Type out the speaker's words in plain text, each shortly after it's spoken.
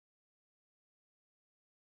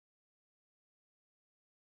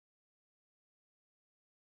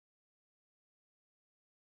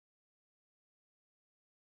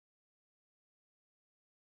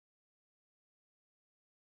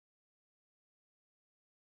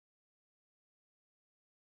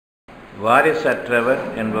வாரிசற்றவர்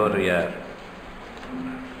என்பவர் யார்?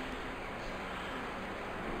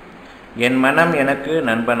 என் மனம் எனக்கு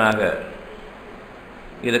நண்பனாக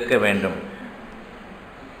இருக்க வேண்டும்.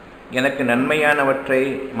 எனக்கு நன்மையானவற்றை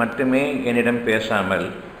மட்டுமே என்னிடம் பேசாமல்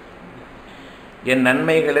என்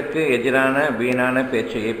நன்மைகளுக்கு எதிரான வீணான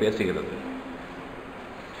பேச்சையே பேசுகிறது.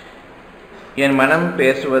 என் மனம்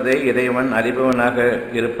பேசுவதை இறைவன் அறிபவனாக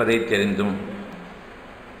இருப்பதை தெரிந்தும்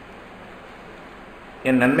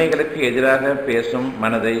என் நன்மைகளுக்கு எதிராக பேசும்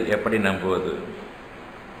மனதை எப்படி நம்புவது?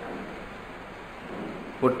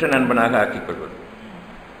 உற்ற நண்பனாக ஆக்கிக் கொள்வது.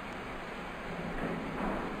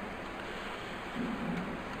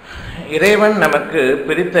 இறைவன் நமக்கு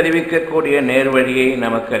பிரித்தறிவிக்கக்கூடிய நேர்வழியை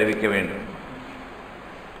நமக்கு அறிவிக்க வேண்டும்.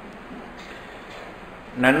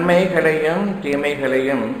 நன்மைகளையும்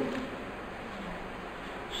தீமைகளையும்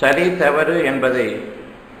சரி தவறு என்பதை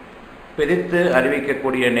பிரித்து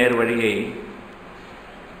அறிவிக்கக்கூடிய நேர்வழியை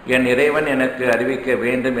என் இறைவன் எனக்கு அறிவிக்க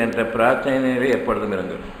வேண்டும் என்ற பிரார்த்தனையிலே எப்பொழுதும்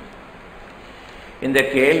இருந்தது. இந்த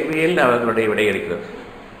கேள்வியில் அவர்களுடைய விடை இருக்கிறது.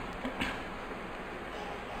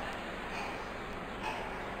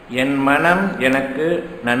 என் மனம் எனக்கு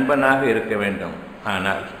நண்பனாக இருக்க வேண்டும்.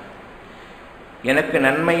 ஆனால் எனக்கு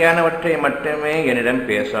நன்மையானவற்றை மட்டுமே என்னிடம்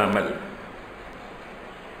பேசாமல்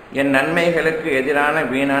என் நன்மைகளுக்கு எதிரான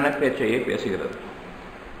வீணான பேச்சையை பேசுகிறது.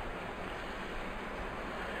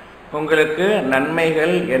 உங்களுக்கு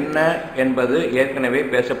நன்மைகள் என்ன என்பது ஏற்கனவே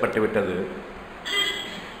பேசப்பட்டுவிட்டது.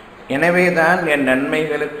 எனவேதான் என்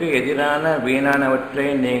நன்மைகளுக்கு எதிரான வீணானவற்றை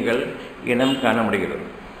நீங்கள் இனம் காண முடிகிறது.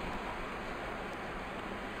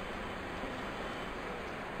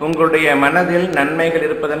 உங்களுடைய மனதில் நன்மைகள்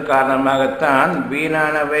இருப்பதன் காரணமாகத்தான்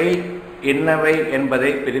வீணானவை இன்னவை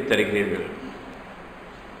என்பதை பிரித்தறிகிறீர்கள்.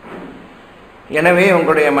 எனவே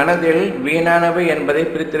உங்களுடைய மனதில் வீணானவை என்பதை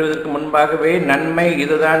பிரித்தறிவதற்கு முன்பாகவே நன்மை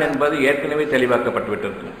இதுதான் என்பது ஏற்கனவே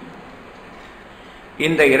தெளிவாக்கப்பட்டுவிட்டது.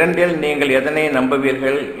 இந்த இரண்டில் நீங்கள் எதனை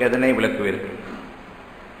நம்புவீர்கள், எதனை விளக்குவீர்கள்?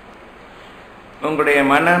 உங்களுடைய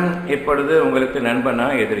மனம் இப்பொழுது உங்களுக்கு நண்பனா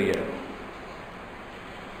எதிரியா?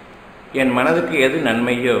 என் மனதுக்கு எது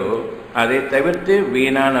நன்மையோ அதை தவிர்த்து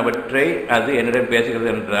வீணானவற்றை அது என்னிடம் பேசுகிறது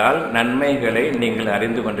என்றால் நன்மைகளை நீங்கள்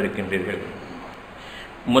அறிந்து கொண்டிருக்கின்றீர்கள்.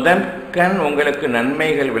 முதற்கண் உங்களுக்கு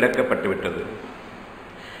நன்மைகள் விளக்கப்பட்டுவிட்டது.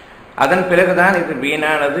 அதன் பிறகுதான் இது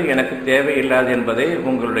வீணானது, எனக்கு தேவையில்லாது என்பதை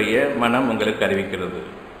உங்களுடைய மனம் உங்களுக்கு அறிவிக்கிறது.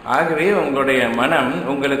 ஆகவே உங்களுடைய மனம்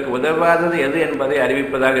உங்களுக்கு உதவாதது எது என்பதை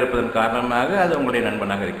அறிவிப்பதாக இருப்பதன் காரணமாக அது உங்களுடைய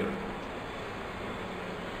நண்பனாக இருக்கிறது.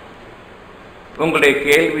 உங்களுடைய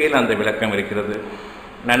கேள்வியில் அந்த விளக்கம் இருக்கிறது.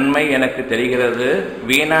 நன்மை எனக்கு தெரிகிறது,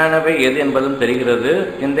 வீணானவை எது என்பதும் தெரிகிறது.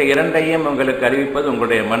 இந்த இரண்டையும் உங்களுக்கு அறிவிப்பது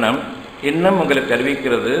உங்களுடைய மனம். இன்னும் உங்களுக்கு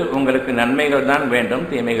அறிவிக்கிறது, உங்களுக்கு நன்மைகள் தான் வேண்டும்,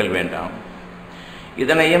 தீமைகள் வேண்டாம்.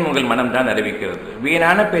 இதனையும் உங்கள் மனம்தான் அறிவிக்கிறது.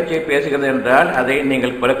 வீணான பேச்சை பேசுகிறது என்றால் அதை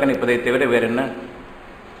நீங்கள் புறக்கணிப்பதை தவிர வேறு என்ன?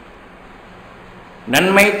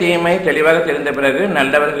 நன்மை தீமை தெளிவாக தெரிந்த பிறகு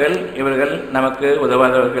நல்லவர்கள் இவர்கள் நமக்கு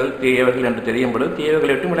உதவாதவர்கள் தீயவர்கள் என்று தெரியும் பொழுது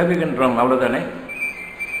தீயவர்களை விட்டு விலகுகின்றோம், அவ்வளவுதானே.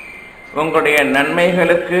 உங்களுடைய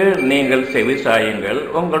நன்மைகளுக்கு நீங்கள் செவி சாயுங்கள்,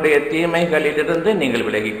 உங்களுடைய தீமைகளிலிருந்து நீங்கள்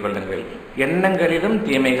விலகிக் கொள்ளுங்கள். எண்ணங்களிலும்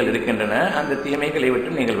தீமைகள் இருக்கின்றன, அந்த தீமைகளை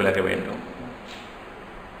விட்டு நீங்கள் விலக வேண்டும்.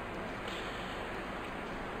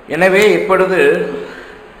 எனவே இப்பொழுது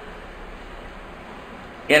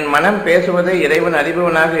என் மனம் பேசுவதை இறைவன்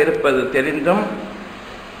அறிபவனாக இருப்பது தெரிந்தும்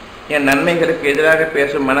என் நன்மைகளுக்கு எதிராக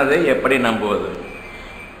பேசும் மனதை எப்படி நம்புவது?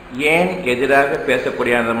 ஏன் எதிராக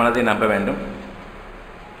பேசக்கூடிய அந்த மனதை நம்ப வேண்டும்?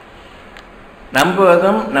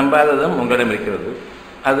 நம்புவதும் நம்பாததும் உங்களிடம் இருக்கிறது.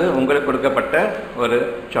 அது உங்களுக்கு கொடுக்கப்பட்ட ஒரு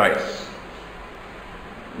சாய்ஸ்.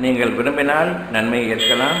 நீங்கள் விரும்பினால் நன்மையை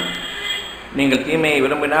ஏற்கலாம், நீங்கள் தீமையை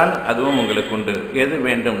விரும்பினால் அதுவும் உங்களுக்கு உண்டு. எது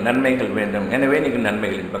வேண்டும்? நன்மைகள் வேண்டும். எனவே நீங்கள்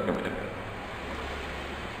நன்மைகளின் பக்கம் இருங்கள்.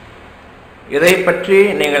 இதை பற்றி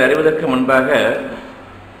நீங்கள் அறிவதற்கு முன்பாக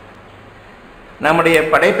நம்முடைய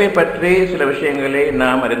படைப்பை பற்றி சில விஷயங்களை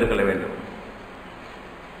நாம் அறிந்து கொள்ள வேண்டும்.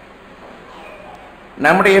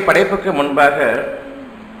 நம்முடைய படைப்புக்கு முன்பாக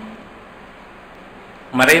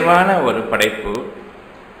மறைவான ஒரு படைப்பு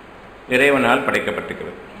இறைவனால்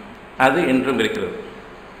படைக்கப்பட்டிருக்கிறது. அது இன்றும் இருக்கிறது.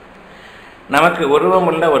 நமக்கு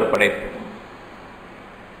உருவமுள்ள ஒரு படைப்பு.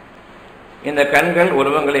 இந்த கண்கள்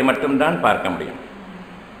உருவங்களை மட்டும்தான் பார்க்க முடியும்.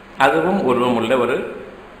 அதுவும் உருவமுள்ள ஒரு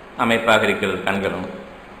அமைப்பாக இருக்கிறது கண்களும்.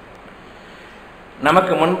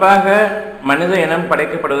 நமக்கு முன்பாக மனித இனம்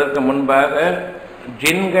படைக்கப்படுவதற்கு முன்பாக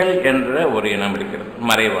ஜின்கள் என்ற ஒரு இனம் இருக்கிறது,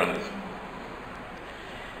 மறைவானது.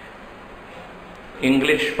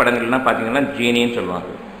 இங்கிலீஷ் படங்கள்லாம் பார்த்தீங்கன்னா ஜீனின்னு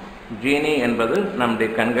சொல்லுவாங்க. ஜீனி என்பது நம்முடைய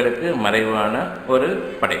கண்களுக்கு மறைவான ஒரு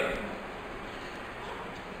படைப்பு.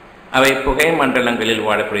 அவை புகை மண்டலங்களில்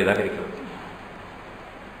வாழக்கூடியதாக இருக்கிறது.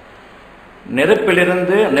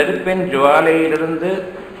 நெருப்பிலிருந்து, நெருப்பின் ஜுவாலையிலிருந்து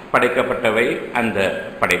படைக்கப்பட்டவை அந்த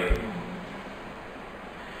படைப்பு.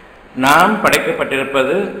 நாம்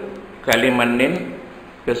படைக்கப்பட்டிருப்பது களிமண்ணின்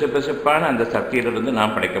பிசுபிசுப்பான அந்த சக்தியிலிருந்து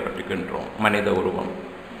நாம் படைக்கப்பட்டிருக்கின்றோம், மனித உருவம்.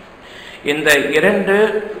 இந்த இரண்டு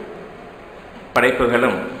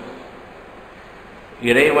படைப்புகளும்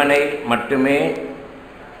இறைவனை மட்டுமே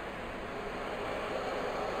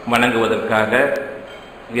வணங்குவதற்காக,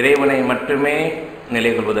 இறைவனை மட்டுமே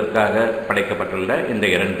நிலை கொள்வதற்காக படைக்கப்பட்டுள்ள இந்த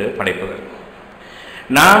இரண்டு படைப்புகள்.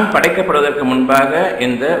 நாம் படைக்கப்படுவதற்கு முன்பாக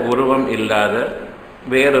இந்த உருவம் இல்லாத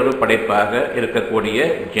வேறொரு படைப்பாக இருக்கக்கூடிய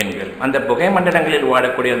ஜின்கள், அந்த புகை மண்டலங்களில்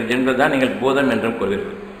வாழக்கூடிய அந்த ஜின்கள் தான் நீங்கள் பூதம் என்றும்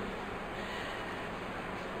கூறுவீர்கள்.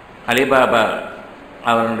 அலிபாபா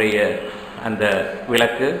அவனுடைய அந்த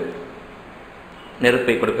விளக்கு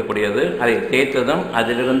நெருப்பை கொடுக்கக்கூடியது. அதை தேய்த்ததும்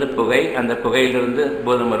அதிலிருந்து புகை, அந்த புகையிலிருந்து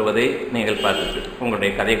பூதம் வருவதை நீங்கள் பார்த்து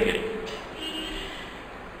உங்களுடைய கதைகளில்.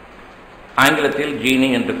 ஆங்கிலத்தில் ஜீனி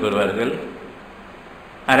என்று கூறுவார்கள்,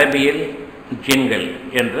 அரபியில் ஜின்கள்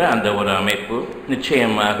என்ற அந்த ஒரு அமைப்பு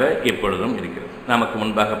நிச்சயமாக இப்பொழுதும் இருக்கிறது. நமக்கு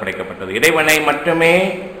முன்பாக படைக்கப்பட்டது. இறைவனை மட்டுமே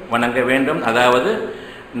வணங்க வேண்டும், அதாவது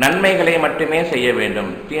நன்மைகளை மட்டுமே செய்ய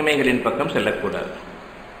வேண்டும், தீமைகளின் பக்கம் செல்லக்கூடாது.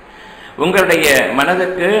 உங்களுடைய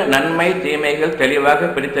மனதுக்கு நன்மை தீமைகள் தெளிவாக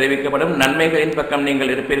பிரித்தறிவிக்கப்படும். நன்மைகளின் பக்கம்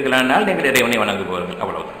நீங்கள் இருப்பீர்களானால் நீங்கள் இறைவனை வணங்குபவர்கள்,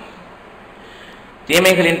 அவ்வளவுதான்.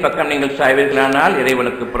 தீமைகளின் பக்கம் நீங்கள் சாய்வீர்களானால்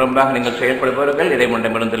இறைவனுக்கு புறம்பாக நீங்கள் செயல்படுபவர்கள்.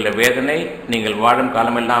 இறைவனிடமிருந்துள்ள வேதனை நீங்கள் வாழும்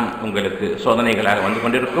காலமெல்லாம் உங்களுக்கு சோதனைகளாக வந்து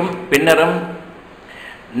கொண்டிருக்கும். பின்னரும்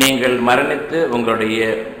நீங்கள் மரணித்து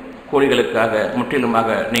உங்களுடைய கூலிகளுக்காக முற்றிலுமாக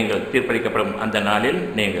நீங்கள் தீர்ப்பளிக்கப்படும் அந்த நாளில்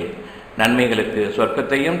நீங்கள் நன்மைகளுக்கு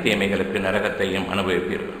சொர்க்கத்தையும் தீமைகளுக்கு நரகத்தையும்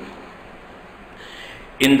அனுபவிப்பீர்கள்.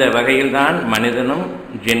 இந்த வகையில்தான் மனிதனும்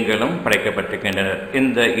ஜின்களும் படைக்கப்பட்டிருக்கின்றனர்.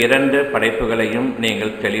 இந்த இரண்டு படைப்புகளையும்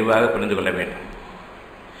நீங்கள் தெளிவாக புரிந்து கொள்ள வேண்டும்.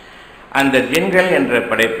 அந்த ஜின்கள் என்ற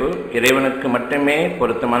படைப்பு இறைவனுக்கு மட்டுமே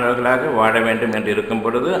பொருத்தமானவர்களாக வாழ வேண்டும் என்று இருக்கும்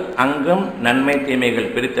பொழுது, அங்கும் நன்மை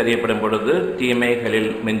தீமைகள் பிரித்தறியப்படும் பொழுது தீமைகளில்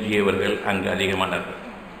மிஞ்சியவர்கள் அங்கு அதிகமானார்கள்.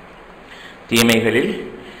 தீமைகளில்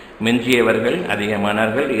மிஞ்சியவர்கள்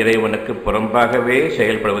அதிகமானார்கள். இறைவனுக்கு புறம்பாகவே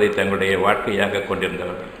செயல்படுவதை தங்களுடைய வாழ்க்கையாக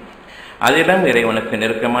கொண்டிருந்தவர்கள். அதிலும் இறைவனுக்கு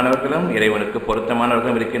நெருக்கமானவர்களும் இறைவனுக்கு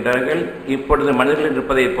பொருத்தமானவர்களும் இருக்கின்றார்கள். இப்பொழுது மனிதர்கள்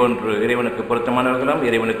இருப்பதை போன்று இறைவனுக்கு பொருத்தமானவர்களும்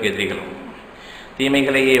இறைவனுக்கு எதிரிகளும்,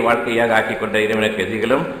 தீமைகளையே வாழ்க்கையாக ஆக்கிக் கொண்ட இறைவனுக்கு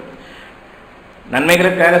எதிரிகளும்,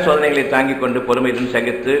 நன்மைகளுக்காக சோதனைகளை தாங்கிக் கொண்டு பொறுமையுடன்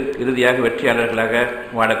சகித்து இறுதியாக வெற்றியாளர்களாக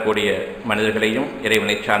வாழக்கூடிய மனிதர்களையும்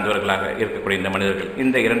இறைவனை சார்ந்தவர்களாக இருக்கக்கூடிய இந்த மனிதர்கள்,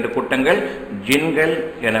 இந்த இரண்டு கூட்டங்கள் ஜின்கள்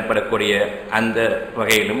எனப்படக்கூடிய அந்த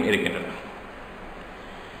வகையிலும் இருக்கின்றன.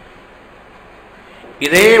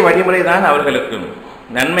 இதே வழிமுறைதான் அவர்களுக்கும்.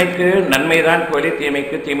 நன்மைக்கு நன்மைதான் கூலி,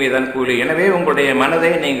 தீமைக்கு தீமைதான் கூலி. எனவே உங்களுடைய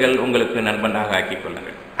மனதை நீங்கள் உங்களுக்கு நண்பனாக ஆக்கிக்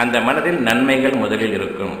கொள்ளுங்கள். அந்த மனதில் நன்மைகள் முதலில்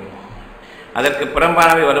இருக்கும். அதற்கு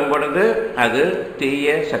புறம்பானவை வரும்பொழுது அது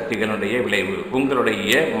தீய சக்திகளுடைய விளைவு.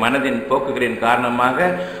 உங்களுடைய மனதின் போக்குகளின் காரணமாக,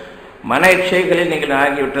 மன இச்சைகளில் நீங்கள்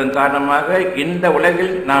ஆகிவிட்டதன் காரணமாக இந்த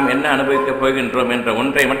உலகில் நாம் என்ன அனுபவிக்கப் போகின்றோம் என்ற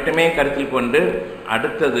ஒன்றை மட்டுமே கருத்தில் கொண்டு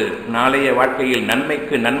அடுத்தது நாளைய வாழ்க்கையில்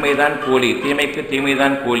நன்மைக்கு நன்மைதான் கூலி, தீமைக்கு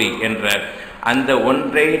தீமைதான் கூலி என்ற அந்த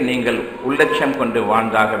ஒன்றை நீங்கள் உள்ளட்சம் கொண்டு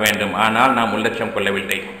வாழ்ந்தாக வேண்டும். ஆனால் நாம் உள்ளட்சம்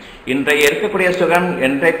கொள்ளவில்லை. இன்றைய இருக்கக்கூடிய சுகம்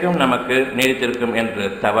என்றைக்கும் நமக்கு நீடித்திருக்கும் என்று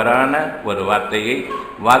தவறான ஒரு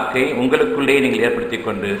வாக்கை உங்களுக்குள்ளே நீங்கள் ஏற்படுத்தி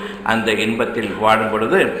கொண்டு அந்த இன்பத்தில் வாடும்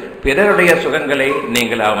பொழுது பிறருடைய சுகங்களை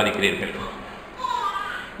நீங்கள் அவமதிக்கிறீர்கள்.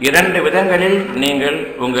 இரண்டு விதங்களில் நீங்கள்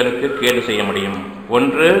உங்களுக்கு கேடு செய்ய முடியும்.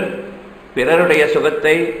 ஒன்று, பிறருடைய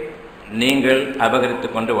சுகத்தை நீங்கள் அபகரித்து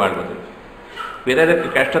கொண்டு வாழ்வது, பிறருக்கு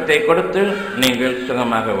கஷ்டத்தை கொடுத்து நீங்கள்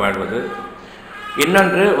சுகமாக வாழ்வது.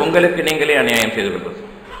 இன்னொன்று, உங்களுக்கு நீங்களே அநியாயம் செய்து கொள்வது,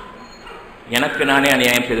 எனக்கு நானே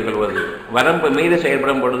அநியாயம் செய்து கொள்வது. வரம்பு மீது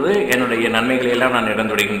செயல்படும் பொழுது என்னுடைய நன்மைகளை எல்லாம் நான்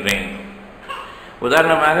இழந்துவிடுகின்றேன்.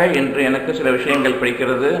 உதாரணமாக, இன்று எனக்கு சில விஷயங்கள்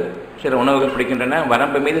பிடிக்கிறது, சில உணவுகள் பிடிக்கின்றன,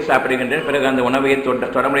 வரம்பு மீது சாப்பிடுகின்றேன், பிறகு அந்த உணவை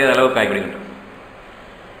தொட முடியாத அளவுக்கு ஆகிவிடுகின்றன.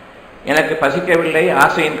 எனக்கு பசிக்கவில்லை,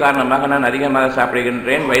 ஆசையின் காரணமாக நான் அதிகமாக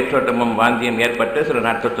சாப்பிடுகின்றேன், வயிற்றோட்டமும் வாந்தியும் ஏற்பட்டு சில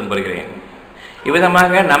நாட்கள் துன்புறுகிறேன்.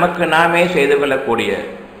 இவ்விதமாக நமக்கு நாமே செய்து கொள்ளக்கூடிய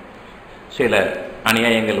சில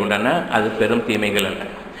அநியாயங்கள் உள்ளன. அது பெரும் தீமைகள் அல்ல.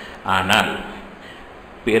 ஆனால்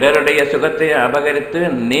பிறருடைய சுகத்தை அபகரித்து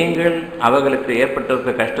நீங்கள் அவர்களுக்கு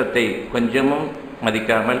ஏற்பட்டிருக்கிற கஷ்டத்தை கொஞ்சமும்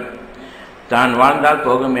மதிக்காமல் தான் வாழ்ந்தால்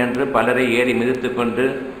போகும் என்று பலரை ஏறி மிதித்து கொண்டு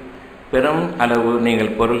பெரும் அளவு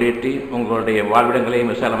நீங்கள் பொருளீட்டி உங்களுடைய வாழ்விடங்களையும்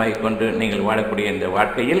விசாலமாகிக் கொண்டு நீங்கள் வாழக்கூடிய இந்த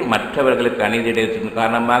வாழ்க்கையில் மற்றவர்களுக்கு அநீதியின்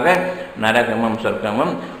காரணமாக நரகமும்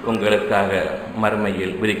சொர்க்கமும் உங்களுக்காக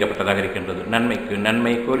மறுமையில் விதிக்கப்பட்டதாக இருக்கின்றது. நன்மைக்கு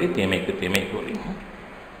நன்மை கூலி, தீமைக்கு தீமை கூலி.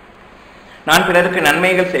 நான் பிறருக்கு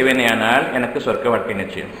நன்மைகள் செய்வேனேயானால் எனக்கு சொர்க்க வாழ்க்கை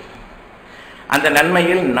நிச்சயம். அந்த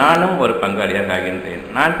நன்மையில் நானும் ஒரு பங்காளியாக ஆகின்றேன்.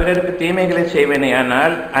 நான் பிறருக்கு தீமைகளை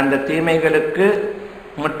செய்வேனேயானால் அந்த தீமைகளுக்கு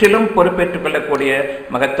முற்றிலும் பொறுப்பேற்றுக் கொள்ளக்கூடிய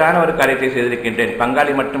மகத்தான ஒரு காரியத்தை செய்திருக்கின்றேன்.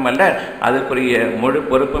 பங்காளி மட்டுமல்ல, அதற்குரிய முழு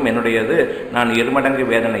பொறுப்பும் என்னுடையது. நான் இருமடங்கு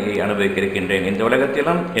வேதனையை அனுபவிக்கின்றேன் இந்த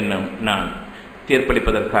உலகத்திலும், இன்னும் நான்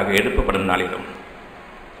தீர்ப்பளிப்பதற்காக எழுப்பப்படும் நாளிலும்.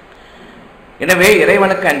 எனவே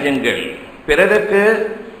இறைவனுக்கு அஞ்சுங்கள். பிறருக்கு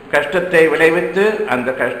கஷ்டத்தை விளைவித்து அந்த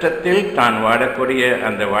கஷ்டத்தில் தான் வாழக்கூடிய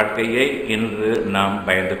அந்த வாழ்க்கையை இன்று நாம்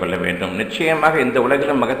பயந்து கொள்ள வேண்டும். நிச்சயமாக இந்த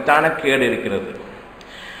உலகிலும் மகத்தான கேடு இருக்கிறது.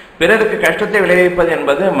 பிறருக்கு கஷ்டத்தை விளைவிப்பது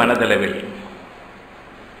என்பது மனதளவில்.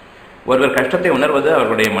 ஒருவர் கஷ்டத்தை உணர்வது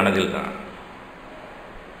அவர்களுடைய மனதில் தான்.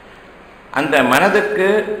 அந்த மனதுக்கு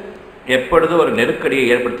எப்பொழுது ஒரு நெருக்கடியை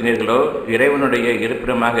ஏற்படுத்தினீர்களோ, இறைவனுடைய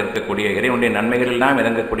இருப்பிடமாக இருக்கக்கூடிய இறைவனுடைய நன்மைகள் எல்லாம்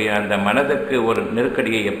இறங்கக்கூடிய அந்த மனதுக்கு ஒரு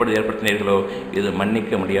நெருக்கடியை எப்பொழுது ஏற்படுத்தினீர்களோ, இது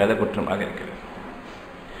மன்னிக்க முடியாத குற்றமாக இருக்கிறது.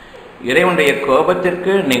 இறைவனுடைய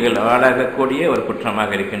கோபத்திற்கு நீங்கள் ஆளாகக்கூடிய ஒரு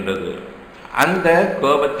குற்றமாக இருக்கின்றது. அந்த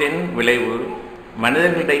கோபத்தின் விளைவு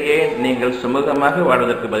மனிதர்களிடையே நீங்கள் சுமூகமாக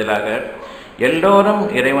வாழ்வதற்கு பதிலாக எல்லோரும்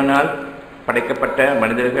இறைவனால் படைக்கப்பட்ட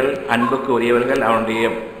மனிதர்கள், அன்புக்கு உரியவர்கள், அவனுடைய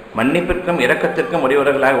மன்னிப்பிற்கும் இரக்கத்திற்கும்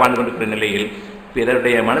உரியவர்களாக வாழ்ந்து கொண்டிருக்கிற நிலையில்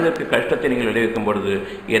பிறருடைய மனதிற்கு கஷ்டத்தை நீங்கள் விளைவிக்கும் பொழுது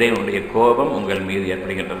இறைவனுடைய கோபம் உங்கள் மீது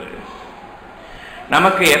ஏற்படுகின்றது.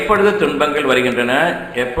 நமக்கு எப்பொழுது துன்பங்கள் வருகின்றன,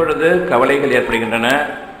 எப்பொழுது கவலைகள் ஏற்படுகின்றன,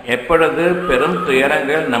 எப்பொழுது பெரும்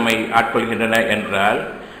துயரங்கள் நம்மை ஆட்கொள்கின்றன என்றால்,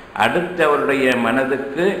 அடுத்தவருடைய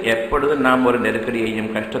மனதுக்கு எப்பொழுது நாம் ஒரு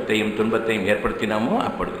நெருக்கடியையும் கஷ்டத்தையும் துன்பத்தையும் ஏற்படுத்தினோமோ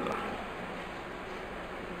அப்பொழுதுதான்.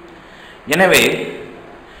 எனவே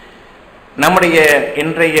நம்முடைய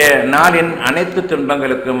இன்றைய நாளின் அனைத்து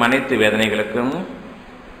துன்பங்களுக்கும் அனைத்து வேதனைகளுக்கும்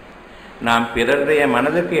நாம் பிறருடைய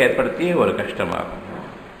மனதுக்கு ஏற்படுத்திய ஒரு கஷ்டமாகும்.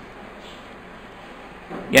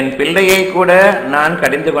 என் பிள்ளையை கூட நான்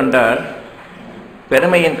கடிந்து கொண்டால்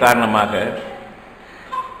பெருமையின் காரணமாக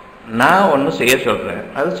நான் ஒன்று செய்ய சொல்கிறேன்,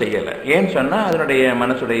 அது செய்யலை. ஏன்னு சொன்னால் அதனுடைய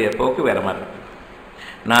மனசுடைய போக்கு வேற மாதிரி.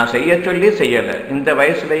 நான் செய்ய சொல்லி செய்யலை, இந்த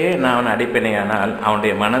வயசுலேயே நான் அவனை அடிப்பேனேயானால்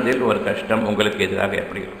அவனுடைய மனதில் ஒரு கஷ்டம் உங்களுக்கு எதிராக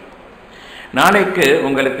ஏற்படுகிறது. நாளைக்கு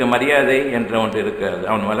உங்களுக்கு மரியாதை என்ற ஒன்று இருக்காது.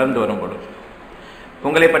 அவன் வளர்ந்து வரும்பொழுது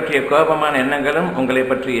உங்களை பற்றிய கோபமான எண்ணங்களும் உங்களை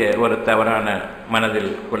பற்றிய ஒரு தவறான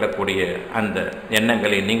மனதில் கொள்ளக்கூடிய அந்த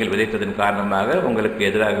எண்ணங்களை நீங்கள் விதைத்ததன் காரணமாக உங்களுக்கு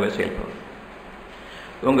எதிராகவே செயல்படும்.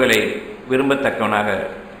 உங்களை விரும்பத்தக்கவனாக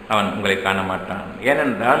அவன் உங்களை காண மாட்டான்.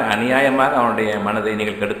 ஏனென்றால் அநியாயமாக அவனுடைய மனதை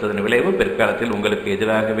நீங்கள் கெடுத்ததன் விளைவு பிற்காலத்தில் உங்களுக்கு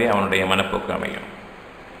எதிராகவே அவனுடைய மனப்போக்கு அமையும்.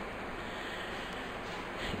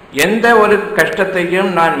 எந்த ஒரு கஷ்டத்தையும்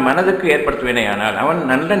நான் மனதுக்கு ஏற்படுத்துவேனே ஆனால் அவன்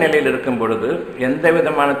நல்ல நிலையில் இருக்கும் பொழுது, எந்த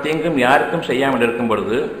விதமான தீங்கும் யாருக்கும் செய்யாமல் இருக்கும்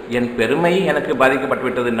பொழுது, என் பெருமை எனக்கு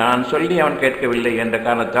பாதிக்கப்பட்டுவிட்டது, நான் சொல்லி அவன் கேட்கவில்லை என்ற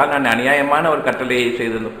காரணத்தால் நான் அநியாயமான ஒரு கட்டளையை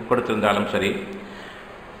செய்து கொடுத்திருந்தாலும் சரி,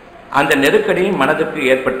 அந்த நெருக்கடி மனதுக்கு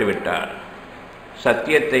ஏற்பட்டு விட்டார்.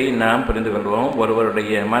 சத்தியத்தை நாம் புரிந்து கொள்வோம்.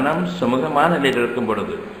 ஒருவருடைய மனம் சுமூகமான நிலையில் இருக்கும்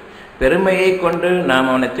பொழுது பெருமையை கொண்டு நாம்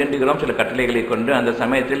அவனை தீண்டுகிறோம். சில கட்டளைகளை கொண்டு அந்த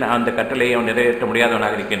சமயத்தில் அந்த கட்டளையை அவன் நிறைவேற்ற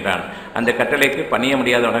முடியாதவனாக இருக்கின்றான், அந்த கட்டளைக்கு பணிய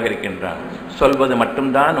முடியாதவனாக இருக்கின்றான். சொல்வது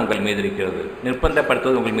மட்டும்தான் உங்கள் மீது இருக்கிறது,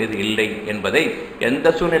 நிர்பந்தப்படுத்துவது உங்கள் மீது இல்லை என்பதை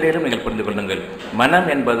எந்த சூழ்நிலையிலும் நீங்கள் புரிந்து கொள்ளுங்கள். மனம்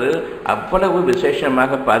என்பது அவ்வளவு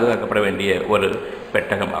விசேஷமாக பாதுகாக்கப்பட வேண்டிய ஒரு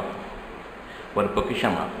பெட்டகமாகும், ஒரு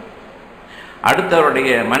பொக்கிஷமாகும்.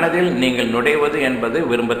 அடுத்தவருடைய மனதில் நீங்கள் நுழைவது என்பது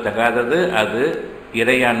விரும்பத்தகாதது, அது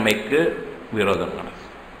இறையாண்மைக்கு விரோதமானது.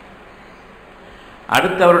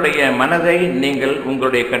 அடுத்தவருடைய மனதை நீங்கள்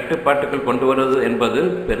உங்களுடைய கட்டுப்பாட்டுக்குள் கொண்டு வருவது என்பது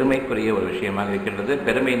பெருமைக்குரிய ஒரு விஷயமாக இருக்கின்றது.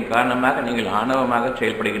 பெருமையின் காரணமாக நீங்கள் ஆணவமாக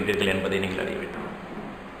செயல்படுகின்றீர்கள் என்பதை நீங்கள் அறிய வேண்டும்.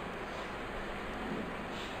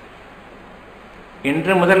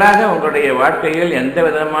 இன்று முதலாக உங்களுடைய வாழ்க்கையில் எந்த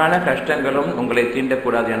விதமான கஷ்டங்களும் உங்களை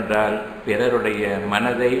தீண்டக்கூடாது என்றால், பிறருடைய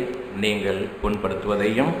மனதை நீங்கள்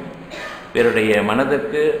புண்படுத்துவதையும் பிறருடைய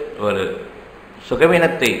மனதுக்கு ஒரு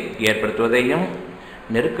சுகவீனத்தை ஏற்படுத்துவதையும்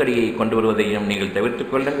நெருக்கடியை கொண்டு வருவதையும் நீங்கள் தவிர்த்து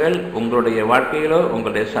கொள்ளுங்கள். உங்களுடைய வாழ்க்கையிலோ,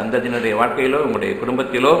 உங்களுடைய சந்ததியினுடைய வாழ்க்கையிலோ, உங்களுடைய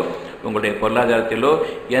குடும்பத்திலோ, உங்களுடைய பொருளாதாரத்திலோ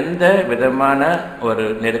எந்த விதமான ஒரு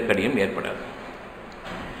நெருக்கடியும் ஏற்படாது.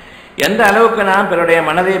 எந்த அளவுக்கு நாம் பிறருடைய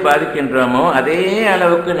மனதை பாதிக்கின்றோமோ அதே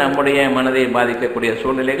அளவுக்கு நம்முடைய மனதை பாதிக்கக்கூடிய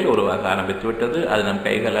சூழ்நிலைகள் உருவாக ஆரம்பித்து விட்டது. அது நம்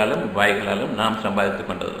கைகளாலும் வாய்களாலும் நாம் சம்பாதித்துக்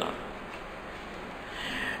கொண்டதுதான்.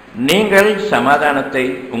 நீங்கள் சமாதானத்தை,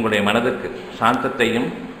 உங்களுடைய மனதுக்கு சாந்தத்தையும்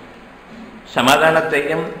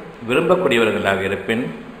சமாதானத்தையும் விரும்பக்கூடியவர்களாக இருப்பின்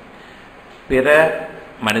பிற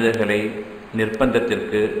மனிதர்களை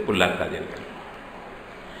நிர்பந்தத்திற்கு உள்ளாக்காதீர்கள்.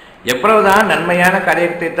 எவ்வளவுதான் நன்மையான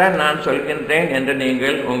காரியத்தை தான் நான் சொல்கின்றேன் என்று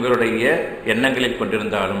நீங்கள் உங்களுடைய எண்ணங்களில்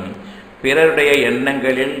கொண்டிருந்தாலும், பிறருடைய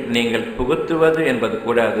எண்ணங்களில் நீங்கள் புகுத்துவது என்பது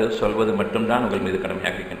கூடாது, சொல்வது மட்டும்தான் உங்கள் மீது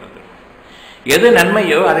கடமையாக இருக்கின்றது. எது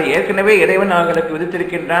நன்மையோ அதை ஏற்கனவே இறைவன் அவர்களுக்கு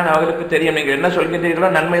விதித்திருக்கின்றான். அவர்களுக்கு தெரியும். நீங்கள் என்ன சொல்கின்றீர்களோ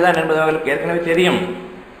நன்மைதான் என்பது அவர்களுக்கு ஏற்கனவே தெரியும்.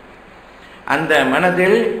 அந்த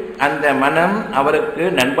மனதில் அந்த மனம் அவருக்கு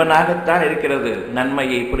நண்பனாகத்தான் இருக்கிறது.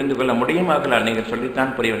 நன்மையை புரிந்து கொள்ள முடியும் அவர்களால். நீங்கள்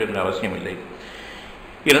சொல்லித்தான் புரிய வேண்டும் என்ற அவசியம் இல்லை.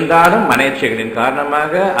 இருந்தாலும் மனேச்சைகளின்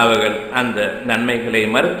காரணமாக அவர்கள் அந்த நன்மைகளை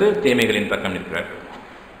மறுத்து தீமைகளின் பக்கம் நிற்கிறார்கள்.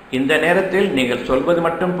 இந்த நேரத்தில் நீங்கள் சொல்வது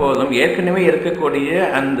மட்டும் போதும். ஏற்கனவே இருக்கக்கூடிய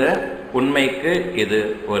அந்த உண்மைக்கு இது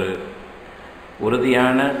ஒரு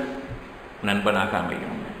உறுதியான நண்பனாக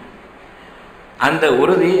அமையும். அந்த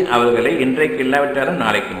உறுதி அவர்களை இன்றைக்கு இல்லாவிட்டாலும்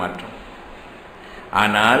நாளைக்கு மாற்றும்.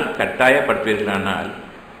 ஆனால் கட்டாயப்படுத்துவீர்களானால்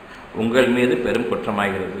உங்கள் மீது பெரும்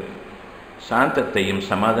குற்றமாகிறது. சாந்தத்தையும்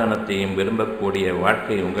சமாதானத்தையும் விரும்பக்கூடிய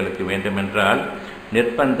வாழ்க்கை உங்களுக்கு வேண்டுமென்றால்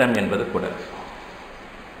நிர்பந்தம் என்பது கூடாது.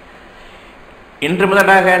 இன்று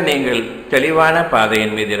முதலாக நீங்கள் தெளிவான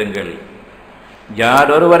பாதையின் மீது இருங்கள்.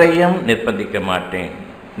 யாரொருவரையும் நிர்பந்திக்க மாட்டேன்.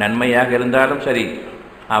 நன்மையாக இருந்தாலும் சரி,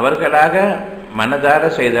 அவர்களாக மனதார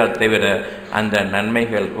செய்தால் தவிர அந்த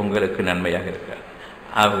நன்மைகள் உங்களுக்கு நன்மையாக இருக்காது.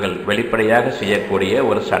 அவர்கள் வெளிப்படையாக செய்யக்கூடிய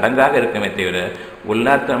ஒரு சடங்காக இருக்குமே தவிர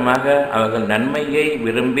உள்ளார்த்தமாக அவர்கள் நன்மையை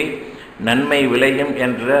விரும்பி நன்மை விளையும்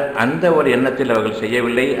என்ற அந்த ஒரு எண்ணத்தில் அவர்கள்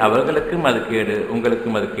செய்யவில்லை. அவர்களுக்கும் அது கேடு,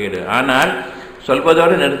 உங்களுக்கும் அது கேடு. ஆனால்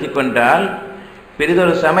சொல்வதோடு நிறுத்தி கொண்டால்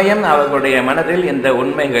பெரிதொரு சமயம் அவர்களுடைய மனதில் இந்த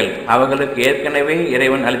உண்மைகள் அவர்களுக்கு ஏற்கனவே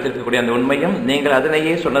இறைவன் அளித்திருக்கக்கூடிய அந்த உண்மையும் நீங்கள்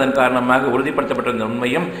அதனையே சொன்னதன் காரணமாக உறுதிப்படுத்தப்பட்ட அந்த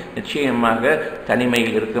உண்மையும் நிச்சயமாக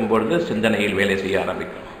தனிமையில் இருக்கும் பொழுது சிந்தனையில் வேலை செய்ய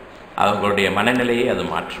ஆரம்பிக்கும். அவர்களுடைய மனநிலையை அது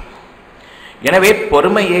மாற்றும். எனவே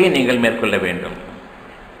பொறுமையை நீங்கள் மேற்கொள்ள வேண்டும்.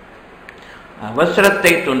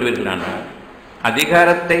 அவசரத்தை தூண்டுவீர்களானால்,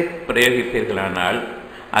 அதிகாரத்தை பிரயோகிப்பீர்களானால்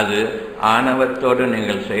அது ஆணவத்தோடு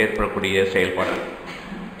நீங்கள் செயல்படக்கூடிய செயல்பாடு.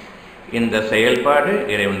 இந்த செயல்பாடு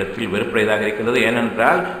இறைவனத்தில் வெறுப்புடையதாக இருக்கிறது.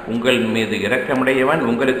 ஏனென்றால் உங்கள் மீது இரக்கமுடையவன்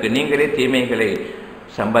உங்களுக்கு நீங்களே தீமைகளை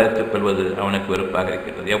சம்பாதித்துக் கொள்வது அவனுக்கு வெறுப்பாக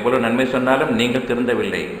இருக்கிறது. எவ்வளவு நன்மை சொன்னாலும் நீங்கள்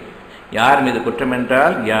திருந்தவில்லை. யார் மீது குற்றம்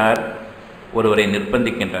என்றால் யார் ஒருவரை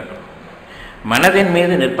நிர்பந்திக்கின்றார்களோ, மனதின்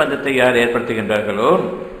மீது நிர்பந்தத்தை யார் ஏற்படுத்துகின்றார்களோ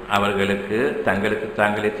அவர்களுக்கு தங்களுக்கு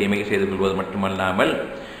தாங்களே தீமையை செய்து கொள்வது மட்டுமல்லாமல்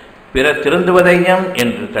பிறர் திருந்துவதையும்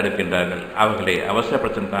என்று தடுக்கின்றார்கள். அவர்களை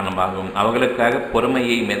அவசரப்படுத்தும் காரணமாகவும், அவர்களுக்காக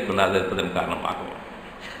பொறுமையை மேற்கொள்ளாது இருப்பதன் காரணமாகவும்,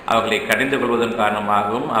 அவர்களை கடிந்து கொள்வதன்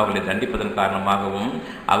காரணமாகவும், அவர்களை தண்டிப்பதன் காரணமாகவும்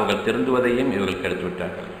அவர்கள் திருந்துவதையும் இவர்கள்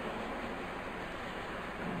கெடுத்துவிட்டார்கள்.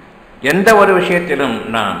 எந்த ஒரு விஷயத்திலும்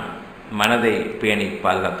நாம் மனதை பேணி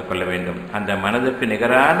பாதுகாத்துக் கொள்ள வேண்டும். அந்த மனதுக்கு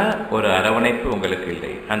நிகரான ஒரு அரவணைப்பு உங்களுக்கு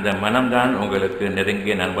இல்லை. அந்த மனம்தான் உங்களுக்கு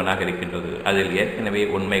நெருங்கிய நண்பனாக இருக்கின்றது. அதில் ஏற்கனவே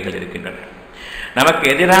உண்மைகள் இருக்கின்றன. நமக்கு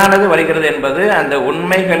எதிரானது வருகிறது என்பது அந்த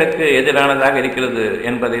உண்மைகளுக்கு எதிரானதாக இருக்கிறது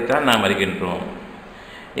என்பதைத்தான் நாம் அறிகின்றோம்.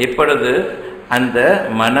 இப்பொழுது அந்த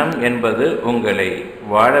மனம் என்பது உங்களை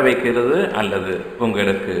வாழ வைக்கிறது அல்லது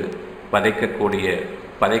உங்களுக்கு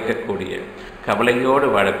பதைக்கக்கூடிய கவலையோடு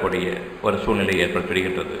வாழக்கூடிய ஒரு சூழ்நிலை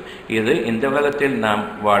ஏற்பட்டுவிடுகின்றது. இது இந்த உலகத்தில் நாம்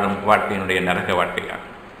வாழும் வாழ்க்கையினுடைய நரக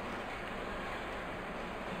வாழ்க்கையாகும்.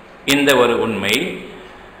 இந்த ஒரு உண்மை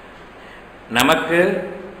நமக்கு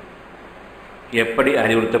எப்படி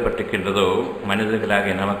அறிவுறுத்தப்பட்டிருக்கின்றதோ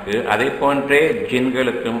மனிதர்களாகிய நமக்கு அதை போன்றே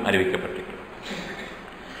ஜின்களுக்கும் அறிவிக்கப்பட்டிருக்கிறது.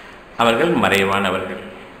 அவர்கள் மறைவானவர்கள்,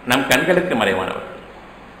 நம் கண்களுக்கு மறைவானவர்கள்.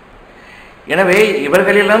 எனவே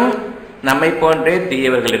இவர்களிலும் நம்மை போன்றே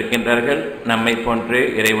தீயவர்கள் இருக்கின்றார்கள், நம்மை போன்றே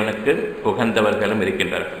இறைவனுக்கு உகந்தவர்களும்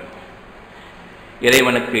இருக்கின்றார்கள்,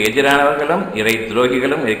 இறைவனுக்கு எதிரானவர்களும் இறை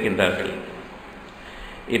துரோகிகளும் இருக்கின்றார்கள்.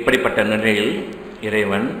 இப்படிப்பட்ட நிலையில்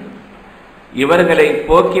இறைவன் இவர்களை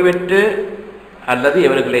போக்கிவிட்டு அல்லது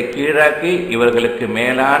இவர்களை கீழாக்கி இவர்களுக்கு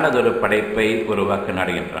மேலானதொரு படைப்பை உருவாக்க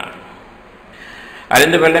நாடுகின்றான்.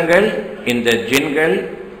 அறிந்து கொள்ளுங்கள், இந்த ஜின்கள்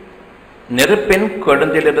நெருப்பின்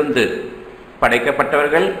கொடுந்திலிருந்து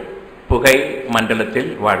படைக்கப்பட்டவர்கள், புகை மண்டலத்தில்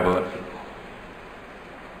வாழ்பவர்கள்.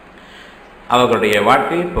 அவர்களுடைய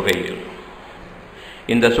வாழ்க்கை புகையில்.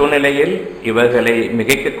 இந்த சூழ்நிலையில் இவர்களை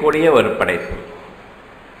மிகைக்கக்கூடிய ஒரு படைப்பு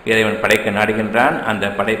இறைவன் படைக்க நாடுகின்றான். அந்த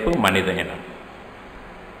படைப்பு மனித இனம்.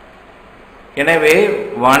 எனவே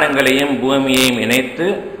வானங்களையும் பூமியையும் இணைத்து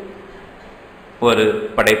ஒரு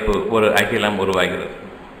படைப்பு, ஒரு அகிலம் உருவாகிறது.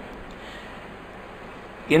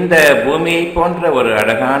 இந்த பூமியை போன்ற ஒரு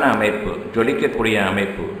அழகான அமைப்பு, ஜொலிக்கக்கூடிய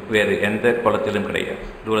அமைப்பு வேறு எந்த கோலத்திலும் கிடையாது.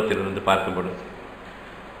 தூரத்திலிருந்து பார்க்கும் பொழுது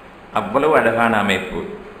அவ்வளவு அழகான அமைப்பு.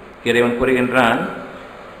 இறைவன் கூறுகின்றான்,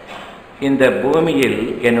 இந்த பூமியில்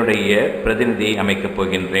என்னுடைய பிரதிநிதியை அமைக்கப்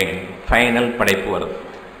போகின்றேன். ஃபைனல் படைப்பு வருது.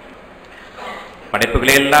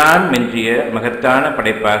 படைப்புகளெல்லாம் மிஞ்சிய மகத்தான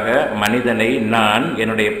படைப்பாக மனிதனை நான்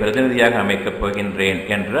என்னுடைய பிரதிநிதியாக அமைக்கப் போகின்றேன்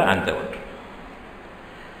என்ற அந்த ஒன்று.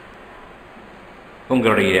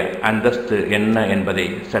 உங்களுடைய அந்தஸ்து என்ன என்பதை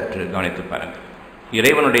சற்று கவனித்து பாருங்கள்.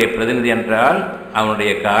 இறைவனுடைய பிரதிநிதி என்றால்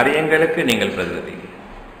அவனுடைய காரியங்களுக்கு நீங்கள் பிரதிநிதி,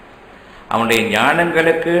 அவனுடைய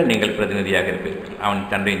ஞானங்களுக்கு நீங்கள் பிரதிநிதியாக இருப்பீர்கள். அவன்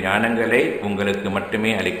தன்னுடைய ஞானங்களை உங்களுக்கு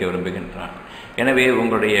மட்டுமே அளிக்க விரும்புகின்றான். எனவே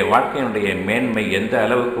உங்களுடைய வாழ்க்கையினுடைய மேன்மை எந்த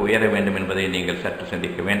அளவுக்கு உயர வேண்டும் என்பதை நீங்கள் சற்று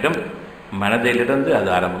சிந்திக்க வேண்டும். மனதிலிருந்து அது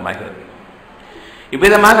ஆரம்பமாகிறது.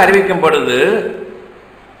 இவ்விதமாக அறிவிக்கும் பொழுது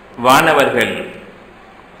வானவர்கள்,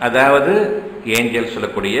 அதாவது ஏஞ்சல்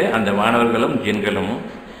சொல்லக்கூடிய அந்த வானவர்களும் ஜின்களும்,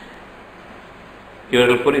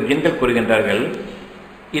 ஜின்கள் கூறுகின்றார்கள்,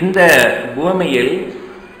 இந்த பூமியில்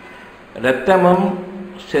இரத்தமும்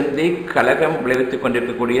சிந்தி கலகம் விளைவித்துக்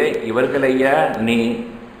கொண்டிருக்கக்கூடிய இவர்களையா நீ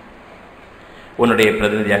உன்னுடைய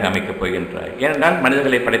பிரதிநிதியாக அமைக்கப் போகின்றாய்? ஏனென்றால்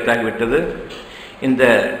மனிதர்களை படைத்தாகிவிட்டது. இந்த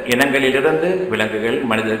இனங்களிலிருந்து விலங்குகள்,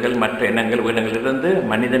 மனிதர்கள், மற்ற இனங்கள், உயிரினங்களிலிருந்து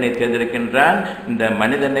மனிதனை தேர்ந்தெடுக்கின்றான். இந்த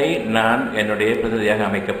மனிதனை நான் என்னுடைய பிரதிநிதியாக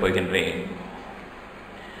அமைக்கப் போகின்றேன்.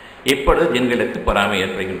 இப்பொழுது ஜின்களுக்கு பொறாமை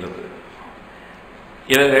ஏற்படுகின்றது.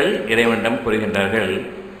 இவர்கள் இறைவனிடம் கூறுகின்றார்கள்,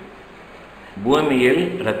 பூமியில்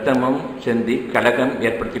இரத்தமும் செந்தி கலகம்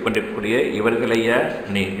ஏற்படுத்தி கொண்டிருக்கக்கூடிய இவர்களையா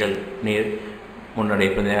நீர் உன்னுடைய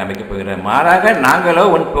பிரதிநிதியாக அமைக்கப் போகிறார். மாறாக நாங்களோ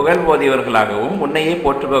உன் புகழ் போதியவர்களாகவும் உன்னையே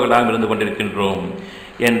போற்றுபவர்களாகவும் இருந்து கொண்டிருக்கின்றோம்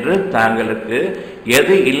என்று தாங்களுக்கு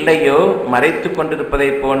எது இல்லையோ மறைத்து கொண்டிருப்பதை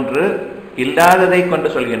போன்று இல்லாததை கொண்டு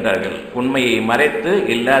சொல்கின்றார்கள். உண்மையை மறைத்து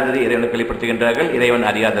இல்லாததை இறைவனுக்கு வெளிப்படுத்துகின்றார்கள், இறைவன்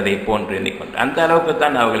அறியாததை போன்று எண்ணிக்கொண்டு. அந்த அளவுக்கு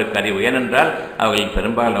தான் அவர்களுக்கு அறிவு. ஏனென்றால் அவர்கள்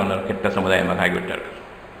பெரும்பாலானோர் கெட்ட சமுதாயமாக ஆகிவிட்டார்கள்.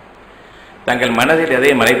 தங்கள் மனதில்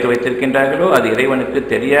எதை மறைத்து வைத்திருக்கின்றார்களோ அது இறைவனுக்கு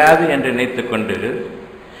தெரியாது என்று நினைத்து கொண்டு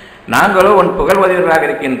நாங்களோ உன் புகழ்வதிவர்களாக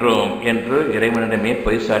இருக்கின்றோம் என்று இறைவனிடமே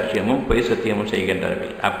பொய் சாட்சியமும் பொய் சத்தியமும்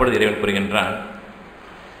செய்கின்றார்கள். அப்பொழுது இறைவன் கூறுகின்றான்,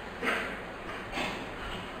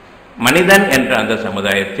 மனிதன் என்ற அந்த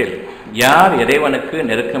சமுதாயத்தில் யார் இறைவனுக்கு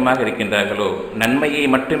நெருக்கமாக இருக்கின்றார்களோ, நன்மையை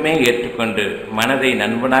மட்டுமே ஏற்றுக்கொண்டு மனதை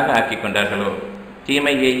நண்பனாக ஆக்கிக் கொண்டார்களோ,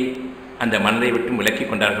 தீமையை அந்த மனதை விட்டு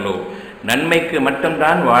விலக்கிக் கொண்டார்களோ, நன்மைக்கு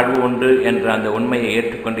மட்டும்தான் வாழ்வு உண்டு என்ற அந்த உண்மையை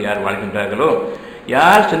ஏற்றுக்கொண்டு யார் வாழ்கின்றார்களோ,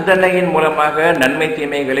 யார் சிந்தனையின் மூலமாக நன்மை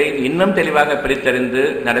தீமைகளை இன்னும் தெளிவாக பிரித்தறிந்து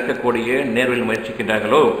நடக்கக்கூடிய நேர்வில்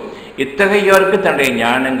முயற்சிக்கின்றார்களோ, இத்தகையோருக்கு தன்னுடைய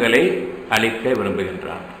ஞானங்களை அளிக்க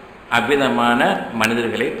விரும்புகின்றான். அவ்விதமான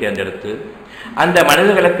மனிதர்களை தேர்ந்தெடுத்து அந்த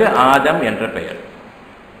மனிதர்களுக்கு ஆதம் என்ற பெயர்.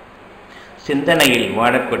 சிந்தனையில்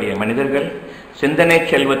வாழக்கூடிய மனிதர்கள், சிந்தனை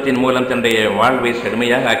செல்வத்தின் மூலம் தன்னுடைய வாழ்வை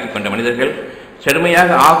செழுமையாக ஆக்கிக் கொண்ட மனிதர்கள்,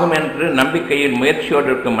 செழுமையாக ஆகும் என்று நம்பிக்கையில் முயற்சியோடு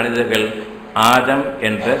இருக்கும் மனிதர்கள் ஆதம்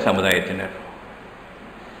என்ற சமுதாயத்தினர்.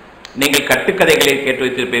 நீங்கள் கட்டுக்கதைகளை கேட்டு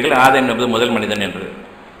வைத்திருப்பீர்கள், ஆதம் என்பது முதல் மனிதன் என்று.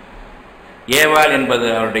 ஏவாள் என்பது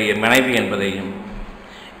அவருடைய மனைவி என்பதையும்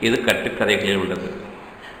இது கட்டுக்கதைகளில் உள்ளது.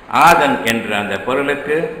 ஆதம் என்ற அந்த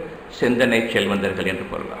பொருளுக்கு சிந்தனை செல்வந்தர்கள் என்று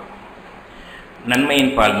பொருளாகும்.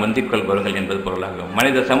 நன்மையின் பால் முந்திக் கொள்பவர்கள் என்பது பொருளாகும்.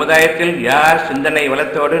 மனித சமுதாயத்தில் யார் சிந்தனை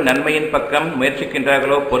வளத்தோடு நன்மையின் பக்கம்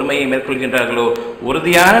முயற்சிக்கின்றார்களோ, பொறுமையை மேற்கொள்கின்றார்களோ,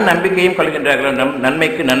 உறுதியான நம்பிக்கையும் கொள்கின்றார்களோ,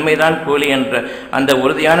 நன்மைக்கு நன்மைதான் கூலி என்ற அந்த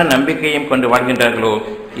உறுதியான நம்பிக்கையும் கொண்டு வாழ்கின்றார்களோ,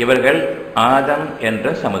 இவர்கள் ஆதம்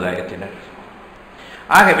என்ற சமுதாயத்தினர்.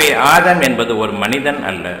 ஆகவே ஆதம் என்பது ஒரு மனிதன்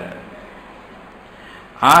அல்ல.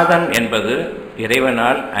 ஆதம் என்பது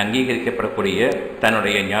இறைவனால் அங்கீகரிக்கப்படக்கூடிய,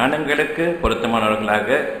 தன்னுடைய ஞானங்களுக்கு பொருத்தமானவர்களாக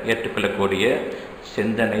ஏற்றுக்கொள்ளக்கூடிய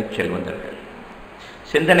சிந்தனை செல்வந்தர்கள்.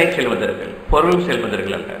 சிந்தனை செல்வந்தர்கள், பொருள்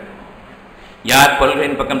செல்வந்தர்கள் அல்ல. யார்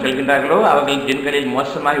பொருள்களின் பக்கம் செல்கின்றார்களோ அவர்கள் ஜின்களில்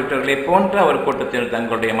மோசமாகிவிட்டவர்களை போன்ற ஒரு கூட்டத்தில்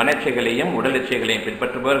தங்களுடைய மனச்சைகளையும் உடல் இச்சைகளையும்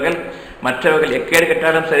பின்பற்றுபவர்கள். மற்றவர்கள் எக்கேடு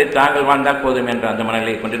கெட்டாலும் சரி, தாங்கள் வாழ்ந்தால் போதும் என்ற அந்த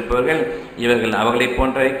மனநிலையை கொண்டிருப்பவர்கள். இவர்கள் அவர்களை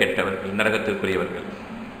போன்றே கெட்டவர்கள், நரகத்திற்குரியவர்கள்.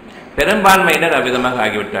 பெரும்பான்மையினர் அவ்விதமாக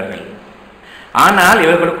ஆகிவிட்டார்கள். ஆனால்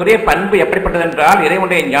இவர்களுக்குரிய பண்பு எப்படிப்பட்டதென்றால்,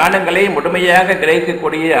 இறைவனுடைய ஞானங்களை முழுமையாக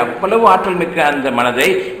கிரகிக்கக்கூடிய அவ்வளவு ஆற்றல் மிக்க அந்த மனதை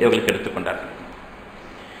இவர்களுக்கு எடுத்துக்கொண்டார்கள்.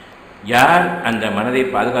 யார் அந்த மனதை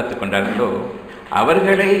பாதுகாத்துக் கொண்டார்களோ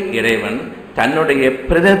அவர்களை இறைவன் தன்னுடைய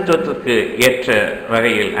பிரதிநிதித்துவத்திற்கு ஏற்ற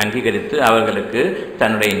வகையில் அங்கீகரித்து அவர்களுக்கு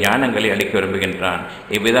தன்னுடைய ஞானங்களை அளிக்க விரும்புகின்றான்.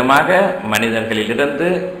 இவ்விதமாக மனிதர்களிலிருந்து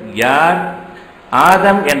யார்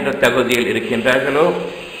ஆதம் என்ற தகுதியில் இருக்கின்றார்களோ,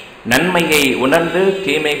 நன்மையை உணர்ந்து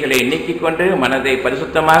தீமைகளை நீக்கிக் கொண்டு மனதை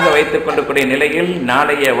பரிசுத்தமாக வைத்துக் கொண்டக்கூடிய நிலையில்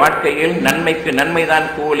நாளைய வாழ்க்கையில் நன்மைக்கு நன்மைதான்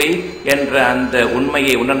கூலி என்ற அந்த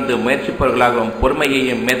உண்மையை உணர்ந்து முயற்சிப்பவர்களாகவும்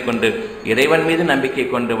பொறுமையையும் மேற்கொண்டு இறைவன் மீது நம்பிக்கை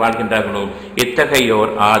கொண்டு வாழ்கின்றார்களோ,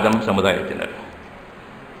 இத்தகையோர் ஆதம் சமுதாயத்தினர்.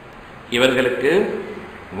 இவர்களுக்கு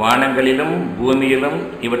வானங்களிலும் பூமியிலும்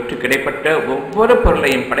இவற்றுக்கு கிடைப்பட்ட ஒவ்வொரு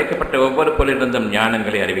பொருளையும், படைக்கப்பட்ட ஒவ்வொரு பொருளிலிருந்தும்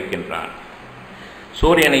ஞானங்களை அறிவிக்கின்றான்.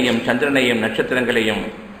 சூரியனையும் சந்திரனையும் நட்சத்திரங்களையும்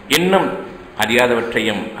இன்னும்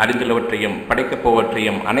அறியாதவற்றையும் அறிந்துள்ளவற்றையும் படைக்கப்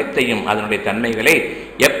போவற்றையும் அனைத்தையும் அதனுடைய தன்மைகளை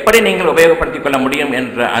எப்படி நீங்கள் உபயோகப்படுத்திக் கொள்ள முடியும்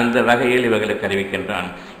என்ற அந்த வகையில் இவர்களுக்கு அறிவிக்கின்றான்.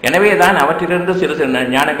 எனவே தான் அவற்றிலிருந்து சிறு சிறு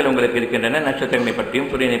ஞானங்கள் உங்களுக்கு இருக்கின்றன. நட்சத்திரங்களை பற்றியும்,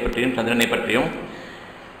 சூரியனை பற்றியும், சந்திரனை பற்றியும்,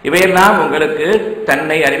 இவையெல்லாம் உங்களுக்கு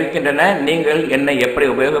தன்னை அறிவிக்கின்றன. நீங்கள் என்னை எப்படி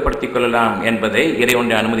உபயோகப்படுத்திக் கொள்ளலாம் என்பதை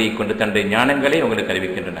இறைவனுடைய அனுமதியை கொண்டு தன்னுடைய ஞானங்களை உங்களுக்கு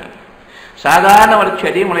அறிவிக்கின்றன. சாதாரண ஒரு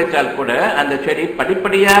செடி முளைத்தால் கூட அந்த செடி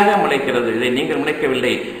படிப்படியாக முளைக்கிறது. இதை நீங்கள்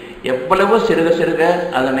முளைக்கவில்லை. எவ்வளவு சிறுக சிறுக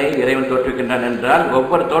அதனை இறைவன் தோற்றுவிக்கின்றான் என்றால்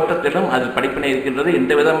ஒவ்வொரு தோட்டத்திலும் அது படிப்பினை இருக்கின்றது.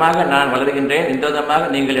 இந்த விதமாக நான் வளர்கின்றேன், இந்த விதமாக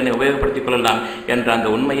நீங்கள் என்னை உபயோகப்படுத்திக் கொள்ளலாம் என்ற அந்த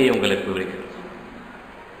உண்மையை உங்களுக்கு விவரிக்கிறது.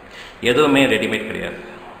 எதுவுமே ரெடிமேட் கிடையாது.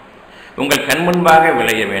 உங்கள் கண் முன்பாக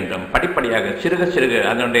விளைய வேண்டும். படிப்படியாக சிறுக சிறுக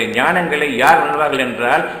அதனுடைய ஞானங்களை யார் உணர்வார்கள்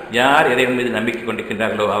என்றால் யார் இறைவன் மீது நம்பிக்கை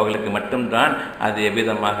கொண்டிருக்கின்றார்களோ அவர்களுக்கு மட்டும்தான் அது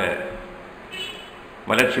எவ்விதமாக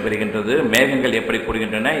வளர்ச்சி பெறுகின்றது. மேகங்கள் எப்படி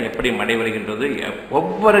கூறுகின்றன, எப்படி மழை வருகின்றது,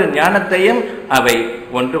 ஒவ்வொரு ஞானத்தையும் அவை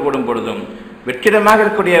ஒன்று கூடும் பொழுதும் வெற்றிடமாக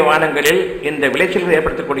இருக்கக்கூடிய வானங்களில் இந்த விளைச்சல்களை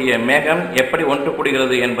ஏற்படுத்தக்கூடிய மேகம் எப்படி ஒன்று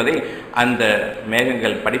கூடுகிறது என்பதை அந்த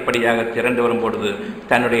மேகங்கள் படிப்படியாக திரண்டு வரும் பொழுது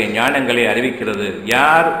தன்னுடைய ஞானங்களை அறிவிக்கிறது.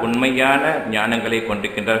 யார் உண்மையான ஞானங்களை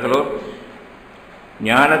கொண்டிருக்கின்றார்களோ,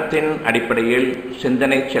 ஞானத்தின் அடிப்படையில்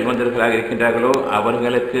சிந்தனை செல்வந்தர்களாக இருக்கின்றார்களோ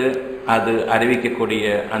அவர்களுக்கு அது அறிவிக்கக்கூடிய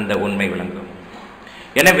அந்த உண்மை விளங்கும்.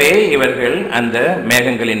 எனவே இவர்கள் அந்த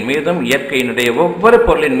மேகங்களின் மீதும் இயற்கையினுடைய ஒவ்வொரு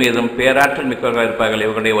பொருளின் மீதும் பேராற்றல் மிக்கவர்களாக இருப்பார்கள்.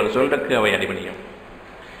 இவர்களுடைய ஒரு சொல்லுக்கு அவை அடிபணியும்.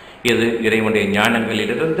 இது இறைவனுடைய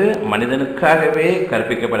ஞானங்களிலிருந்து மனிதனுக்காகவே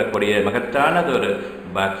கற்பிக்கப்படக்கூடிய மகத்தானது ஒரு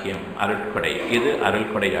பாக்கியம், அருட்கொடை. இது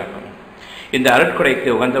அருள்கொடையாகும். இந்த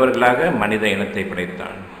அருட்கொடைக்கு உகந்தவர்களாக மனித இனத்தை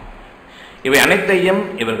படைத்தான். இவை அனைத்தையும்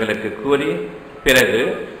இவர்களுக்கு கூறி பிறகு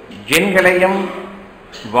ஜின்களையும்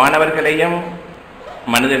வானவர்களையும்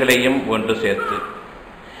மனிதர்களையும் ஒன்று சேர்த்து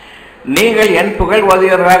நீங்கள் என் புகழ்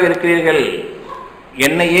ஓதியவர்களாக இருக்கிறீர்கள்,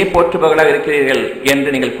 என்னையே போற்றுபவர்களாக இருக்கிறீர்கள்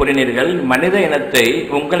என்று நீங்கள் கூறினீர்கள். மனித இனத்தை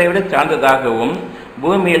உங்களை விட சார்ந்ததாகவும்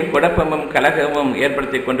பூமியில் குழப்பமும் கலகமும்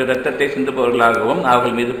ஏற்படுத்தி கொண்டு இரத்தத்தை சிந்துபவர்களாகவும்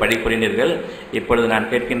அவர்கள் மீது பழி கூறினீர்கள். இப்பொழுது நான்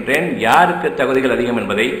கேட்கின்றேன், யாருக்கு தகுதிகள் அதிகம்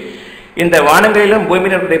என்பதை இந்த வானங்களிலும்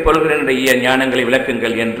பூமியினுடைய பொருள்களினுடைய ஞானங்களை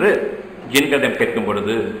விளக்குங்கள் என்று ஜின்களிடம் கேட்கும்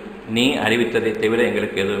பொழுது நீ அறிவித்ததை தவிர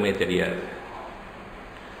எங்களுக்கு எதுவுமே தெரியாது.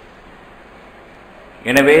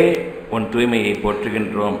 எனவே உன் தூய்மையை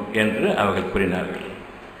போற்றுகின்றோம் என்று அவர்கள் கூறினார்கள்.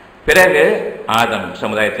 பிறகு ஆதம்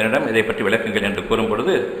சமுதாயத்தினரிடம் இதை பற்றி விளக்குங்கள் என்று கூறும்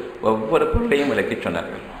பொழுது ஒவ்வொரு பொருளையும் விளக்கிச்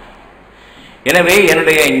சொன்னார்கள். எனவே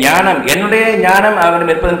என்னுடைய ஞானம்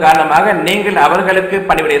அவரிடம் இருப்பதன் காரணமாக நீங்கள் அவர்களுக்கு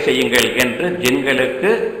பணிவிடை செய்யுங்கள் என்று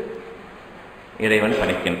ஜின்களுக்கு இறைவன்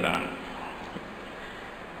பணிக்கின்றான்.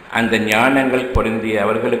 அந்த ஞானங்கள் பொருந்திய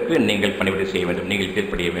அவர்களுக்கு நீங்கள் பணிவிடை செய்ய வேண்டும், நீங்கள்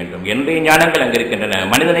கீழ்ப்படிய வேண்டும். என்னுடைய ஞானங்கள் அங்கு இருக்கின்றன.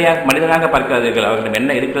 மனிதனாக பார்க்காதீர்கள், அவர்களிடம்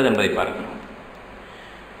என்ன இருக்கிறது என்பதை பாருங்கள்.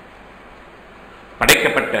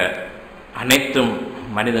 படைக்கப்பட்ட அனைத்தும்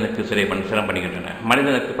மனிதனுக்கு சிரம் பண்ணுகின்றன,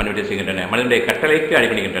 மனிதனுக்கு பணிவிடை செய்கின்றன, மனிதனுடைய கட்டளைக்கு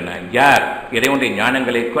அடிபடுகின்றன. யார் இறைவனுடைய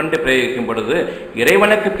ஞானங்களை கொண்டு பிரயோகிக்கும் பொழுது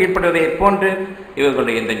இறைவனுக்கு கீழ்ப்படுவதை போன்று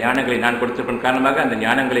இவர்களுடைய இந்த ஞானங்களை நான் கொடுத்திருப்பதன் காரணமாக அந்த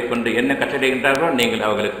ஞானங்களை கொண்டு என்ன கட்டளைகின்றார்களோ நீங்கள்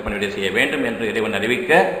அவர்களுக்கு பணிவிடை செய்ய வேண்டும் என்று இறைவன்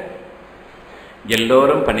அறிவிக்க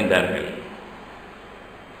எல்லோரும் பணிந்தார்கள்.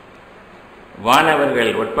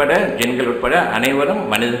 வானவர்கள் உட்பட ஜின்கள் உட்பட அனைவரும்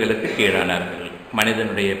மனிதர்களுக்கு கீழானார்கள்.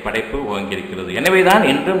 மனிதனுடைய படைப்பு ஓங்கியிருக்கிறது. எனவேதான்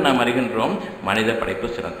இன்றும் நாம் அறிகின்றோம் மனித படைப்பு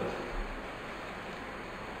சிறந்தது.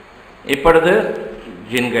 இப்பொழுது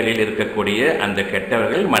ஜின்களில் இருக்கக்கூடிய அந்த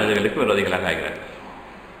கெட்டவர்கள் மனிதர்களுக்கு விரோதிகளாக ஆகிறார்கள்.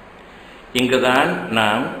 இங்குதான்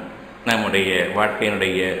நாம் நம்முடைய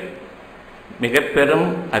வாழ்க்கையினுடைய மிக பெரும்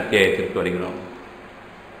அத்தியாயத்திற்கு வருகிறோம்.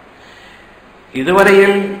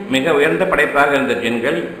 இதுவரையில் மிக உயர்ந்த படைப்பாக இருந்த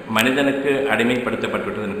ஜின்கள் மனிதனுக்கு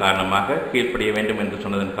அடிமைப்படுத்தப்பட்டுவிட்டதன் காரணமாக, கீழ்ப்படிய வேண்டும் என்று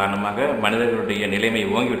சொன்னதன் காரணமாக, மனிதர்களுடைய நிலைமை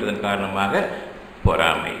ஓங்கிவிட்டதன் காரணமாக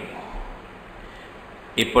பொறாமை.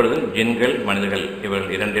 இப்பொழுது ஜின்கள் மனிதர்கள்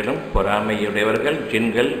இவர்கள் இரண்டிலும் பொறாமையுடையவர்கள்.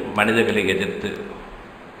 ஜின்கள் மனிதர்களை எதிர்த்து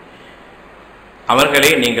அவர்களை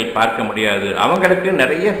நீங்கள் பார்க்க முடியாது. அவங்களுக்கு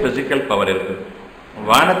நிறைய பிசிக்கல் பவர் இருக்கு.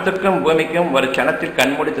 வானத்துக்கும் பூமிக்கும் ஒரு சனத்தில்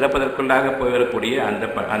கண்மூடி திறப்பதற்குள்ளாக போய்வரக்கூடிய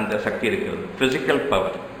அந்த சக்தி இருக்கிறது, பிசிக்கல்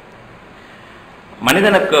பவர்.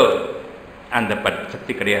 மனிதனுக்கோ அந்த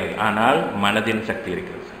சக்தி கிடையாது. ஆனால் மனதின் சக்தி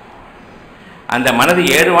இருக்கிறது. அந்த மனது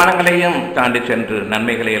 7 வானங்களையும் தாண்டி சென்று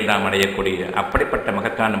நன்மைகளை எல்லாம் அடையக்கூடிய அப்படிப்பட்ட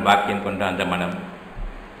மகத்தான பாக்கியம் கொண்ட அந்த மனம்.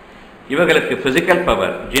 இவர்களுக்கு பிசிக்கல்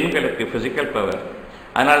பவர், ஜின்களுக்கு பிசிக்கல் பவர்.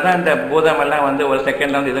 அதனால தான் இந்த பூதமெல்லாம் ஒரு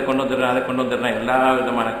செகண்டில் இதை கொண்டு வந்துடுறேன், அதை கொண்டு வந்துடுறேன், எல்லா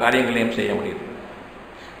விதமான காரியங்களையும் செய்ய முடியுது,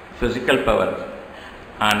 பிசிக்கல் பவர்.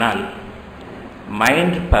 ஆனால்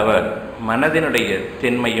மைண்ட் பவர், மனதினுடைய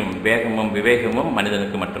திண்மையும் வேகமும் விவேகமும்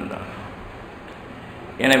மனிதனுக்கு மட்டும்தான்.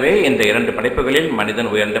 எனவே இந்த 2 படைப்புகளில்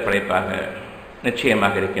மனிதன் உயர்ந்த படைப்பாக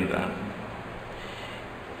நிச்சயமாக இருக்கின்றான்.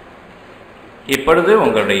 இப்பொழுது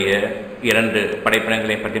உங்களுடைய 2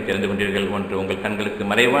 படைப்பினங்களை பற்றி தெரிந்து கொண்டீர்கள். ஒன்று உங்கள் கண்களுக்கு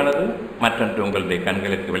மறைவானது, மற்றொன்று உங்களுடைய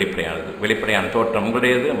கண்களுக்கு வெளிப்படையானது. வெளிப்படையான தோற்றம்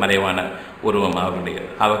உங்களுடையது, மறைவான உருவம் அவர்களுடையது.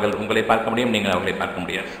 அவர்கள் உங்களை பார்க்க முடியும், நீங்கள் அவர்களை பார்க்க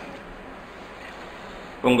முடியாது.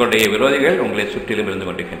 உங்களுடைய விரோதிகள் உங்களை சுற்றிலும் இருந்து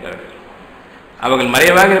கொண்டிருக்கின்றார்கள். அவர்கள்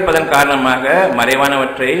மறைவாக இருப்பதன் காரணமாக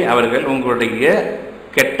மறைவானவற்றை அவர்கள் உங்களுடைய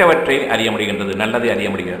கெட்டவற்றை அறிய முடிகின்றது, நல்லதை அறிய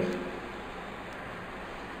முடிகிறது.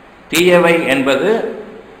 தீயவை என்பது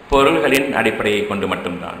பொருள்களின் அடிப்படையை கொண்டு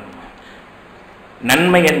மட்டும்தான்.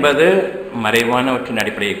 நன்மை என்பது மறைவானவற்றின்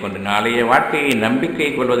அடிப்படையை கொண்டு, நாளைய வாழ்க்கையை நம்பிக்கை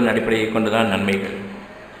கொள்வதன் அடிப்படையை கொண்டுதான் நன்மைகள்.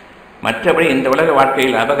 மற்றபடி இந்த உலக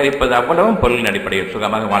வாழ்க்கையில் அபகரிப்பது அவ்வளவும் பொருளின் அடிப்படையில்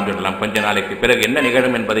சுகமாக வாழ்ந்துவிடலாம். கொஞ்ச நாளைக்கு பிறகு என்ன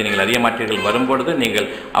நிகழும் என்பதை நீங்கள் அறிய மாற்றீர்கள். வரும்பொழுது நீங்கள்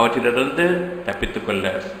அவற்றிலிருந்து தப்பித்துக் கொள்ள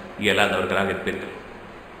இயலாதவர்களாக இருப்பீர்கள்.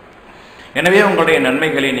 எனவே உங்களுடைய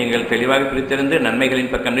நன்மைகளை நீங்கள் தெளிவாக பிரித்திருந்து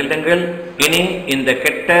நன்மைகளின் பக்கம் நில்லுங்கள். இனி இந்த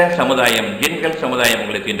கெட்ட சமுதாயம், ஜின்கள் சமுதாயம்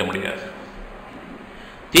உங்களை தீண்ட முடியாது.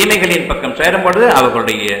 தீமைகளின் பக்கம் சேரும் பொழுது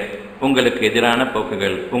அவர்களுடைய உங்களுக்கு எதிரான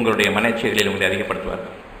போக்குகள் உங்களுடைய மனச்சைகளில் உங்களை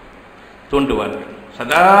அதிகப்படுத்துவார்கள், தூண்டுவார்கள்.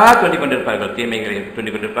 சதா தூண்டிக் கொண்டிருப்பார்கள், தீமைகளை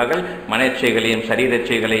தூண்டிக் கொண்டிருப்பார்கள். மனச்சைகளையும்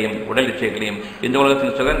சரீரச்சைகளையும் உடல் இச்சைகளையும் இந்த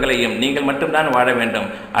உலகத்தின் சுகங்களையும் நீங்கள் மட்டும்தான் வாழ வேண்டும்,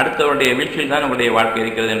 அடுத்தவருடைய வீழ்ச்சியில் தான் உங்களுடைய வாழ்க்கை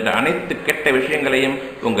இருக்கிறது என்ற அனைத்து கெட்ட விஷயங்களையும்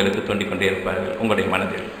உங்களுக்கு தூண்டிக் கொண்டே இருப்பார்கள் உங்களுடைய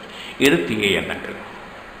மனதில். இது தீய எண்ணங்கள்.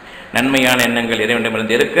 நன்மையான எண்ணங்கள்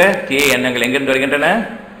இறைவனிடமிருந்து இருக்க தீய எண்ணங்கள் எங்கிருந்து வருகின்றன?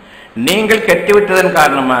 நீங்கள் கெட்டுவிட்டதன்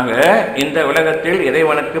காரணமாக, இந்த உலகத்தில்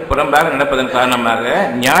இறைவனுக்கு புறம்பாக நடப்பதன் காரணமாக,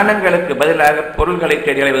 ஞானங்களுக்கு பதிலாக பொருள்களை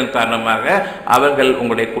தேடி அடைவதன் காரணமாக அவர்கள்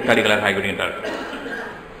உங்களுடைய கூட்டாளிகளாக ஆகிவிடுகின்றார்கள்.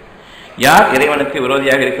 யார் இறைவனுக்கு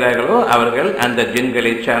விரோதியாக இருக்கிறார்களோ அவர்கள் அந்த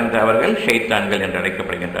ஜின்களை சார்ந்த அவர்கள் ஷைத்தான்கள் என்று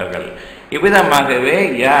அழைக்கப்படுகின்றார்கள். இவ்விதமாகவே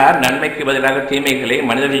யார் நன்மைக்கு பதிலாக தீமைகளை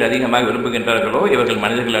மனிதர்கள் அதிகமாக விரும்புகின்றார்களோ இவர்கள்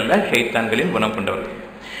மனிதர்கள் அல்ல, ஷைத்தான்களின் குணம் கொண்டவர்கள்.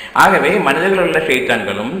 ஆகவே மனிதர்கள் உள்ள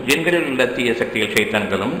ஷைத்தான்களும் ஜின்களில் உள்ள தீய சக்திகள்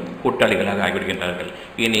ஷைத்தான்களும் கூட்டாளிகளாக ஆகிவிடுகின்றார்கள்.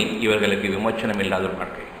 இனி இவர்களுக்கு விமோச்சனம் இல்லாத ஒரு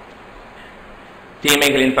வாழ்க்கை,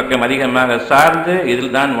 தீமைகளின் பக்கம் அதிகமாக சார்ந்து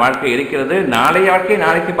இதில் தான் வாழ்க்கை இருக்கிறது. நாளைய வாழ்க்கை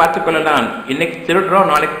நாளைக்கு பார்த்துக் கொள்ளலாம், இன்னைக்கு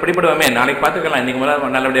திருடுறோம் நாளைக்கு பிடிபடுவோமே, நாளைக்கு பார்த்துக்கலாம், இன்னைக்கு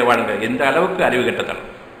முதல்ல நல்லபடியாக வாழுங்க. எந்த அளவுக்கு அறிவு கெட்டதனம்!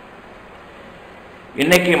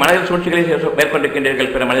 இன்னைக்கு மனதில் சூழ்ச்சிகளை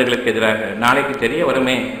மேற்கொண்டிருக்கின்றீர்கள் பிற மனிதர்களுக்கு எதிராக. நாளைக்கு தெரிய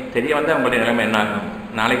வருமே, தெரிய வந்தால் உங்களுடைய நிலைமை என்ன ஆகும்?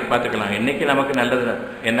 நாளைக்கு பார்த்துக்கலாம். இன்னைக்கு நமக்கு நல்லது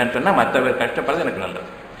என்னன்னு சொன்னால் மற்றவர் கஷ்டப்படுறது எனக்கு நல்லது.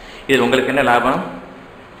 இதில் உங்களுக்கு என்ன லாபம்?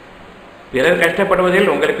 பிறர் கஷ்டப்படுவதில்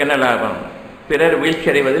உங்களுக்கு என்ன லாபம்? பிறர் வீழ்ச்சி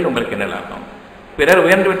அடைவதில் உங்களுக்கு என்ன லாபம்? பிறர்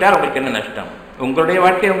உயர்ந்து விட்டால் உங்களுக்கு என்ன நஷ்டம்? உங்களுடைய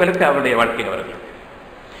வாழ்க்கை உங்களுக்கு, அவருடைய வாழ்க்கை அவர்கள்.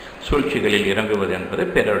 சூழ்ச்சிகளில் இறங்குவது என்பது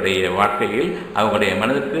பிறருடைய வாழ்க்கையில் அவங்களுடைய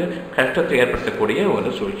மனதுக்கு கஷ்டத்தை ஏற்படுத்தக்கூடிய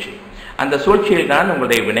ஒரு சூழ்ச்சி. அந்த சூழ்ச்சியில் தான்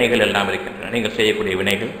உங்களுடைய வினைகள் எல்லாம் இருக்கின்றன. நீங்கள் செய்யக்கூடிய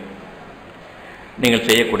வினைகள், நீங்கள்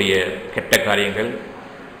செய்யக்கூடிய கெட்ட காரியங்கள்,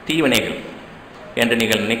 தீவினைகள் என்று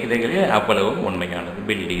நீங்கள் நினைக்கிறீர்களே அவ்வளவும் உண்மையானது.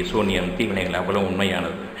 பில்லி சூன்யம் தீவினைகள் அவ்வளவு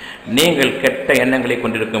உண்மையானது. நீங்கள் கெட்ட எண்ணங்களை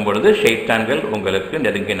கொண்டிருக்கும் பொழுது ஷைத்தான்கள் உங்களுக்கு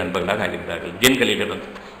நெருங்கிய நண்பர்களாக ஆகிறார்கள் ஜின்களிலிருந்து.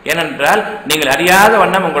 ஏனென்றால் நீங்கள் அறியாத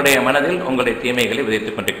வண்ணம் உங்களுடைய மனதில் உங்களுடைய தீமைகளை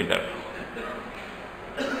விதைத்துக் கொண்டிருக்கின்றார்கள்.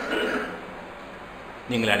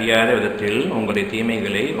 நீங்கள் அறியாத விதத்தில் உங்களுடைய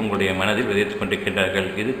தீமைகளை உங்களுடைய மனதில் விதைத்துக் கொண்டிருக்கின்றார்கள்.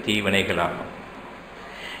 இது தீவினைகளாகும்.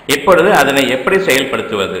 இப்பொழுது அதனை எப்படி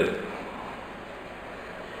செயல்படுத்துவது?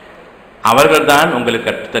 அவர்கள்தான் உங்களுக்கு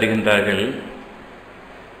கற்றுத்தருகின்றார்கள்.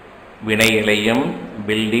 வினைகளையும்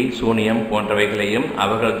பில்லி சூனியம் போன்றவைகளையும்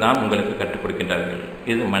அவர்கள்தான் உங்களுக்கு கற்றுக் கொடுக்கின்றார்கள்.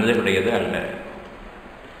 இது மனிதர்களுடையது அல்ல.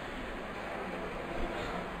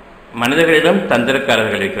 மனிதர்களிடம்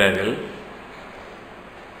தந்திரக்காரர்கள் இருக்கிறார்கள்.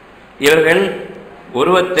 இவர்கள்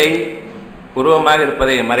உருவமாக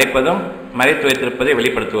இருப்பதை மறைப்பதும் மறைத்து வைத்திருப்பதை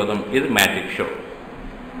வெளிப்படுத்துவதும் இது மேஜிக் ஷோ.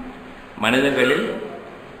 மனிதர்களில்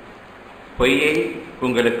பொய்யை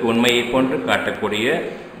உங்களுக்கு உண்மையை போன்று காட்டக்கூடிய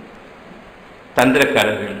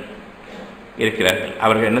தந்திரக்காரர்கள் இருக்கிறார்கள்.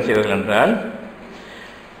 அவர்கள் என்ன செய்வார்கள் என்றால்,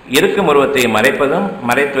 இருக்கும் உருவத்தை மறைப்பதும்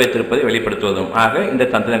மறைத்து வைத்திருப்பதை வெளிப்படுத்துவதும் ஆக இந்த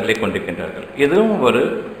தந்திரங்களை கொண்டிருக்கின்றார்கள். இதுவும் ஒரு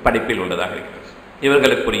படிப்பில் உள்ளதாக இருக்கிறது.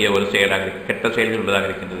 இவர்களுக்குரிய ஒரு செயலாக, கெட்ட செயல்கள் உள்ளதாக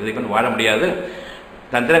இருக்கின்றது. இதை கொண்டு வாழ முடியாது.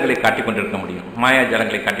 தந்திரங்களை காட்டிக் கொண்டிருக்க முடியும்,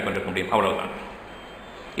 மாயாஜாலங்களை காட்டிக் கொண்டிருக்க முடியும், அவ்வளவுதான்.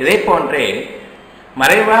 இதே போன்றே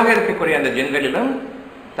மறைவாக இருக்கக்கூடிய அந்த ஜின்களிலும்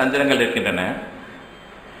தந்திரங்கள் இருக்கின்றன.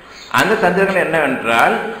 அந்த தந்திரங்கள்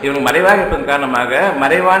என்னவென்றால், இவர்கள் மறைவாக இருப்பதன் காரணமாக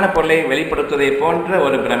மறைவான பொருளை வெளிப்படுத்துவதை போன்ற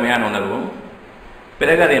ஒரு பிரமையான உணர்வும்,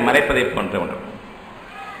 பிறகு அதை மறைப்பதை போன்ற உணர்வும்.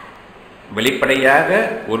 வெளிப்படையாக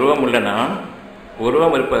உருவம் உள்ள நாம்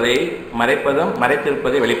உருவம் இருப்பதை மறைப்பதும்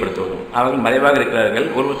மறைத்திருப்பதை வெளிப்படுத்துவதும். அவர்கள் மறைவாக இருக்கிறார்கள்,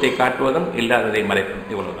 உருவத்தை காட்டுவதும் இல்லாததை மறைப்பதும்.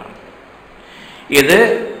 இவ்வளவுதான். இது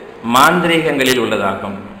மாந்திரீகங்களில்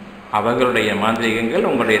உள்ளதாகும். அவர்களுடைய மாந்திரீகங்கள்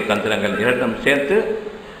உங்களுடைய தந்திரங்கள் இரண்டும் சேர்த்து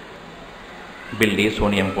பில்லி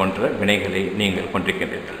சூனியம் போன்ற வினைகளை நீங்கள்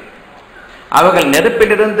கொண்டிருக்கின்றீர்கள். அவர்கள்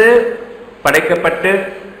நெருப்பிலிருந்து படைக்கப்பட்டு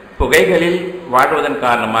புகைகளில் வாழ்வதன்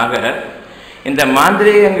காரணமாக இந்த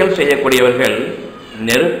மாந்திரீகங்கள் செய்யக்கூடியவர்கள்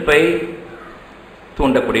நெருப்பை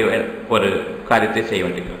தூண்டக்கூடிய ஒரு காரியத்தை செய்ய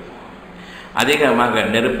வேண்டியிருக்கிறது. அதிகமாக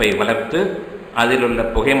நெருப்பை வளர்த்து அதில் உள்ள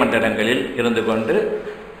புகை மண்டலங்களில் இருந்து கொண்டு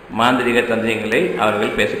மாந்திரிக தந்திரங்களை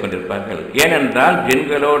அவர்கள் பேசிக்கொண்டிருப்பார்கள். ஏனென்றால்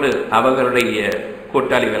ஜின்களோடு அவர்களுடைய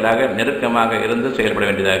கூட்டாளிகளாக நெருக்கமாக இருந்து செயல்பட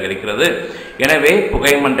வேண்டியதாக இருக்கிறது. எனவே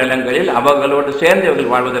புகை மண்டலங்களில் அவர்களோடு சேர்ந்து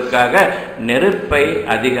அவர்கள் வாழ்வதற்காக நெருப்பை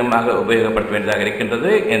அதிகமாக உபயோகப்படுத்த வேண்டியதாக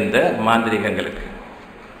இருக்கின்றது இந்த மாந்திரிகங்களுக்கு.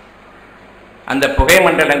 அந்த புகை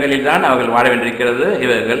மண்டலங்களில் தான் அவர்கள் வாழ வேண்டியிருக்கிறது.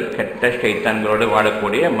 இவர்கள் கெட்ட ஷைத்தான்களோடு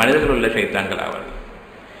வாழக்கூடிய மனிதர்கள் உள்ள ஷைத்தான்கள் அவர்கள்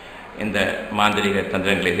இந்த மாந்திரிக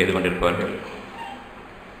தந்திரங்களை செய்து கொண்டிருப்பவர்கள்.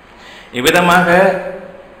 இவ்விதமாக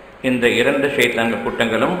இந்த 2 ஷைத்தான்கள்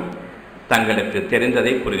கூட்டங்களும் தங்களுக்கு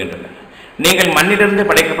தெரிந்ததை கூறுகின்றன. நீங்கள் மண்ணிலிருந்து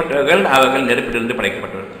படைக்கப்பட்டவர்கள், அவர்கள் நெருப்பிலிருந்து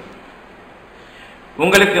படைக்கப்பட்டவர்கள்.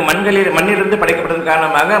 உங்களுக்கு மண்ணிலிருந்து படைக்கப்பட்டதன்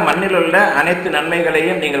காரணமாக மண்ணில் உள்ள அனைத்து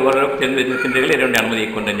நன்மைகளையும் நீங்கள் ஓரளவுக்கு தெரிந்து வைத்திருக்கின்றீர்கள். இறைவனுடைய அனுமதியை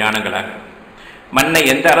கொண்ட ஞானங்களாக மண்ணை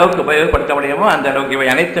எந்த அளவுக்கு உபயோகப்படுத்த முடியுமோ அந்த அளவுக்கு இவை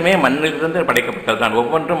அனைத்துமே மண்ணிலிருந்து படைக்கப்பட்டதுதான்.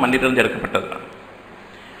 ஒவ்வொன்றும் மண்ணிலிருந்து எடுக்கப்பட்டதுதான்.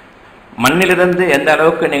 மண்ணிலிருந்து எந்த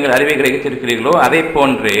அளவுக்கு நீங்கள் அறிவை கிரகித்திருக்கிறீர்களோ அதை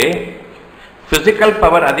போன்று பிசிக்கல்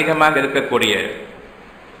பவர் அதிகமாக இருக்கக்கூடிய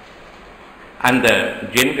அந்த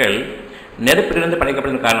ஜின்கள் நெருப்பிலிருந்து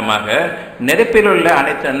படைக்கப்பட்டதன் காரணமாக நெருப்பில் உள்ள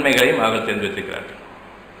அனைத்து நன்மைகளையும் அவர்கள் தெரிந்து வைத்திருக்கிறார்கள்.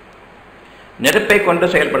 நெருப்பை கொண்டு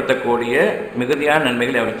செயல்படுத்தக்கூடிய மிகுதியான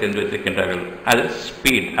நன்மைகளை அவர்கள் தெரிந்து வைத்திருக்கின்றார்கள். அது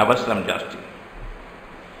ஸ்பீட், அவசரம் ஜாஸ்தி.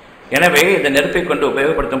 எனவே இந்த நெருப்பை கொண்டு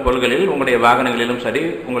உபயோகப்படுத்தும் பொருள்களில் உங்களுடைய வாகனங்களிலும் சரி,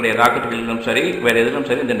 உங்களுடைய ராக்கெட்டுகளிலும் சரி, வேறு எதிலும்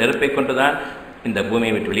சரி, இந்த நெருப்பை கொண்டு தான் இந்த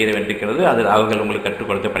பூமியை விட்டு வெளியேற வேண்டியிருக்கிறது. அது அவர்கள் உங்களுக்கு கற்றுக்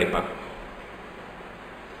கொடுத்து படைப்பார்கள்.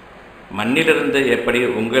 மண்ணிலிருந்து எப்படி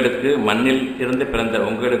உங்களுக்கு மண்ணில் இருந்து பிறந்த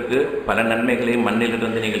உங்களுக்கு பல நன்மைகளை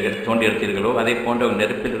மண்ணிலிருந்து நீங்கள் தோண்டி எடுத்தீர்களோ அதே போன்ற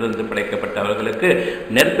நெருப்பிலிருந்து படைக்கப்பட்ட அவர்களுக்கு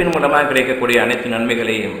நெருப்பின் மூலமாக கிடைக்கக்கூடிய அனைத்து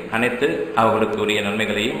நன்மைகளையும் அனைத்து அவர்களுக்கு உரிய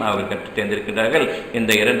நன்மைகளையும் அவர்கள் கற்றுத் தேர்ந்திருக்கின்றார்கள்.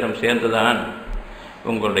 இந்த 2ம் சேர்ந்துதான்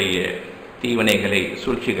உங்களுடைய தீவினைகளை,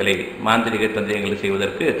 சூழ்ச்சிகளை, மாந்திரிக தந்திரங்களை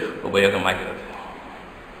செய்வதற்கு உபயோகமாகிறது.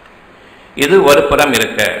 இது ஒரு புறம்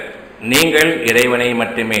இருக்க, நீங்கள் இறைவனை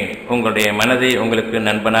மட்டுமே உங்களுடைய மனதை உங்களுக்கு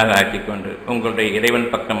நண்பனாக ஆக்கிக்கொண்டு உங்களுடைய இறைவன்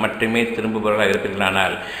பக்கம் மட்டுமே திரும்புபவர்களாக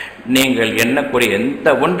இருக்கிறீர்களானால் நீங்கள் எண்ணக்கூடிய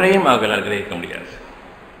எந்த ஒன்றையும் அவர்களால் கிரகிக்க முடியாது.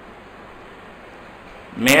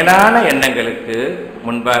 மேலான எண்ணங்களுக்கு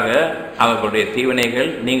முன்பாக அவர்களுடைய தீவினைகள்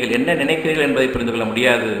நீங்கள் என்ன நினைக்கிறீர்கள் என்பதை புரிந்து கொள்ள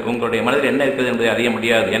முடியாது. உங்களுடைய மனதில் என்ன இருக்கிறது என்பதை அறிய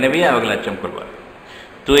முடியாது. எனவே அவர்கள் அச்சம் கொள்வார்.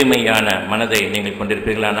 தூய்மையான மனதை நீங்கள்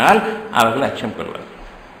கொண்டிருப்பீர்களானால் அவர்கள் அச்சம் கொள்வார்.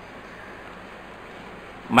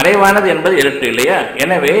 மறைவானது என்பது இருட்டு இல்லையா?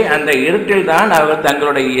 எனவே அந்த இருட்டில் தான் அவர்கள்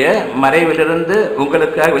தங்களுடைய மறைவிலிருந்து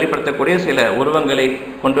உங்களுக்காக வெளிப்படுத்தக்கூடிய சில உருவங்களை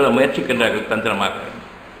கொண்டு வர முயற்சிக்கின்றார்கள் தந்திரமாக.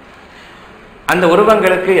 அந்த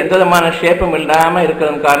உருவங்களுக்கு எந்த விதமான ஷேப்பும் இல்லாமல்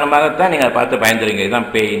இருக்கிறதன் காரணமாகத்தான் நீங்கள் பார்த்து பயந்துறீங்க.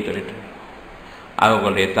 இதுதான் பேயின்னு சொல்லிட்டு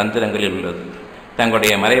அவர்களுடைய தந்திரங்களில் உள்ளது.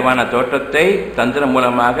 தங்களுடைய மறைவான தோற்றத்தை தந்திரம்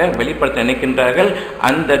மூலமாக வெளிப்படுத்த நினைக்கின்றார்கள்.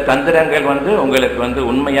 அந்த தந்திரங்கள் உங்களுக்கு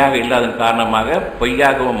உண்மையாக இல்லாதன் காரணமாக,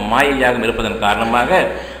 பொய்யாகவும் மாயையாகவும் இருப்பதன் காரணமாக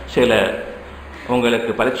சில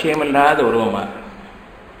உங்களுக்கு பரிச்சயமில்லாத உருவமாக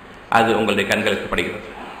அது உங்களுடைய கண்களுக்கு படுகிறது.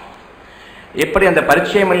 இப்படி அந்த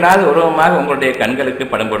பரிச்சயமில்லாத உருவமாக உங்களுடைய கண்களுக்கு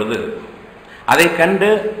படும் பொழுது அதை கண்டு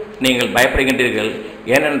நீங்கள் பயப்படுகின்றீர்கள்.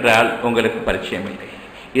 ஏனென்றால் உங்களுக்கு பரிச்சயம் இல்லை,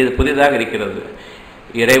 இது புதிதாக இருக்கிறது.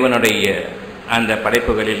 இறைவனுடைய அந்த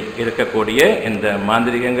படைப்புகளில் இருக்கக்கூடிய இந்த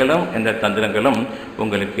மாந்திரிகங்களும் இந்த தந்திரங்களும்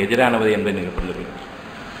உங்களுக்கு எதிரானது என்பதை நீங்கள் புரிந்து கொள்ளுங்கள்.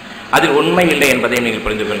 அதில் உண்மை இல்லை என்பதை நீங்கள்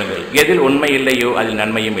புரிந்து கொள்ளுங்கள். எதில் உண்மை இல்லையோ அதில்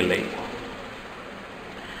நன்மையும் இல்லை.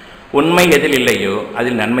 உண்மை எதில் இல்லையோ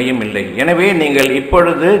அதில் நன்மையும் இல்லை. எனவே நீங்கள்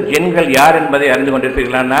இப்பொழுது ஜின்கள் யார் என்பதை அறிந்து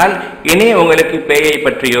கொண்டிருப்பீர்களானால் இனி உங்களுக்கு பேயை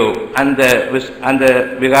பற்றியோ அந்த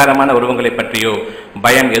விகாரமான உருவங்களை பற்றியோ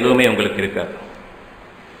பயம் எதுவுமே உங்களுக்கு இருக்காது.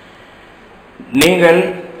 நீங்கள்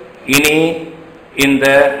இனி இந்த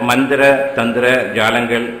மந்திர தந்திர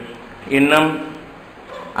ஜாலங்கள், இன்னும்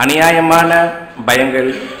அநியாயமான பயங்கள்,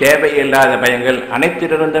 தேவையில்லாத பயங்கள்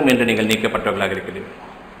அனைத்திலிருந்தும் இன்று நீங்கள் நீக்கப்பட்டவர்களாக இருக்கிறீர்கள்.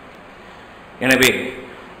 எனவே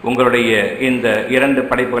உங்களுடைய இந்த 2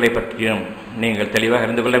 படைப்புகளை பற்றியும் நீங்கள் தெளிவாக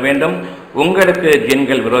அறிந்து கொள்ள வேண்டும். உங்களுக்கு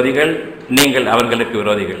ஜின்கள் விரோதிகள், நீங்கள் அவர்களுக்கு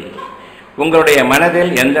விரோதிகள். உங்களுடைய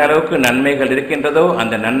மனதில் எந்த அளவுக்கு நன்மைகள் இருக்கின்றதோ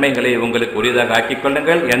அந்த நன்மைகளை உங்களுக்கு உரியதாக ஆக்கிக்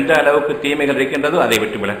கொள்ளுங்கள். எந்த அளவுக்கு தீமைகள் இருக்கின்றதோ அதை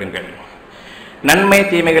விட்டு விலகுங்கள். நன்மை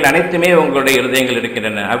தீமைகள் அனைத்துமே உங்களுடைய இருதயங்கள்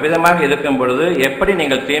இருக்கின்றன. அவ்விதமாக இருக்கும் பொழுது எப்படி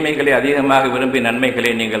நீங்கள் தீமைகளை அதிகமாக விரும்பி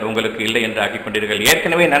நன்மைகளை நீங்கள் உங்களுக்கு இல்லை என்று ஆக்கிக் கொண்டீர்கள்?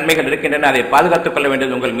 ஏற்கனவே நன்மைகள் இருக்கின்றன, அதை பாதுகாத்துக் கொள்ள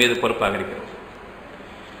வேண்டியது உங்கள் மீது பொறுப்பாக இருக்கிறது.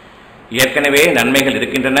 ஏற்கனவே நன்மைகள்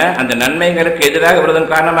இருக்கின்றன, அந்த நன்மைகளுக்கு எதிராக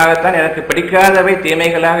வருவதன் காரணமாகத்தான் எனக்கு பிடிக்காதவை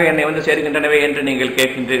தீமைகளாக என்னை சேர்கின்றனவே என்று நீங்கள்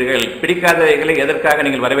கேட்கின்றீர்கள். பிடிக்காதவைகளை எதற்காக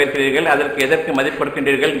நீங்கள் வரவேற்கிறீர்கள்? அதற்கு எதற்கு மதிப்பு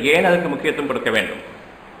கொடுக்கின்றீர்கள்? ஏன் அதற்கு முக்கியத்துவம் கொடுக்க வேண்டும்?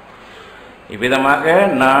 இவ்விதமாக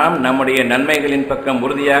நாம் நம்முடைய நன்மைகளின் பக்கம்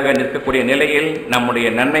உறுதியாக நிற்கக்கூடிய நிலையில் நம்முடைய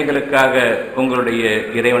நன்மைகளுக்காக உங்களுடைய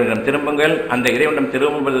இறைவனிடம் திரும்புங்கள். அந்த இறைவனிடம்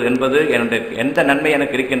திரும்புவது என்பது என்னுடைய எந்த நன்மை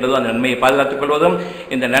எனக்கு இருக்கின்றதோ அந்த நன்மையை பாதுகாத்துக் கொள்வதும்,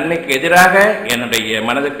 இந்த நன்மைக்கு எதிராக என்னுடைய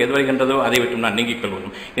மனதுக்கு எது வருகின்றதோ அதை விட்டு நான் நீங்கிக்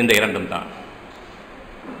கொள்வதும், இந்த இரண்டும் தான்.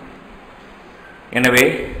 எனவே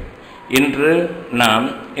இன்று நாம்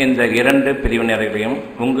இந்த இரண்டு பிரிவினர்களையும்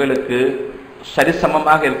உங்களுக்கு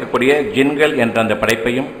சரிசமமாக இருக்கக்கூடிய ஜின்கள் என்ற அந்த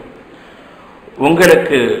படைப்பையும்,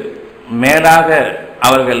 உங்களுக்கு மேலாக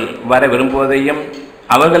அவர்கள் வர விரும்புவதையும்,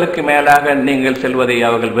 அவர்களுக்கு மேலாக நீங்கள் செல்வதை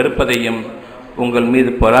அவர்கள் வெறுப்பதையும், உங்கள்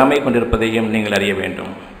மீது பொறாமை கொண்டிருப்பதையும் நீங்கள் அறிய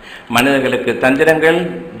வேண்டும். மனிதர்களுக்கு தந்திரங்கள்,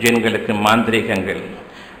 ஜின்களுக்கு மாந்திரீகங்கள்.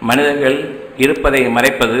 மனிதர்கள் இருப்பதை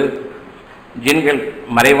மறைப்பது, ஜின்கள்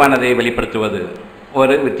மறைவானதை வெளிப்படுத்துவது.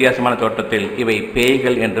 ஒரு வித்தியாசமான தோற்றத்தில் இவை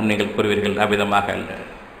பேய்கள் என்றும் நீங்கள் கூறுவீர்கள். அவ்விதமாக அல்ல,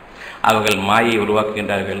 அவர்கள் மாயை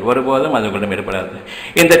உருவாக்குகின்றார்கள். ஒருபோதும் அது உங்களிடம் ஏற்படாது.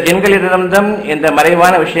 இந்த ஜின்களிடம்தான் இந்த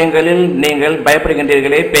மறைவான விஷயங்களில் நீங்கள்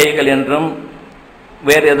பயப்படுகின்றீர்களே, பேய்கள் என்றும்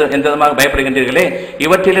வேறு எந்த விதமாக பயப்படுகின்றீர்களே,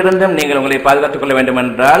 இவற்றிலிருந்தும் நீங்கள் உங்களை பாதுகாத்துக் கொள்ள வேண்டும்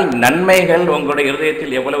என்றால் நன்மைகள் உங்களுடைய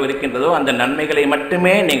இருதயத்தில் எவ்வளவு இருக்கின்றதோ அந்த நன்மைகளை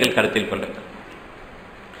மட்டுமே நீங்கள் கருத்தில் கொள்ளுங்கள்.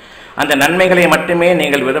 அந்த நன்மைகளை மட்டுமே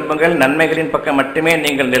நீங்கள் விரும்புங்கள். நன்மைகளின் பக்கம் மட்டுமே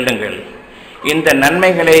நீங்கள் நெல்லுங்கள். இந்த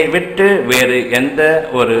நன்மைகளை விட்டு வேறு எந்த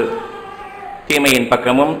ஒரு தீமையின்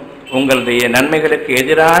பக்கமும், உங்களுடைய நன்மைகளுக்கு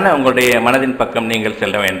எதிரான உங்களுடைய மனதின் பக்கம் நீங்கள்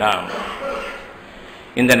செல்ல வேண்டாம்.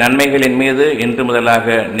 இந்த நன்மைகளின் மீது இன்று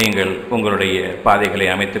முதலாக நீங்கள் உங்களுடைய பாதைகளை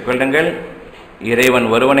அமைத்துக் கொள்ளுங்கள். இறைவன்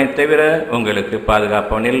ஒருவனை தவிர உங்களுக்கு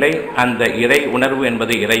பாதுகாப்பவன் இல்லை. அந்த இறை உணர்வு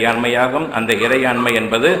என்பது இறையாண்மையாகும். அந்த இறையாண்மை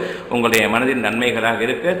என்பது உங்களுடைய மனதின் நன்மைகளாக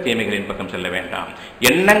இருக்க தீமைகளின் பக்கம் செல்ல வேண்டாம்.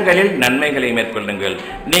 எண்ணங்களில் நன்மைகளை மேற்கொள்ளுங்கள்.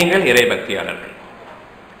 நீங்கள் இறை பக்தியாளர்கள்.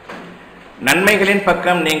 நன்மைகளின்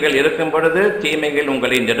பக்கம் நீங்கள் இருக்கும் பொழுது தீமைகள்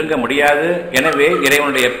உங்களை நெருங்க முடியாது. எனவே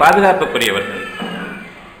இறைவனுடைய பாதுகாப்புக்குரியவர்கள்.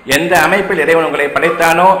 எந்த அமைப்பில் இறைவன் உங்களை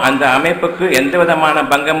படைத்தானோ அந்த அமைப்புக்கு எந்த விதமான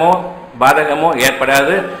பங்கமோ பாதகமோ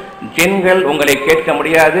ஏற்படாது. ஜின்கள் உங்களை கேட்க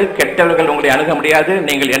முடியாது, கெட்டவர்கள் உங்களை அணுக முடியாது.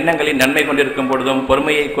 நீங்கள் எண்ணங்களின் நன்மை கொண்டிருக்கும் பொழுதும்,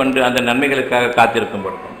 பொறுமையை கொண்டு அந்த நன்மைகளுக்காக காத்திருக்கும்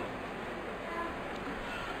பொழுதும்,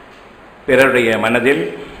 பிறருடைய மனதில்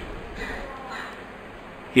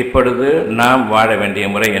இப்பொழுது நாம் வாழ வேண்டிய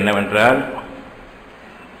முறை என்னவென்றால்,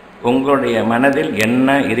 உங்களுடைய மனதில்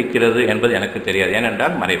என்ன இருக்கிறது என்பது எனக்கு தெரியாது.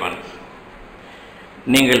 ஏனென்றால் மறைவானது.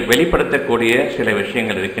 நீங்கள் வெளிப்படுத்தக்கூடிய சில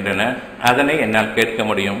விஷயங்கள் இருக்கின்றன, அதனை என்னால் கேட்க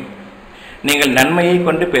முடியும். நீங்கள் நன்மையை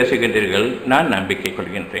கொண்டு பேசுகின்றீர்கள், நான் நம்பிக்கை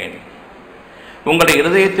கொள்கின்றேன். உங்களுடைய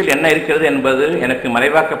இருதயத்தில் என்ன இருக்கிறது என்பது எனக்கு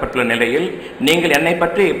மறைவாக்கப்பட்டுள்ள நிலையில் நீங்கள் என்னை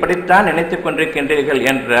பற்றி இப்படித்தான் நினைத்துக் கொண்டிருக்கின்றீர்கள்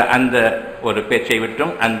என்ற அந்த ஒரு பேச்சை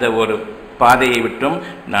விட்டும், அந்த ஒரு பாதையை விட்டும்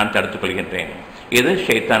நான் தடுத்துக் கொள்கின்றேன். இது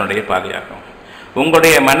ஷைத்தானுடைய பாதையாகும்.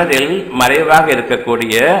 உங்களுடைய மனதில் மறைவாக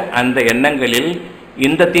இருக்கக்கூடிய அந்த எண்ணங்களில்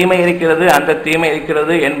இந்த தீமை இருக்கிறது, அந்த தீமை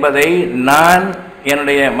இருக்கிறது என்பதை நான்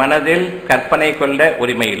என்னுடைய மனதில் கற்பனை கொள்ள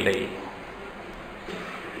உரிமை இல்லை.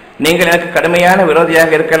 நீங்கள் எனக்கு கடுமையான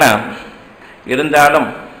விரோதியாக இருக்கலாம், இருந்தாலும்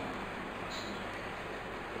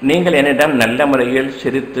நீங்கள் என்னிடம் நல்ல முறையில்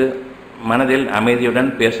சிரித்து மனதில்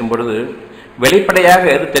அமைதியுடன் பேசும் பொழுது வெளிப்படையாக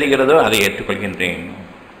எது தெரிகிறதோ அதை ஏற்றுக்கொள்கின்றேன்.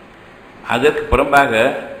 அதற்கு புறம்பாக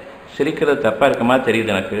சிரிக்கிறது தப்பாக இருக்குமா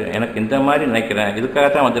தெரியுது, எனக்கு இந்த மாதிரி நினைக்கிறேன்,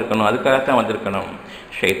 இதுக்காகத்தான் வந்திருக்கணும், அதுக்காகத்தான் வந்திருக்கணும்.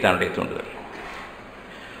 ஷைத்தானுடைய தூண்டுதல்.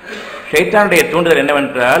 ஷைத்தானுடைய தூண்டுதல்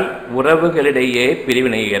என்னவென்றால் உறவுகளிடையே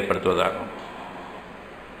பிரிவினையை ஏற்படுத்துவதாகும்.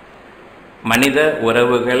 மனித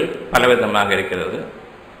உறவுகள் பலவிதமாக இருக்கிறது.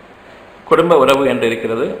 குடும்ப உறவு என்று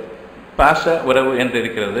இருக்கிறது, பாச உறவு என்று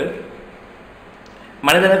இருக்கிறது.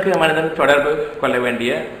 மனிதனுக்கு மனிதன் தொடர்பு கொள்ள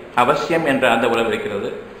வேண்டிய அவசியம் என்ற அந்த உறவு இருக்கிறது.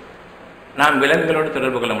 நாம் விலங்குகளோடு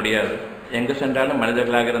தொடர்பு கொள்ள முடியாது. எங்கு சென்றாலும்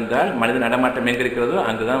மனிதர்களாக இருந்தால் மனித நடமாட்டம் எங்கே இருக்கிறதோ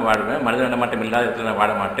அங்கு தான் வாழ்வேன். மனித நடமாட்டம் இல்லாத இடத்துல நான்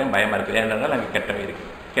வாழ மாட்டேன், பயமாக இருக்குது. ஏனென்றால் அங்கே கெட்டவை இருக்குது.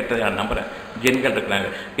 கெட்டதை நான் நம்புகிறேன். ஜின்கள் இருக்கிறாங்க.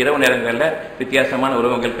 இரவு நேரங்களில் வித்தியாசமான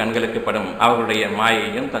உருவங்கள் கண்களுக்கு படும். அவர்களுடைய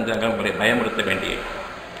மாயையும் தந்திரங்களும் உங்களை பயமுறுத்த வேண்டிய.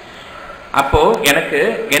 அப்போது எனக்கு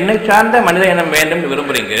என்னை சார்ந்த மனித இனம் வேண்டும்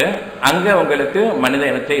விரும்புகிறீங்க. அங்கே உங்களுக்கு மனித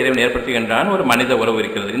இனத்தை இறைவன் ஏற்படுத்துகின்றான். ஒரு மனித உறவு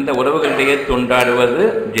இருக்கிறது. இந்த உறவுகளிடையே துண்டாடுவது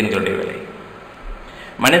ஜின்களுடைய வேலை.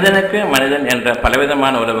 மனிதனுக்கு மனிதன் என்ற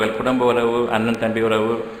பலவிதமான உறவுகள், குடும்ப உறவு, அண்ணன் தம்பி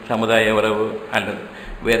உறவு, சமுதாய உறவு அல்லது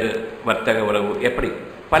வேறு வர்த்தக உறவு, எப்படி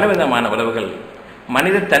பலவிதமான உறவுகள்,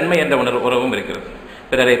 மனித தன்மை என்ற உறவும் இருக்கிறது.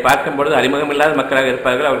 பிறரை பார்க்கும் பொழுது அறிமுகம் இல்லாத மக்களாக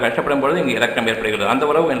இருப்பார்கள். அவர்கள் கஷ்டப்படும் பொழுது இங்கு இரக்கம் ஏற்படுகிறது. அந்த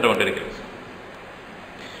உறவு என்ற ஒன்று இருக்கிறது.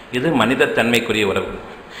 இது மனித தன்மைக்குரிய உறவு.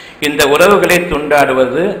 இந்த உறவுகளை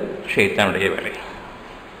துண்டாடுவது ஷைத்தானுடைய வேலை.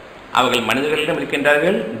 அவர்கள் மனிதர்களிடம்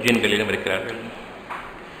இருக்கின்றார்கள், ஜின்களிடம் இருக்கிறார்கள்.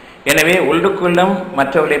 எனவே உள்ளுக்குள்ளும்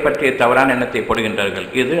மற்றவர்களை பற்றிய தவறான எண்ணத்தை போடுகின்றார்கள்.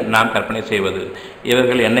 இது நாம் கற்பனை செய்வது.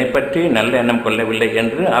 இவர்கள் என்னை பற்றி நல்ல எண்ணம் கொள்ளவில்லை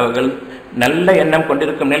என்று அவர்கள் நல்ல எண்ணம்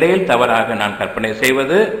கொண்டிருக்கும் நிலையில் தவறாக நான் கற்பனை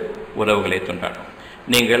செய்வது உறவுகளை துண்டாடும்.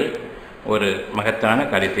 நீங்கள் ஒரு மகத்தான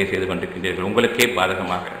காரியத்தை செய்து கொண்டிருக்கின்றீர்கள், உங்களுக்கே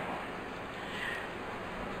பாதகமாக.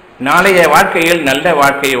 நாளைய வாழ்க்கையில் நல்ல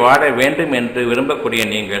வாழ்க்கையை வாழ வேண்டும் என்று விரும்பக்கூடிய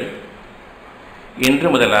நீங்கள் இன்று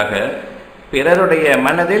முதலாக பிறருடைய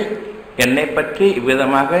மனதில் என்னை பற்றி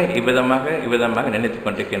இவ்விதமாக நினைத்துக்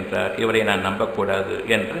கொண்டிருக்கின்றார், இவரை நான் நம்பக்கூடாது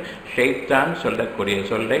என்று ஷைத்தான் சொல்லக்கூடிய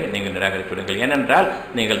சொல்லை நீங்கள் நிராகரித்துவிடுங்கள். ஏனென்றால்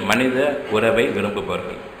நீங்கள் மனித உறவை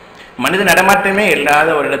விரும்புபவர்கள். மனித நடமாட்டமே இல்லாத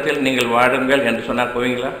ஒரு இடத்தில் நீங்கள் வாழுங்கள் என்று சொன்னால்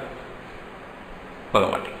போவீங்களா? போக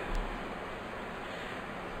மாட்டீங்க.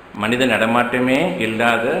 மனித நடமாட்டமே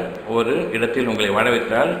இல்லாத ஒரு இடத்தில் உங்களை வாழ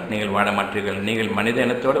வைத்தால் நீங்கள் வாழ மாட்டீர்கள். நீங்கள் மனித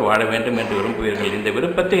இனத்தோடு வாழ வேண்டும் என்று விரும்புவீர்கள். இந்த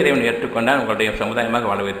விருப்பத்தை இறைவன் ஏற்றுக்கொண்டால் உங்களுடைய சமுதாயமாக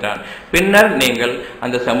வாழ வைத்தான். பின்னர் நீங்கள்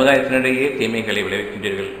அந்த சமுதாயத்தினிடையே தீமைகளை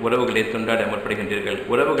விளைவிக்கின்றீர்கள், உறவுகளை துண்டாட முற்படுகின்றீர்கள்.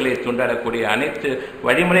 உறவுகளை துண்டாடக்கூடிய அனைத்து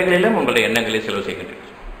வழிமுறைகளிலும் உங்களுடைய எண்ணங்களை செலவு செய்கின்றீர்கள்.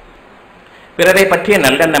 பிறரை பற்றிய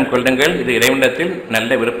நல்லெண்ணம் கொள்ளுங்கள். இது இறைவனிடத்தில்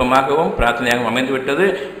நல்ல விருப்பமாகவும் பிரார்த்தனையாகவும் அமைந்துவிட்டது.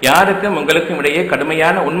 யாருக்கும் உங்களுக்கும் இடையே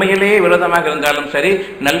கடுமையான உண்மையிலேயே விரோதமாக இருந்தாலும் சரி,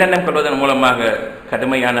 நல்லெண்ணம் கொள்வதன் மூலமாக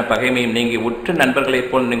கடுமையான பகைமையும் நீங்கி உற்ற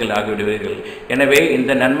நண்பர்களைப் போல் நீங்கள் ஆகிவிடுவீர்கள். எனவே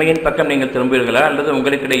இந்த நன்மையின் பக்கம் நீங்கள் திரும்புவீர்களா, அல்லது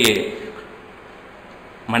உங்களுக்கிடையே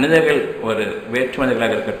மனிதர்கள் ஒரு வேற்று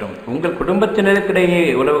மனிதர்களாக இருக்கட்டும், உங்கள் குடும்பத்தினருக்கிடையே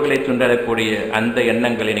உறவுகளை துண்டாடக்கூடிய அந்த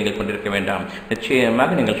எண்ணங்களை நீங்கள் கொண்டிருக்க வேண்டாம்.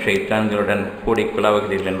 நிச்சயமாக நீங்கள் ஷைத்தான்களுடன் கூடி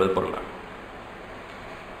குழாவுகிறீர்கள் என்பது பொருளாம்.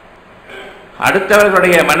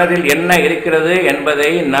 அடுத்தவர்களுடைய மனதில் என்ன இருக்கிறது என்பதை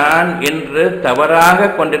நான் இன்று தவறாக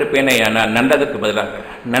கொண்டிருப்பேனே, ஆனால் நல்லதுக்கு பதிலாக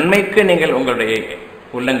நன்மைக்கு நீங்கள் உங்களுடைய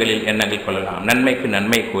உள்ளங்களில் எண்ணங்கள் கொள்ளலாம். நன்மைக்கு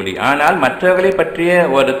நன்மை கூலி. ஆனால் மற்றவர்களை பற்றிய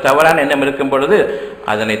ஒரு தவறான எண்ணம் இருக்கும் பொழுது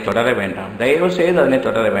அதனை தொடர வேண்டாம், தயவு செய்து அதனை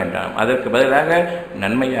தொடர வேண்டாம். அதற்கு பதிலாக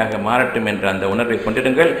நன்மையாக மாறட்டும் என்ற அந்த உணர்வை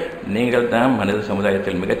கொண்டிருங்கள். நீங்கள் தான் மனித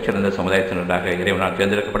சமுதாயத்தில் மிகச்சிறந்த சமுதாயத்தினராக இறைவனால்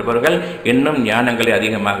தேர்ந்தெடுக்கப்படுபவர்கள். இன்னும் ஞானங்களை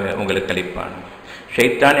அதிகமாக உங்களுக்கு அளிப்பான்.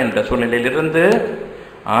 ஷைத்தான் என்ற சூழ்நிலையிலிருந்து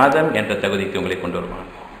ஆதம் என்ற தகுதிக்கு உங்களை கொண்டு வருவான்.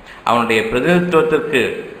 அவனுடைய பிரதிநிதித்துவத்திற்கு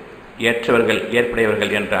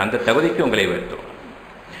ஏற்புடையவர்கள் என்ற அந்த தகுதிக்கு உங்களை உயர்த்துவான்.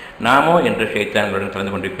 நாமோ என்று ஷைத்தான்களுடன்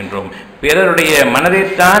கலந்து கொண்டிருக்கின்றோம். பிறருடைய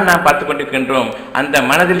மனதைத்தான் நாம் பார்த்து கொண்டிருக்கின்றோம். அந்த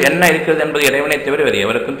மனதில் என்ன இருக்கிறது என்பது இறைவனை தவிர வேறு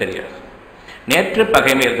எவருக்கும் தெரியாது. நேற்று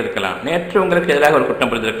பகைமை இருந்திருக்கலாம், நேற்று உங்களுக்கு எதிராக ஒரு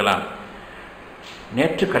குற்றம் புரிந்திருக்கலாம்,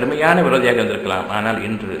 நேற்று கடுமையான விரோதியாக இருந்திருக்கலாம். ஆனால்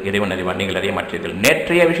இன்று இறைவன் அறிவான், நீங்கள் அறிய மாட்டீர்கள்.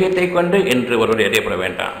 நேற்றைய விஷயத்தை கொண்டு இன்று ஒருவர் அறியப்பட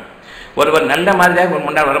வேண்டாம். ஒருவர் நல்ல மாதிரியாக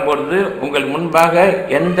முன்னால் வரும்பொழுது உங்கள் முன்பாக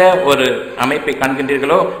எந்த ஒரு அமைப்பை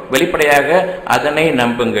காண்கின்றீர்களோ வெளிப்படையாக அதனை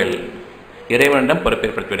நம்புங்கள். இறைவனிடம்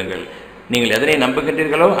பொறுப்பேற்படுத்திவிடுங்கள். நீங்கள் எதனை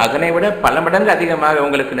நம்புகின்றீர்களோ அதனை விட பல மடங்கு அதிகமாக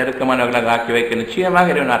உங்களுக்கு நெருக்கமானவர்களாக ஆக்கி வைக்க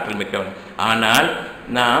நிச்சயமாக இறைவன் ஆற்றல் மிக்கவன். ஆனால்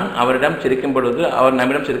நாம் அவரிடம் சிரிக்கும் பொழுது, அவர்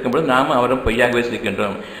நம்மிடம் சிரிக்கும் பொழுது நாமும் அவரும் பொய்யாகவே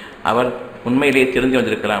சிரிக்கின்றோம். அவர் உண்மையிலேயே தெரிஞ்சு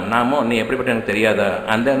வந்திருக்கலாம். நாமும் நீ எப்படிப்பட்ட எனக்கு தெரியாதா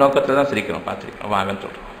அந்த நோக்கத்தில் தான் சிரிக்கிறோம், பார்த்துருக்கோம், வாங்கன்னு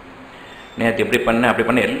சொல்கிறோம். நேற்று இப்படி பண்ண அப்படி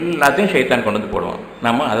பண்ண எல்லாத்தையும் ஷைத்தான் கொண்டு வந்து போடுவோம்.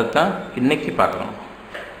 நம்ம அதைத்தான் இன்னைக்கு பார்க்குறோம்.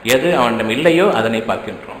 எது அவனிடம் இல்லையோ அதனை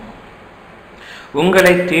பார்க்கின்றோம்.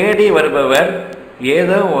 உங்களை தேடி வருபவர்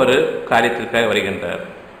ஏதோ ஒரு காரியத்திற்காக வருகின்றார்,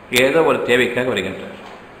 ஏதோ ஒரு தேவைக்காக வருகின்றார்,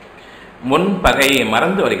 முன் பகையை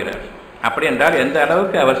மறந்து வருகிறார். அப்படி என்றால் எந்த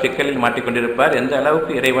அளவுக்கு அவர் சிக்கலில் மாட்டிக்கொண்டிருப்பார், எந்த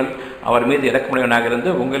அளவுக்கு இறைவன் அவர் மீது இறக்கமுடையவனாக இருந்து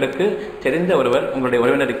உங்களுக்கு தெரிந்த ஒருவர் உங்களுடைய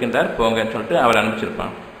உறவினர் இருக்கின்றார் போங்கன்னு சொல்லிட்டு அவர்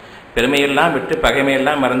அனுப்பிச்சிருப்பான். பெருமையெல்லாம் விட்டு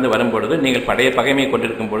பகைமையெல்லாம் மறந்து வரும்பொழுது, நீங்கள் பழைய பகைமையை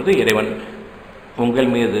கொண்டிருக்கும் பொழுது இறைவன்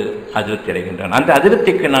உங்கள் மீது அதிருப்தி அடைகின்றான். அந்த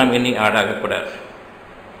அதிருப்திக்கு நாம் இனி ஆடாகக்கூடாது.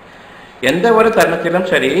 எந்த ஒரு தருணத்திலும்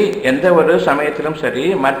சரி, எந்த ஒரு சமயத்திலும் சரி,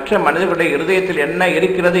 மற்ற மனிதர்களுடைய இருதயத்தில் என்ன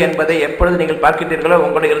இருக்கிறது என்பதை எப்பொழுது நீங்கள் பார்க்கின்றீர்களோ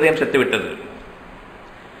உங்களுடைய இருதயம் செத்துவிட்டது.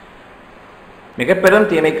 மிக பெரும்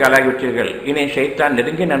தீமைக்கு ஆளாகிவிட்டீர்கள். இனி ஷைத்தான்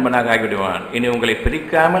நெருங்கிய நண்பனாக ஆகிவிடுவான். இனி உங்களை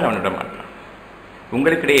பிரிக்காமல் அவன் விடமாட்டான்,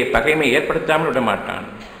 உங்களுக்கிடையே பகைமை ஏற்படுத்தாமல் விடமாட்டான்.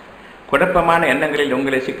 குழப்பமான எண்ணங்களில்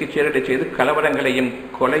உங்களை சிக்கிச் சீரடை செய்து கலவரங்களையும்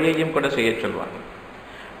கொலையையும் கூட செய்ய சொல்வான்.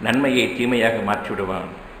 நன்மையை தீமையாக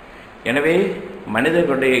மாற்றிவிடுவான். எனவே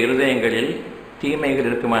மனிதர்களுடைய இருதயங்களில் தீமைகள்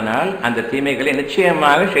இருக்குமானால் அந்த தீமைகளை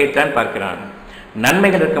நிச்சயமாக ஷைத்தான் பார்க்கிறான்.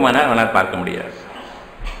 நன்மைகள் இருக்குமானால் அவனால் பார்க்க முடியாது.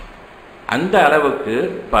 அந்த அளவுக்கு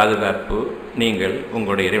பாதுகாப்பு நீங்கள்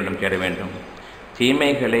உங்களுடைய இறைவனிடம் தேட வேண்டும்.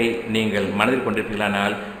 தீமைகளை நீங்கள் மனதில்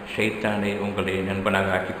கொண்டிருப்பீர்களானால் ஷைத்தானை உங்களுடைய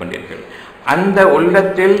நண்பனாக ஆக்கிக் கொண்டீர்கள். அந்த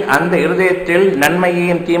உள்ளத்தில், அந்த இருதயத்தில்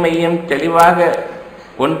நன்மையையும் தீமையையும் தெளிவாக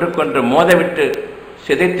ஒன்றுக்கொன்று மோதவிட்டு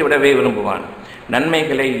சிதைத்து விடவே விரும்புவான்.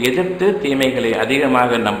 நன்மைகளை எதிர்த்து தீமைகளை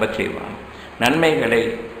அதிகமாக நம்பச் செய்வான். நன்மைகளை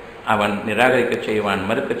அவன் நிராகரிக்க செய்வான்,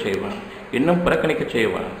 மறுக்கச் செய்வான், இன்னும் புறக்கணிக்க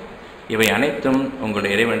செய்வான். இவை அனைத்தும்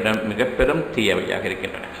உங்களுடைய இறைவனிடம் மிக பெரும் தீயவையாக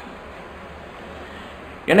இருக்கின்றன.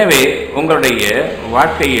 எனவே உங்களுடைய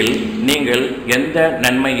வாழ்க்கையில் நீங்கள் எந்த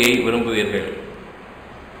நன்மையை விரும்புவீர்கள்?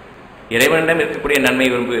 இறைவனிடம் இருக்கக்கூடிய நன்மை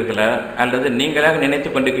விரும்புவீர்களா, அல்லது நீங்களாக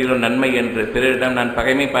நினைத்துக் கொண்டிருக்கிறீர்கள் நன்மை என்று பிறரிடம் நான்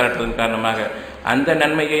பகைமை பாராட்டுவதன் காரணமாக அந்த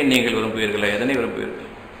நன்மையை நீங்கள் விரும்புவீர்களா? எதனை விரும்புவீர்கள்?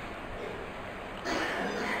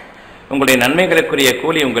 உங்களுடைய நன்மைகளுக்குரிய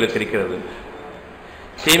கூலி உங்களுக்கு இருக்கிறது.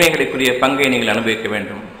 தீமைகளுக்குரிய பங்கை நீங்கள் அனுபவிக்க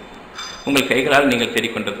வேண்டும். உங்கள் கைகளால் நீங்கள்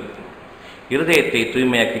தேடிக்கொண்டது. இருதயத்தை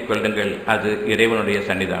தூய்மையாக்கிக் கொள்ளுங்கள். அது இறைவனுடைய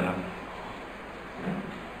சன்னிதானம்.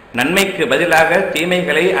 நன்மைக்கு பதிலாக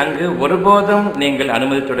தீமைகளை அங்கு ஒருபோதும் நீங்கள்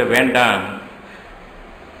அனுமதித்துவிட வேண்டாம்.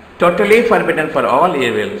 Totally forbidden for all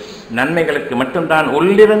evils. நன்மைகளுக்கு மட்டும்தான்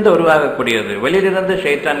உள்ளிருந்து உருவாகக்கூடியது. வெளியிலிருந்து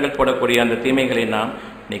ஷைத்தான்கள் போடக்கூடிய அந்த தீமைகளை நாம்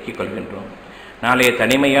நீக்கிக் கொள்கின்றோம். நாளைய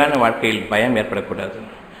தனிமையான வாழ்க்கையில் பயம் ஏற்படக்கூடாது.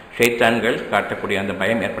 ஷைத்தான்கள் காட்டக்கூடிய அந்த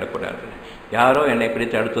பயம் ஏற்படக்கூடாது. யாரோ என்னை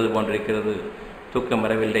பிடித்து அடுத்தது போன்றிருக்கிறது, தூக்கம்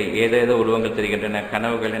வரவில்லை, ஏதேதோ உருவங்கள் தெரிகின்றன,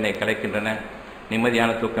 கனவுகள் என்னை கலைக்கின்றன,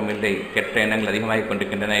 நிம்மதியான தூக்கம் இல்லை, கெட்ட எண்ணங்கள் அதிகமாகிக்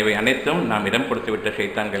கொண்டிருக்கின்றன. இவை அனைத்தும் நாம் இடம் கொடுத்துவிட்ட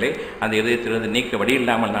ஷைத்தான்களை அந்த இதயத்திலிருந்து நீக்க வழி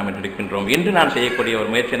இல்லாமல் நாம் இருக்கின்றோம். இன்று நான் செய்யக்கூடிய ஒரு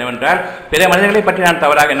முயற்சி என்னவென்றால், பிற மனிதர்களை பற்றி நான்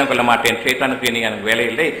தவறாக எண்ணம் கொள்ள மாட்டேன். ஷைத்தானுக்கு இனி எனக்கு வேலை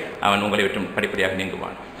இல்லை, அவன் உங்களை விட்டு படிப்படியாக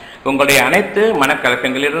நீங்குவான். உங்களுடைய அனைத்து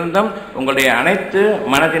மனக்கலக்கங்களிலிருந்தும், உங்களுடைய அனைத்து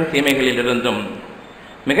மனதின் தீமைகளிலிருந்தும்,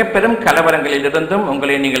 மிக பெரும் கலவரங்களிலிருந்தும்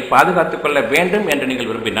உங்களை நீங்கள் பாதுகாத்துக் கொள்ள வேண்டும் என்று நீங்கள்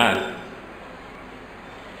விரும்பினால்,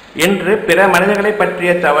 இன்று பிற மனிதர்களை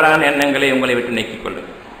பற்றிய தவறான எண்ணங்களை உங்களை விட்டு நீக்கிக்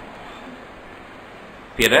கொள்ளுங்கள்.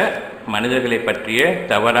 பிற மனிதர்களை பற்றிய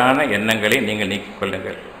தவறான எண்ணங்களை நீங்கள் நீக்கிக்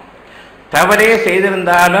கொள்ளுங்கள். தவறே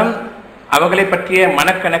செய்திருந்தாலும் அவர்களை பற்றிய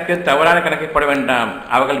மனக்கணக்கு, தவறான கணக்கை போட வேண்டாம்.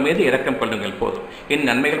 அவர்கள் மீது இரக்கம் கொள்ளுங்கள் போதும்.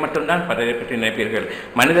 நன்மைகள் மட்டும்தான் பலரை பற்றி நினைப்பீர்கள்.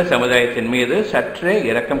 மனித சமுதாயத்தின் மீது சற்றே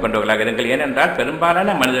இரக்கம் கொண்டவர்களாக இருங்கள். ஏனென்றால்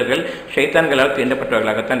பெரும்பாலான மனிதர்கள் ஷைத்தான்களால்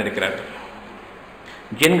தீண்டப்பட்டவர்களாகத்தான் இருக்கிறார்கள்,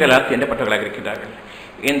 ஜின்களால் தீண்டப்பட்டவர்களாக இருக்கிறார்கள்.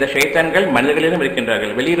 இந்த ஷைத்தான்கள் மனிதர்களிலும்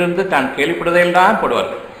இருக்கின்றார்கள். வெளியிலிருந்து தான் கேள்விப்படுவதையெல்லாம்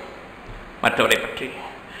போடுவார்கள் மற்றவரை பற்றி.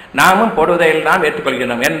 நாமும் போடுவதையெல்லாம்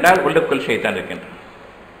ஏற்றுக்கொள்கிறோம் என்றால் உள்ளுக்குள் ஷைத்தான் இருக்கின்றன.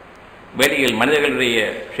 வெளியில் மனிதர்களுடைய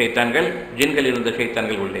ஷைத்தான்கள், ஜின்கள் இருந்த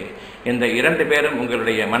ஷைத்தான்கள் உள்ளே. இந்த இரண்டு பேரும்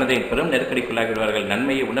உங்களுடைய மனதை பெரும் நெருக்கடிக்குள்ளாகிவிடுவார்கள்.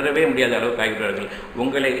 நன்மையை உணரவே முடியாத அளவுக்கு ஆகிவிடுவார்கள்.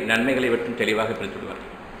 உங்களை நன்மைகளை விட்டு தெளிவாக பிரித்துவிடுவார்கள்.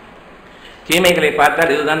 தீமைகளை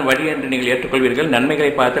பார்த்தால் இதுதான் வழி என்று நீங்கள் ஏற்றுக்கொள்வீர்கள்.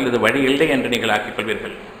 நன்மைகளை பார்த்தால் இது வழி இல்லை என்று நீங்கள் ஆக்கிக்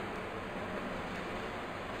கொள்வீர்கள்.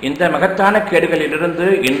 இந்த மகத்தான கேடுகளிலிருந்து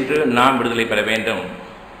இன்று நாம் விடுதலை பெற வேண்டும்.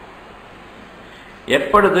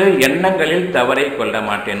 எப்பொழுது எண்ணங்களில் தவறை கொள்ள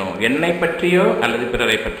மாட்டேனோ, என்னை பற்றியோ அல்லது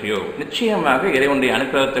பிறரை பற்றியோ, நிச்சயமாக இறைவனுடைய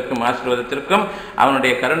அனுகிரகத்திற்கும் ஆசீர்வாதத்திற்கும்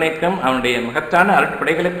அவனுடைய கருணைக்கும் அவனுடைய மகத்தான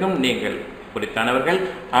அருட்படைகளுக்கும் நீங்கள் குறித்தானவர்கள்.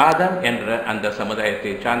 ஆதம் என்ற அந்த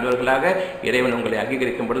சமுதாயத்தை சார்ந்தவர்களாக இறைவன் உங்களை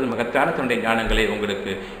அங்கீகரிக்கும் பொழுது மகத்தான தன்னுடைய ஞானங்களை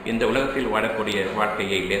உங்களுக்கு இந்த உலகத்தில் வாழக்கூடிய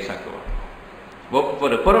வாழ்க்கையை லேசாக்குவார்.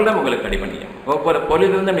 ஒவ்வொரு பொருளும் உங்களுக்கு அடிபணியும். ஒவ்வொரு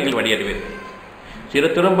பொருளிலிருந்தும் நீங்கள் வழியறிவீர்கள். சிறு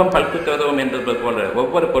துரும்பம் பல்குத்த உதவும் என்பது போல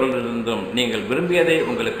ஒவ்வொரு பொருளிலிருந்தும் நீங்கள் விரும்பியதை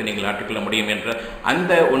உங்களுக்கு நீங்கள் ஆட்டிக்கொள்ள முடியும் என்ற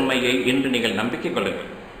அந்த உண்மையை இன்று நீங்கள் நம்பிக்கை கொள்ளுங்கள்.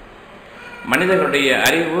 மனிதர்களுடைய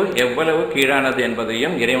அறிவு எவ்வளவு கீழானது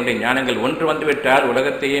என்பதையும் இறைவனுடைய ஞானங்கள் ஒன்று வந்துவிட்டால்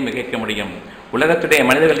உலகத்தையே மிகைக்க முடியும். உலகத்துடைய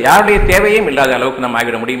மனிதர்கள் யாருடைய தேவையும் இல்லாத அளவுக்கு நாம்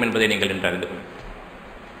ஆகிவிட முடியும் என்பதை நீங்கள் இன்று அறிந்து கொள்ளுங்கள்.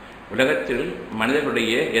 உலகத்தில்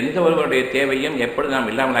மனிதர்களுடைய எந்த ஒருவருடைய தேவையும் எப்பொழுது நாம்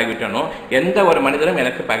இல்லாமல் ஆகிவிட்டனோ, எந்த ஒரு மனிதரும்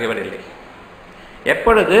எனக்கு பகைவர் இல்லை.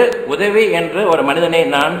 எப்பொழுது உதவி என்று ஒரு மனிதனை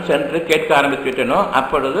நான் சென்று கேட்க ஆரம்பித்து விட்டனோ,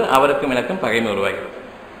 அப்பொழுது அவருக்கும் எனக்கும் பகைமை உருவாகிறது.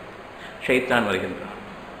 ஷைத்தான் வருகின்றான்.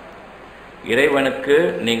 இறைவனுக்கு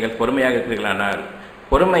நீங்கள் பொறுமையாக இருக்கிறீர்களானால்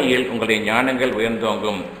பொறுமையில் உங்களுடைய ஞானங்கள்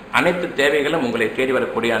உயர்ந்தோங்கும். அனைத்து தேவைகளும் உங்களை தேடி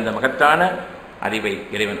வரக்கூடிய அந்த மகத்தான அறிவை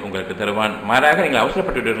இறைவன் உங்களுக்கு தருவான். மாறாக நீங்கள்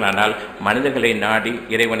அவசரப்பட்டு விட்டீர்களானால் மனிதர்களை நாடி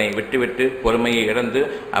இறைவனை விட்டுவிட்டு பொறுமையை இழந்து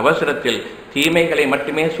அவசரத்தில் தீமைகளை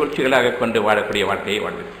மட்டுமே சூழ்ச்சிகளாக கொண்டு வாழக்கூடிய வாழ்க்கையை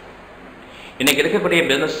வாழ்வீர்கள். இன்றைக்கி இருக்கக்கூடிய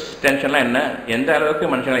பிஸ்னஸ் டென்ஷன்லாம் என்ன? எந்த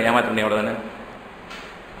அளவுக்கு மனுஷங்களை ஏமாற்ற முடியும்? அவ்வளோதானே.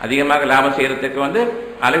 அதிகமாக லாபம் செய்கிறதுக்கு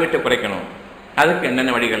அளவிட்டு குறைக்கணும். அதுக்கு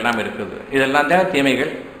என்னென்ன வழிகள்லாம் இருக்குது. இதெல்லாம் தான்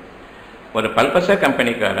தீமைகள். ஒரு பல்பச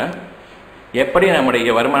கம்பெனிக்காரன் எப்படி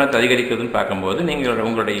நம்முடைய வருமானத்தை அதிகரிக்குதுன்னு பார்க்கும்போது நீங்கள்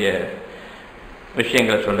உங்களுடைய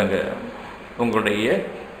விஷயங்களை சொல்லுங்கள், உங்களுடைய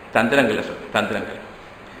தந்திரங்கள்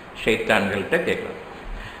ஷைத்தான்கள்கிட்ட கேட்கலாம்.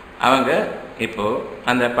 அவங்க இப்போது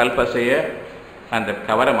அந்த பல்பசையை அந்த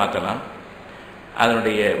கவரை மாற்றலாம்,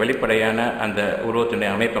 அதனுடைய வெளிப்படையான அந்த உருவத்தினுடைய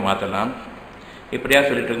அமைப்பை மாற்றலாம். இப்படியாக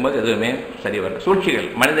சொல்லிட்டு இருக்கும்போது எதுவுமே சரி வரல. சூழ்ச்சிகள்,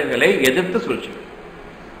 மனிதர்களை எதிர்த்து சூழ்ச்சிகள்,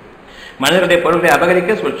 மனிதர்களுடைய பொருளை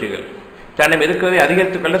அபகரிக்க சூழ்ச்சிகள், தன்னை இருக்கிறதை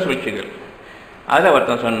அதிகரித்துக் கொள்ள சூழ்ச்சிகள். அதில்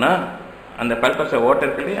ஒருத்தன் சொன்னால் அந்த பல்பசை ஓட்டை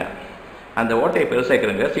இருக்கு இல்லையா, அந்த ஓட்டையை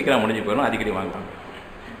பெருசாக்கிறங்க, சீக்கிரம் முடிஞ்சு போயிடும், அடிக்கடி வாங்குவாங்க.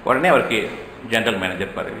 உடனே அவருக்கு ஜெனரல்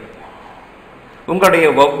மேனேஜர் பதவி. உங்களுடைய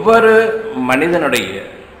ஒவ்வொரு மனிதனுடைய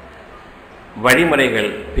வழிமுறைகள்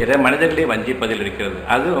பிற மனிதர்களை வஞ்சிப்பதில் இருக்கிறது.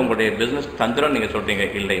 அது உங்களுடைய பிஸ்னஸ் தந்திரம். நீங்கள் சொல்கிறீங்க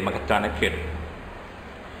இல்லை, மகத்தான கேடு.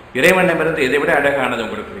 இறைவனிடமிருந்து இதை விட அழகானது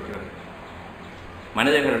உங்களுக்கு இருக்கிறது.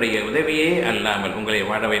 மனிதர்களுடைய உதவியே அல்லாமல் உங்களை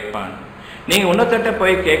வாழ வைப்பான். நீங்கள் இன்னொருத்தட்ட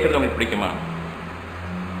போய் கேட்குறது உங்களுக்கு பிடிக்குமா?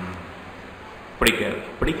 பிடிக்காது.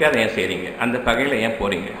 பிடிக்காத ஏன் செய்கிறீங்க? அந்த பகையில் ஏன்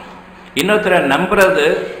போகிறீங்க? இன்னொருத்தரை நம்புறது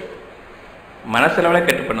மனசளவில்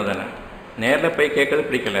கெட்டு பண்ணதானே. நேரில் போய் கேட்கறது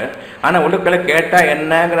பிடிக்கல, ஆனால் உள்ளுக்களை கேட்டால்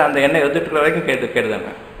என்னங்கிற அந்த எண்ணெய் எழுதிட்டு வரைக்கும்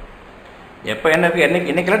கேட்டுதானே. எப்போ என்னக்கு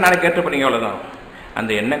இன்னைக்கெல்லாம் நாளைக்கு கேட்டுப்பீங்க, அவ்வளோதான்.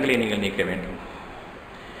 அந்த எண்ணங்களை நீங்கள் நீக்க வேண்டும்.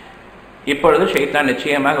 இப்பொழுது ஷைத்தான்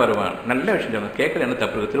நிச்சயமாக வருவான். நல்ல விஷயம் சொல்லுங்கள், கேட்குறது என்ன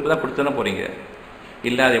தப்பு இருக்குது? திரும்ப தான் கொடுத்துன்னு போகிறீங்க,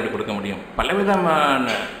 இல்லாத எப்படி கொடுக்க முடியும்? பலவிதமான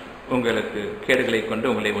உங்களுக்கு கேடுகளை கொண்டு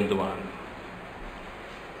உங்களை உந்துவான்.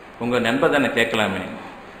 உங்கள் நண்பன் தானே கேட்கலாமே,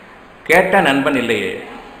 கேட்டால் நண்பன் இல்லையே.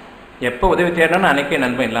 எப்போ உதவி தேடணும் அன்றைக்கே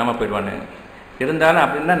நண்பன் இல்லாமல் போயிடுவானு. இருந்தாலும்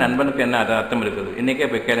அப்படின்னா நண்பனுக்கு என்ன அது அர்த்தம் இருக்குது? இன்றைக்கே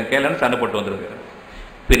போய் கேளுன்னு சண்டை போட்டு வந்திருக்கு.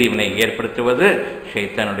 பிரிவினை ஏற்படுத்துவது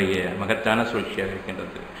ஷைத்தானுடைய மகத்தான சூழ்ச்சியாக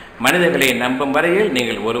இருக்கின்றது. மனிதர்களை நம்பும் வரையில்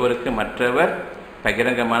நீங்கள் ஒருவருக்கு மற்றவர்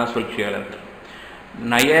பகிரங்கமான சூழ்ச்சியாளர்கள்,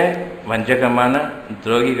 நய வஞ்சகமான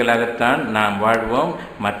துரோகிகளாகத்தான் நாம் வாழ்வோம்.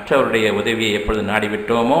 மற்றவருடைய உதவியை எப்பொழுது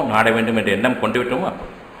நாடிவிட்டோமோ, நாட வேண்டும் என்ற எண்ணம் கொண்டு விட்டோமோ, அப்போ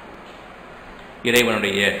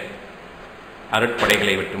இறைவனுடைய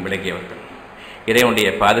அருட்படைகளை விட்டும் விலகியவர்கள், இறைவனுடைய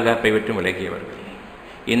பாதுகாப்பை விட்டும் விலகியவர்கள்.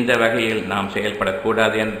 இந்த வகையில் நாம்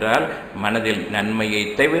செயல்படக்கூடாது என்றால் மனதில் நன்மையை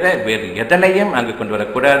தவிர வேறு எதனையும் அங்கு கொண்டு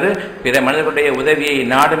வரக்கூடாது. பிற மனிதர்களுடைய உதவியை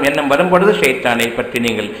நாடும் எண்ணம் வரும்பொழுது ஷைத்தானை பற்றி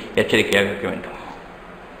நீங்கள் எச்சரிக்கையாக இருக்க வேண்டும்.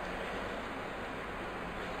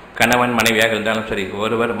 கணவன் மனைவியாக இருந்தாலும் சரி,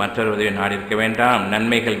 ஒருவர் மற்றொரு உதவியை நாடி இருக்க வேண்டாம்.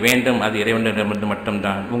 நன்மைகள் வேண்டும், அது இறைவனிடமிருந்து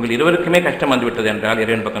மட்டும்தான். உங்கள் இருவருக்குமே கஷ்டம் வந்துவிட்டது என்றால்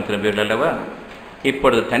இறைவன் பக்கம் திரும்புவீர்கள் அல்லவா?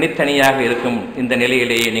 இப்பொழுது தனித்தனியாக இருக்கும் இந்த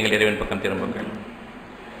நிலையிலேயே நீங்கள் இறைவன் பக்கம் திரும்புங்கள்.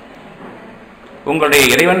 உங்களுடைய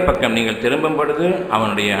இறைவன் பக்கம் நீங்கள் திரும்பும் பொழுது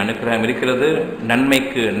அவனுடைய அனுக்கிரகம் இருக்கிறது.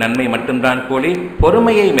 நன்மைக்கு நன்மை மட்டும்தான் கூலி.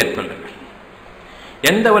 பொறுமையை மேற்கொள்ளுங்கள்.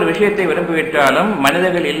 எந்த ஒரு விஷயத்தை விரும்பிவிட்டாலும்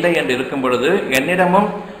மனிதர்கள் இல்லை என்று இருக்கும் பொழுது, என்னிடமும்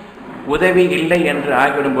உதவி இல்லை என்று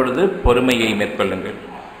ஆகிவிடும் பொழுது பொறுமையை மேற்கொள்ளுங்கள்.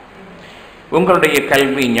 உங்களுடைய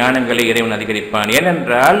கல்வி ஞானங்களை இறைவன் அதிகரிப்பான்.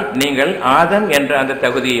 ஏனென்றால் நீங்கள் ஆதம் என்ற அந்த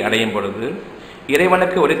தகுதியை அடையும் பொழுது,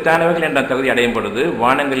 இறைவனுக்கு உரித்தானவர்கள் என்ற தகுதி அடையும் பொழுது,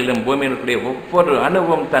 வானங்களிலும் பூமியிலுடைய ஒவ்வொரு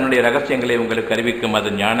அணுவும் தன்னுடைய ரகசியங்களை உங்களுக்கு அறிவிக்கும். அது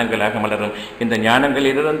ஞானங்களாக மலரும். இந்த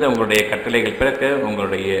ஞானங்களிலிருந்து உங்களுடைய கட்டளைகள் பிறக்க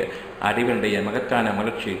உங்களுடைய அறிவினுடைய மகத்தான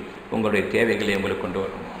மலர்ச்சி உங்களுடைய தேவைகளை உங்களுக்கு கொண்டு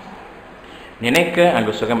வரும். நினைக்க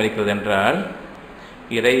அங்கு சுகம் இருக்கிறது என்றால்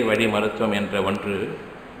இறை வழி மருத்துவம் என்ற ஒன்று,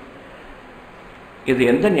 இது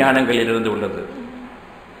எந்த ஞானங்களிலிருந்து உள்ளது?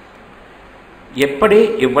 எப்படி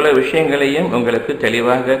இவ்வளவு விஷயங்களையும் உங்களுக்கு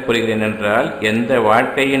தெளிவாக கூறுகிறேன் என்றால், எந்த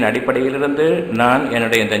வாழ்க்கையின் அடிப்படையிலிருந்து நான்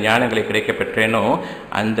என்னுடைய இந்த ஞானங்களை கிடைக்க பெற்றேனோ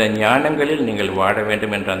அந்த ஞானங்களில் நீங்கள் வாழ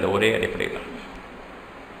வேண்டும் என்ற அந்த ஒரே அடிப்படையில்.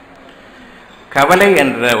 கவலை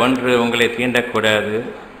என்ற ஒன்று உங்களை தீண்டக்கூடாது.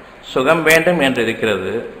 சுகம் வேண்டும் என்று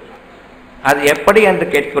இருக்கிறது. அது எப்படி என்று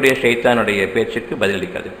கேட்கக்கூடிய ஷைத்தானுடைய பேச்சுக்கு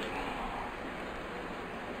பதிலளிக்காது.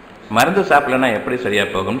 மருந்து சாப்பிடலன்னா எப்படி சரியா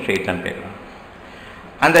போகும் ஷைத்தான் கேட்கலாம்.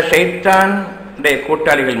 அந்த ஷைத்தானுடைய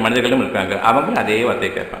கூட்டாளிகள் மனிதர்களும் இருக்காங்க. அவங்க அதே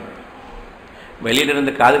வார்த்தையை கேட்பாங்க.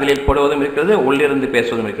 வெளியிலிருந்து காதுகளில் போடுவதும் இருக்கிறது, உள்ளிருந்து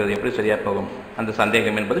பேசுவதும் இருக்கிறது. எப்படி சரியா போகும்? அந்த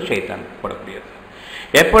சந்தேகம் என்பது ஷைத்தான் போடக்கூடியது.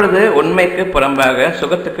 எப்பொழுது உண்மைக்கு புறம்பாக,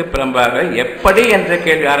 சுகத்துக்கு புறம்பாக எப்படி என்ற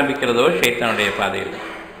கேள்வி ஆரம்பிக்கிறதோ ஷைத்தானுடைய பாதையில்.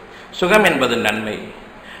 சுகம் என்பது நன்மை.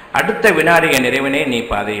 அடுத்த வினாடி என் இறைவனே நீ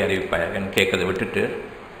பாதையை அறிவிப்பாயாக கேட்கறதை விட்டுட்டு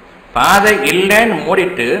பாதை இல்லைன்னு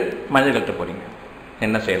மூடிட்டு மனிதர்கள்ட்ட போறீங்க.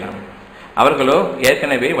 என்ன செய்யலாம்? அவர்களோ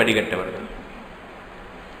ஏற்கனவே வடிகட்டவர்கள்.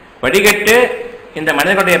 வடிகட்டு இந்த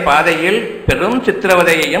மனிதர்களுடைய பாதையில் பெரும்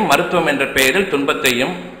சித்திரவதையையும் மருத்துவம் என்ற பெயரில்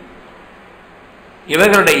துன்பத்தையும்,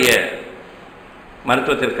 இவர்களுடைய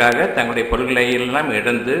மருத்துவத்திற்காக தங்களுடைய பொருள்களை எல்லாம்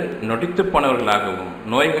இழந்து நொடித்து போனவர்களாகவும்,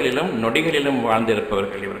 நோய்களிலும் நொடிகளிலும்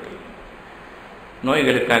வாழ்ந்திருப்பவர்கள் இவர்கள்.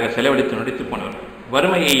 நோய்களுக்காக செலவழித்து நொடித்து போனவர்கள்.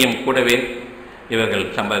 வறுமையையும் கூடவே இவர்கள்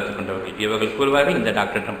சம்பாதித்துக் கொண்டவர்கள். இவர்கள் கூறுவார்கள் இந்த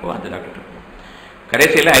டாக்டர்கிட்ட போ, அந்த டாக்டர்கிட்ட போ.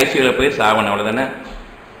 கடைசியில் ஐசியூவில் போய் சாவணும், அவ்வளோதானே.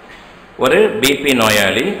 ஒரு பிபி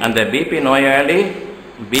நோயாளி, அந்த பிபி நோயாளி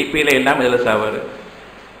பிபியில் இல்லாமல் இதில் சாவார்.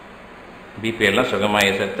 பிபி எல்லாம்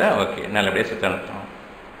சுகமாகி செத்தா ஓகே, நல்லபடியாக செத்தா அர்த்தம்.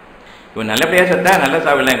 இவன் நல்லபடியாக செத்தா நல்ல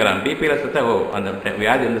சாவில்லைங்கிறான். பிபியில் செத்தா ஓ அந்த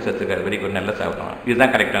வியாதி இருந்து செத்துக்காரு, வெரி குட், நல்ல சாப்பிடுவான்.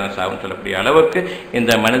 இதுதான் கரெக்டான சாவுன்னு சொல்லக்கூடிய அளவுக்கு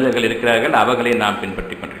இந்த மனிதர்கள் இருக்கிறார்கள். அவர்களை நாம்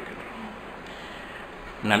பின்பற்றி கொண்டிருக்கிறோம்.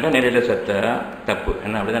 நல்ல நிலையில் செத்த தப்பு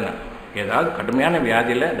என்ன, அப்படிதானே? ஏதாவது கடுமையான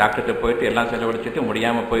வியாதியில் டாக்டர்கிட்ட போயிட்டு எல்லாம் செலவழிச்சிட்டு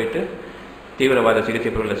முடியாமல் போயிட்டு தீவிரவாத சிகிச்சை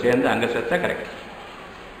பொருளில் சேர்ந்து அங்கே செத்தா கரெக்ட்.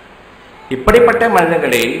 இப்படிப்பட்ட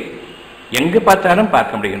மனிதர்களை எங்கு பார்த்தாலும்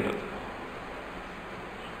பார்க்க முடிகின்றது.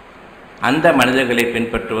 அந்த மனிதர்களை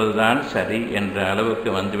பின்பற்றுவதுதான் சரி என்ற அளவுக்கு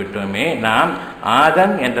வந்துவிட்டோமே. நாம்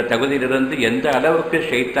ஆதம் என்ற தகுதியிலிருந்து எந்த அளவுக்கு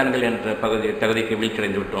ஷைத்தான்கள் என்ற தகுதிக்கு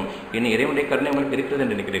வீழ்ச்சியடைந்து விட்டோம். இனி இறைவனுடைய கருணை உங்களுக்கு இருக்கிறது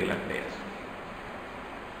என்று நினைக்கிறீர்களா? கிடையாது.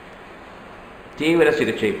 தீவிர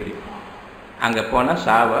சிகிச்சை பிரிவு அங்கே போனால்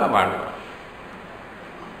சாவா வாழ்வா.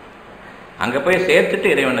 அங்கே போய் சேர்த்துட்டு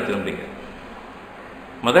இறைவனை திரும்பிங்க.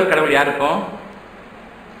 முதல் கடவுள் யாருக்கும்?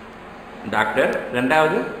 டாக்டர்.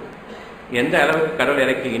 ரெண்டாவது, எந்த அளவுக்கு கடவுள்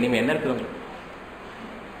இறக்கி இனிமே என்ன இருக்குது?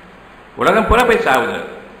 உலகம் பூரா போய் சாவுது.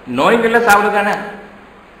 நோய்களில் சாவுது தானே.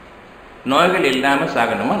 நோய்கள் இல்லாமல்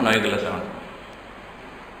சாகணுமா? நோய்களில் சாகணும்.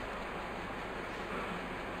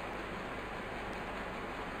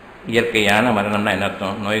 இயற்கையான மரணம்னா என்ன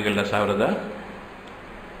அர்த்தம்? நோய்களில் சாப்பிட்றதா,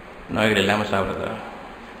 நோய்கள் இல்லாமல் சாப்பிட்றதா?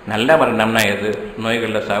 நல்ல மரணம்னா எது?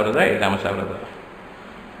 நோய்களில் சாப்பிட்றதா, இல்லாமல் சாப்பிட்றதா?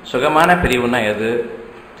 சுகமான பிரிவுனா எது?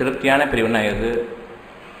 திருப்தியான பிரிவுனா எது?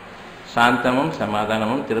 சாந்தமும்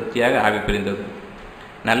சமாதானமும் திருப்தியாக ஆவி பிரிந்தது.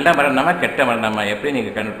 நல்ல மரணமா கெட்ட மரணமா? எப்படி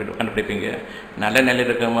நீங்கள் கண்டுபிடிப்பீங்க? நல்ல நிலையில்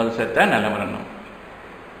இருக்கும் போது செத்தா நல்ல மரணம்,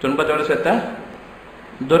 துன்பத்தோடு செத்தா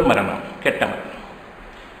துர்மரணம், கெட்ட மரணம்.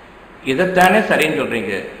 இதைத்தானே சரின்னு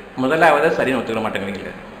சொல்கிறீங்க. முதலாவது சரின்னு ஒத்துக்க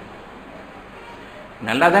மாட்டேங்கிறீங்களே.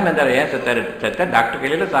 நல்லா தான் இருந்தார், ஏன் செத்தாரு? செத்தா டாக்டர்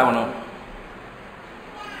கையில் சாகணும்.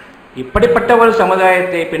 இப்படிப்பட்ட ஒரு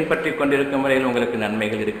சமுதாயத்தை பின்பற்றி கொண்டிருக்கும் வரையில் உங்களுக்கு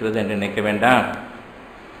நன்மைகள் இருக்கிறது என்று நினைக்க வேண்டாம்.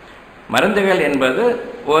 மருந்துகள் என்பது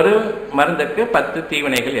ஒரு மருந்துக்கு 10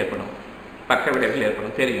 தீவினைகள் ஏற்படும், பக்க விளைவுகள்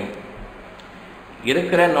ஏற்படும், தெரியும்.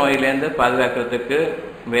 இருக்கிற நோயிலேருந்து பாதுகாக்கிறதுக்கு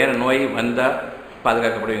வேறு நோய் வந்தால்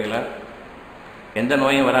பாதுகாக்கப்படுவீங்களா? எந்த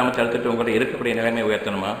நோயும் வராமல் தடுத்துட்டு உங்கள்கிட்ட இருக்கக்கூடிய நிலைமை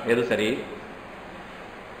உயர்த்தணுமா? எது சரி?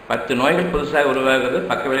 10 நோய்கள் புதுசாக உருவாகுது,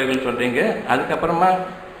 பக்க விளைவுகள் சொல்கிறீங்க, அதுக்கப்புறமா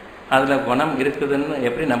அதில் குணம் இருக்குதுன்னு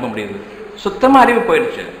எப்படி நம்ப முடியுது? சுத்தமாக அறிவு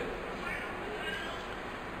போயிடுச்சு.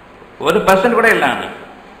 1% கூட இல்லாமல்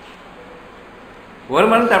ஒரு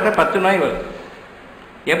மருந்து சாப்பிட்டா 10 நோய் வருது.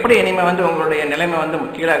 எப்படி இனிமேல் உங்களுடைய நிலைமை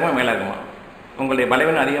கீழாகுமா மேலாகுமா? உங்களுடைய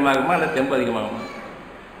பலவீனம் அதிகமாகுமா இல்லை தெம்பு அதிகமாகுமா?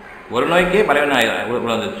 ஒரு நோய்க்கே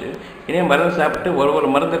பலவீனம் வந்துச்சு. இனியும் மருந்து சாப்பிட்டு ஒரு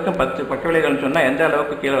மருந்துக்கும் 10 பக்க விளைவுகள்னு சொன்னால் எந்த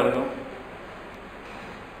அளவுக்கு கீழே இருக்கும்?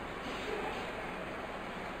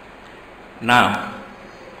 நாம்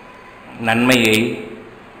நன்மையை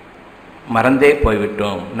மறந்தே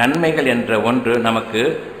போய்விட்டோம். நன்மைகள் என்ற ஒன்று நமக்கு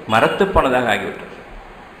மறத்து போனதாக ஆகிவிட்டது.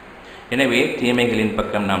 எனவே தீமைகளின்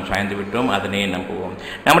பக்கம் நாம் சாய்ந்து விட்டோம், அதனை நம்புவோம்.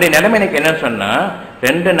 நம்முடைய நிலைமை எனக்கு என்னன்னு சொன்னால்,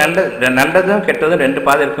 நல்லதும் கெட்டதும் 2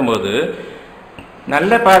 பாதை இருக்கும்போது,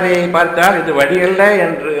 நல்ல பாதையை பார்த்தால் இது வழியல்ல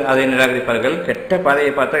என்று அதை நிராகரிப்பார்கள், கெட்ட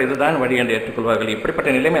பாதையை பார்த்தால் இதுதான் வழி என்று ஏற்றுக்கொள்வார்கள்.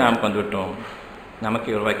 இப்படிப்பட்ட நிலைமை நாம் வந்துவிட்டோம்,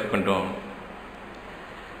 நமக்கு உருவாக்கி கொண்டோம்.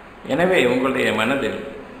 எனவே உங்களுடைய மனதில்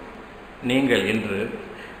நீங்கள் இன்று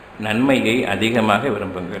நன்மையை அதிகமாக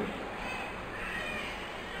விரும்புங்கள்.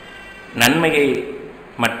 நன்மையை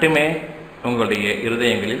மட்டுமே உங்களுடைய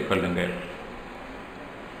இருதயங்களில் கொள்ளுங்கள்.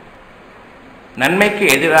 நன்மைக்கு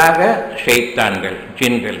எதிராக ஷைத்தான்கள்,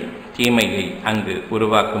 ஜின்கள் தீமையை அங்கு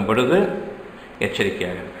உருவாக்கும் பொழுது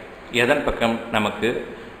எச்சரிக்கையாக எதன் பக்கம் நமக்கு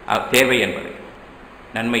தேவை என்பதை,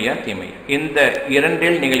 நன்மையா தீமையா, இந்த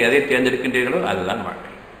இரண்டில் நீங்கள் எதை தேர்ந்தெடுக்கின்றீர்களோ அதுதான் வாழ்க்கை.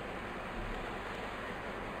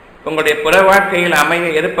 உங்களுடைய புற வாழ்க்கையில் அமைய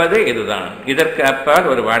இருப்பது இதுதான். இதற்கு அப்பால்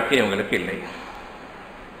ஒரு வாழ்க்கை உங்களுக்கு இல்லை.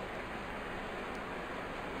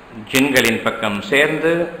 ஜின்களின் பக்கம்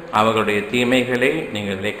சேர்ந்து அவர்களுடைய தீமைகளை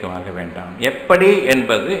நீங்கள் விலைக்கமாக வேண்டாம். எப்படி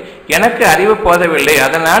என்பது எனக்கு அறிவு போதவில்லை,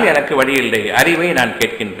 அதனால் எனக்கு வழி இல்லை. அறிவை நான்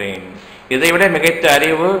கேட்கின்றேன். இதைவிட மிகைத்த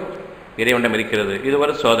அறிவு இறைவனிடம் இருக்கிறது. இது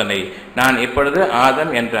ஒரு சோதனை. நான் இப்பொழுது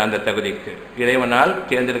ஆதம் என்ற அந்த தகுதிக்கு, இறைவனால்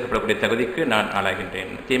தேர்ந்தெடுக்கப்படக்கூடிய தகுதிக்கு நான்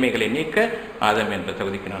ஆளாகின்றேன். தீமைகளை நீக்க ஆதம் என்ற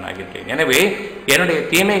தகுதிக்கு நான் ஆகின்றேன். எனவே என்னுடைய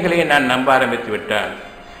தீமைகளை நான் நம்ப ஆரம்பித்து விட்டால்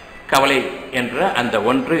கவலை என்ற அந்த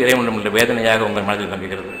ஒன்று இறைவனிடம் உள்ள வேதனையாக உங்கள் மனதில்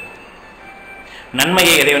தங்குகிறது.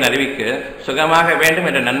 நன்மையை இறைவன் அறிவிக்க, சுகமாக வேண்டும்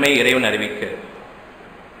என்ற நன்மையை இறைவன் அறிவிக்க,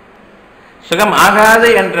 சுகம் ஆகாது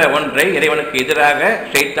என்ற ஒன்றை இறைவனுக்கு எதிராக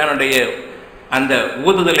ஷைத்தானுடைய அந்த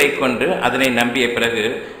ஊதுதலை கொண்டு அதனை நம்பிய பிறகு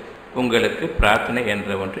உங்களுக்கு பிரார்த்தனை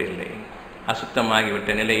என்ற ஒன்று இல்லை.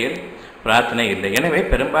 அசுத்தமாகிவிட்ட நிலையில் பிரார்த்தனை இல்லை. எனவே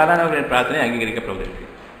பெரும்பாலானவர்களின் பிரார்த்தனை அங்கீகரிக்கப்படுவதில்லை.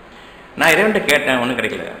 நான் இறைவன்கிட்ட கேட்டேன், ஒன்றும்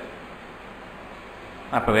கிடைக்கல.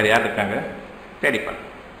 அப்போ வேறு யார் இருக்காங்க? தேடிப்பான்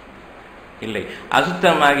இல்லை.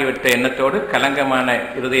 அசுத்தமாகிவிட்ட எண்ணத்தோடு, கலங்கமான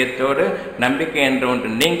இருதயத்தோடு, நம்பிக்கை என்ற ஒன்று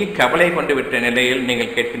நீங்கி கவலை கொண்டு விட்ட நிலையில்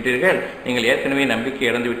நீங்கள் கேட்கின்றீர்கள். நீங்கள் ஏற்கனவே நம்பிக்கை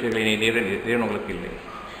இழந்து விட்டீர்கள். இறைவன் உங்களுக்கு இல்லை.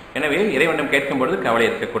 எனவே இறைவனிடம் கேட்கும்பொழுது கவலை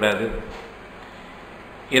இருக்கக்கூடாது.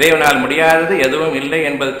 இறைவனால் முடியாதது எதுவும் இல்லை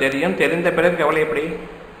என்பது தெரியும். தெரிந்த பிறகு கவலை எப்படி?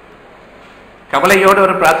 கவலையோடு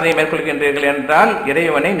ஒரு பிரார்த்தனை மேற்கொள்கின்றீர்கள் என்றால்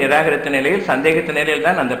இறைவனை நிராகரித்த நிலையில், சந்தேகித்த நிலையில்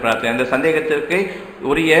தான் அந்த பிரார்த்தனை. அந்த சந்தேகத்திற்கு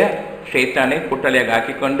உரிய ஷைத்தானை கூட்டாளியாக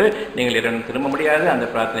ஆக்கிக்கொண்டு நீங்கள் இறைவன் திரும்ப முடியாது. அந்த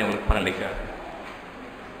பிரார்த்தனை உங்களுக்கு பலனளிக்காது.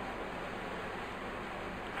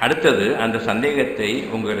 அடுத்தது, அந்த சந்தேகத்தை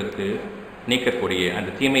உங்களுக்கு நீக்கக்கூடிய,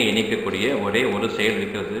 அந்த தீமையை நீக்கக்கூடிய ஒரே ஒரு செயல்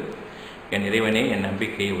இருக்கிறது. என் இறைவனே, என்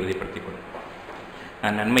நம்பிக்கையை உறுதிப்படுத்திக் கொள்.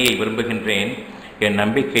 நான் நன்மையை விரும்புகின்றேன். என்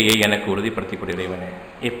நம்பிக்கையை எனக்கு உறுதிப்படுத்திக்கூடிய இறைவனே.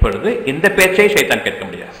 இப்பொழுது இந்த பேச்சை ஷைத்தான் கேட்க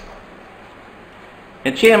முடியாது.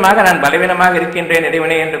 நிச்சயமாக நான் பலவீனமாக இருக்கின்றேன்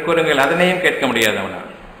இறைவனே என்று கூறுங்கள், அதனையும் கேட்க முடியாது அவனால்.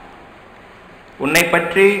 உன்னை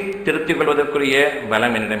பற்றி திருத்திக் கொள்வதற்குரிய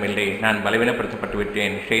பலம் என்னிடமில்லை, நான் பலவீனப்படுத்தப்பட்டு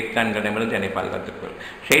விட்டேன், ஷைத்தான்களிடமிருந்து என்னை பாதுகாத்துக்கொள்.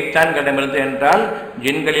 ஷைத்தான்களிடமிருந்து என்றால்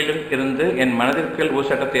ஜின்களிலும் இருந்து என் மனதிற்குள்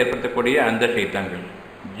ஊசட்டத்தை ஏற்படுத்தக்கூடிய அந்த ஷைத்தான்கள்,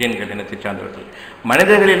 ஜின்கள் இனத்தை சார்ந்தவர்கள்.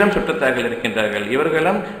 மனிதர்களிடம் சுற்றத்தார்கள் இருக்கின்றார்கள்,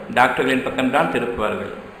 இவர்களும் டாக்டர்களின் பக்கம்தான்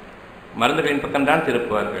திருப்புவார்கள், மருந்துகளின் பக்கம்தான்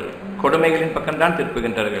திருப்புவார்கள், கொடுமைகளின் பக்கம்தான்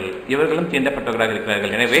திருப்புகின்றார்கள், இவர்களும் தீண்டப்பட்டவர்களாக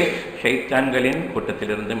இருக்கிறார்கள். எனவே ஷைத்தான்களின்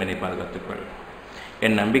கூட்டத்திலிருந்தும் என்னை பாதுகாத்துக்கொள்.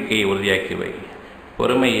 என் நம்பிக்கையை உறுதியாக்கி வை,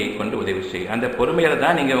 பொறுமையை கொண்டு உதவி செய். அந்த பொறுமையில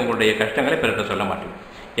தான் நீங்கள் உங்களுடைய கஷ்டங்களை பிறகு சொல்ல மாட்டீங்க.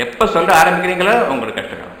 எப்போ சொல்ல ஆரம்பிக்கிறீங்களோ உங்களுக்கு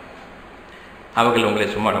கஷ்டங்கள், அவர்கள் உங்களை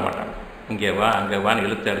சும்மா விட மாட்டாங்க. இங்கே வா அங்கே வான்னு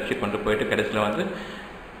இழுத்து அடித்து கொண்டு போயிட்டு கடைசியில் வந்து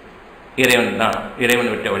இறைவன் தான்,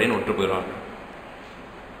 இறைவன் விட்ட வழின்னு விட்டு போயிடுவாங்க,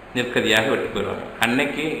 நிற்கதியாக விட்டு போயிடுவாங்க.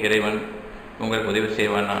 அன்னைக்கு இறைவன் உங்களுக்கு உதவி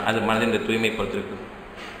செய்வானா, அது மனதின் தூய்மை பொறுத்திருக்குது.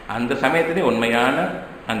 அந்த சமயத்திலே உண்மையான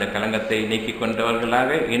அந்த கலங்கத்தை நீக்கி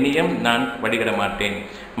கொண்டவர்களாக இனியும் நான் வழிகிட மாட்டேன்,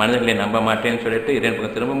 மனிதர்களை நம்ப மாட்டேன்னு சொல்லிட்டு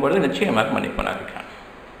இறைவன் திரும்பும்பொழுது நிச்சயமாக மன்னிப்பனாகிறான்.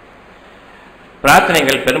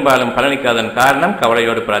 பிரார்த்தனைகள் பெரும்பாலும் பலனிக்காதன் காரணம்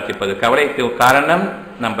கவலையோடு பிரார்த்திப்பது. கவலைக்கு காரணம்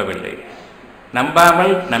நம்பவில்லை,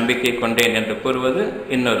 நம்பாமல் நம்பிக்கை கொண்டேன் என்று கூறுவது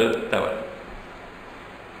இன்னொரு தவறு.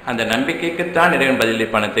 அந்த நம்பிக்கைக்குத்தான் இறைவன்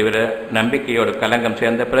பதிலளிப்பானே தவிர நம்பிக்கையோடு கலங்கம்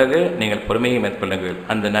சேர்ந்த பிறகு நீங்கள் பொறுமையை மேற்கொள்ளுங்கள்,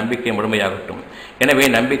 அந்த நம்பிக்கை முழுமையாகட்டும். எனவே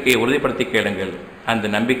நம்பிக்கையை உறுதிப்படுத்தி கேளுங்கள். அந்த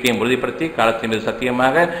நம்பிக்கையை உறுதிப்படுத்தி காலத்தின் மீது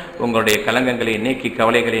சத்தியமாக உங்களுடைய கலங்கங்களை நீக்கி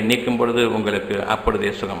கவலைகளை நீக்கும் பொழுது உங்களுக்கு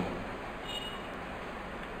அப்பொழுதே சுகம்.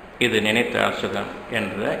 இது நினைத்தால் சுகம்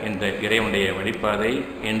என்ற இந்த இறைவனுடைய வழிபாதை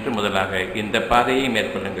என்று முதலாக இந்த பாதையை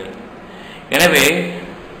மேற்கொள்ளுங்கள். எனவே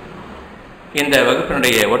இந்த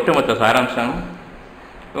வகுப்பினுடைய ஒட்டுமொத்த சாராம்சம்,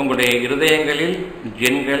 உங்களுடைய இருதயங்களில்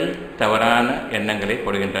ஜின்கள் தவறான எண்ணங்களை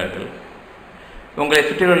போடுகின்றார்கள், உங்களை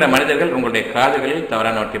சுற்றியுள்ள மனிதர்கள் உங்களுடைய காதுகளில்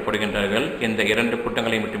தவறானவற்றை போடுகின்றார்கள். இந்த இரண்டு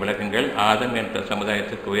கூட்டங்களையும் விட்டு விலகுங்கள், ஆதம் என்ற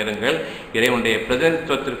சமுதாயத்திற்கு உயருங்கள், இறைவனுடைய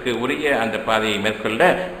பிரதிநிதித்துவத்திற்கு உரிய அந்த பாதையை மேற்கொள்ள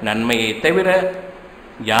நன்மையை தவிர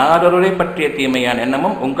யாரொருவரை பற்றிய தீமையான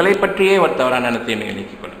எண்ணமும் உங்களை பற்றியே ஒரு தவறான எண்ணத்தை நீங்கள்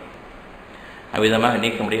நீக்கிக் கொள்ளுங்கள். அவ்விதமாக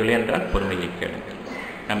நீக்க முடியவில்லை என்றால் பொறுமையை கேளுங்கள்,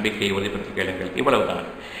 நம்பிக்கையை உறுதிப்படுத்தி கேளுங்கள். இவ்வளவுதான்.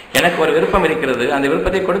 எனக்கு ஒரு விருப்பம் இருக்கிறது, அந்த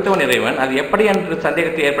விருப்பத்தை கொடுத்தவன் இறைவன், அது எப்படி என்று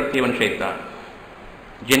சந்தேகத்தை ஏற்படுத்தியவன் ஷைத்தான்,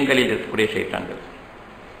 ஜின்களில் இருக்கக்கூடிய ஷைத்தான்கள்.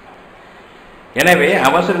 எனவே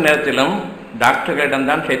அவசர நேரத்திலும்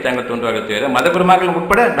டாக்டர்களிடம்தான் ஷைத்தான்கள் தோன்றுவார்கள் தவிர, மதகுருமார்கள்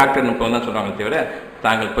உட்பட டாக்டர் நுட்பம் தான் சொல்வாங்க தவிர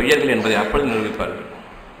தாங்கள் பொய்யர்கள் என்பதை அப்பொழுது நிரூபிப்பார்கள்.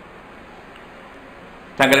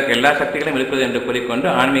 தங்களுக்கு எல்லா சக்திகளும் இருக்கிறது என்று கூறிக்கொண்டு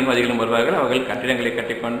ஆன்மீகவாதிகளும் வருவார்கள். அவர்கள் கட்டிடங்களை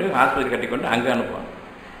கட்டிக்கொண்டு ஆஸ்பத்திரி கட்டிக்கொண்டு அங்கே அனுப்புவாங்க.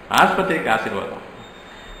 ஆஸ்பத்திரிக்கு ஆசீர்வாதம்,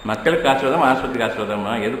 மக்களுக்கு ஆசீர்வாதம், ஆஸ்பத்திரிக்கு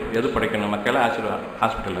ஆசீர்வாதமா? எது படைக்கணும்? மக்களை ஆசீர்வாதம்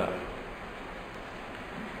ஹாஸ்பிட்டலில்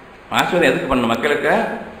ஆசீர்வாதம் எதுக்கு பண்ணணும்? மக்களுக்கு,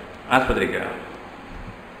 ஆஸ்பத்திரிக்கு?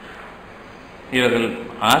 இவர்கள்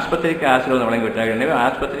ஆஸ்பத்திரிக்கு ஆசீர்வாதம் வழங்கிவிட்டார்கள். எனவே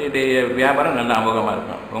ஆஸ்பத்திரியுடைய வியாபாரம் நல்ல அமோகமாக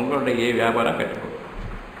இருக்கும், உங்களுடைய வியாபாரம் கட்டுப்படும்.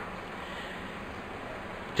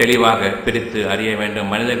 தெளிவாக பிரித்து அறிய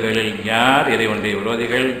வேண்டும். மனிதர்களில் யார் இறைவனுடைய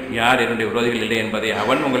விரோதிகள், யார் இறைவனுடைய விரோதிகள் இல்லை என்பதை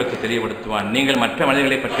அவன் உங்களுக்கு தெளிவுபடுத்துவான். நீங்கள் மற்ற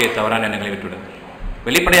மனிதர்களை பற்றிய தவறான எண்ணங்களை விட்டுவிடுங்கள்,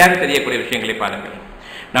 வெளிப்படையாக தெரியக்கூடிய விஷயங்களை பாருங்கள்.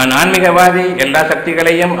 நான் ஆன்மீகவாதி, எல்லா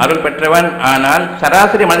சக்திகளையும் அருள் பெற்றவன், ஆனால்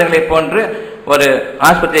சராசரி மனிதர்களைப் போன்று ஒரு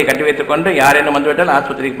ஆஸ்பத்திரியை கட்டி வைத்துக் கொண்டு யாரேனும் வந்துவிட்டால்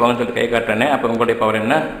ஆஸ்பத்திரிக்கு போகணும்னு சொல்லிட்டு கை காட்டுறேனே, அப்போ உங்களுடைய பவர்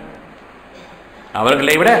என்ன?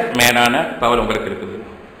 அவர்களை விட மேலான பவர் உங்களுக்கு இருக்குது.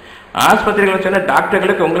 ஆஸ்பத்திரிகளை சொன்ன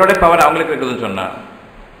டாக்டர்களுக்கு உங்களுடைய பவர் அவங்களுக்கு இருக்குதுன்னு சொன்னான்,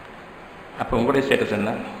 அப்போ உங்களுடைய ஸ்டேட்டஸ்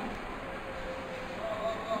என்ன?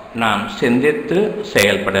 நாம் சிந்தித்து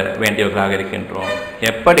செயல்பட வேண்டியவர்களாக இருக்கின்றோம்.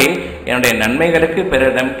 எப்படி என்னுடைய நன்மைகளுக்கு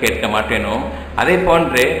பிறரிடம் கேட்க மாட்டேனோ அதே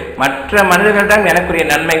போன்று மற்ற மனிதர்களிடம் எனக்குரிய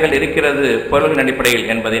நன்மைகள் இருக்கிறது பொருளின் அடிப்படையில்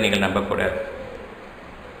என்பதை நீங்கள் நம்பக்கூடாது.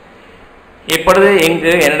 இப்பொழுது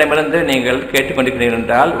இங்கு என்னிடமிருந்து நீங்கள் கேட்டுக்கொண்டிருக்கிறீர்கள்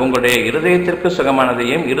என்றால் உங்களுடைய இருதயத்திற்கு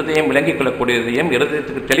சுகமானதையும், இருதயம் விளங்கிக் கொள்ளக்கூடியதையும்,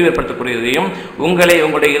 இருதயத்திற்கு தெளிவுபடுத்தக்கூடியதையும்,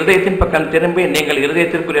 உங்களுடைய இருதயத்தின் பக்கம் திரும்பி நீங்கள்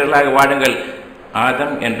இருதயத்திற்குரியவர்களாக வாடுங்கள்.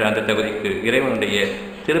 ஆதம் என்ற அந்த தகுதிக்கு இறைவனுடைய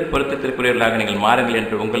திருப்பொருத்தத்திற்குரியவர்களாக நீங்கள் மாறுங்கள்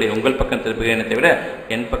என்று உங்களை உங்கள் பக்கம் திருப்புகிறேனே தவிர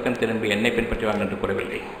என் பக்கம் திரும்பி என்னை பின்பற்றுவாங்க என்று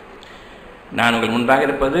கூறவில்லை. நான் உங்கள் முன்பாக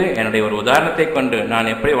இருப்பது என்னுடைய ஒரு உதாரணத்தை கொண்டு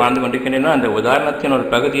நான் எப்படி வாழ்ந்து கொண்டிருக்கின்றேனோ அந்த உதாரணத்தின் ஒரு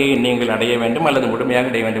பகுதியை நீங்கள் அடைய வேண்டும் அல்லது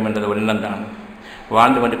முழுமையாக அடைய வேண்டும் என்ற ஒரு எண்ணம்தான்.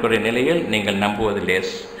 வாழ்ந்து கொண்டிருக்கிற நிலையில் நீங்கள் நம்புவது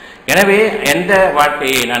லேஸ். எனவே எந்த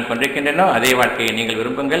வாழ்க்கையை நான் கொண்டிருக்கின்றேனோ அதே வாழ்க்கையை நீங்கள்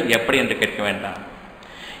விரும்புங்கள், எப்படி என்று கேட்க வேண்டாம்.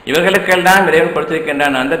 இவர்களுக்கெல்லாம் இறைவன்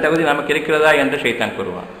கொடுத்திருக்கின்றான், அந்த தகுதி நமக்கு இருக்கிறதா என்று ஷைத்தான்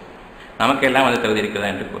கூறுவான். நமக்கெல்லாம் அந்த தகுதி இருக்கிறதா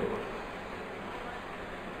என்று கூறுவான்.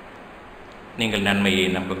 நீங்கள் நன்மையை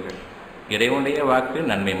நம்புங்கள். இறைவனுடைய வாக்கு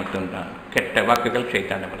நன்மை மட்டும்தான், கெட்ட வாக்குகள்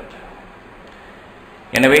ஷைத்தானிடமிருந்து.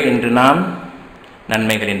 எனவே இன்று நாம்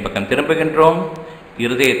நன்மைகளின் பக்கம் திரும்புகின்றோம்.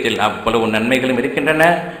 இருதயத்தில் அவ்வளவு நன்மைகளும் இருக்கின்றன.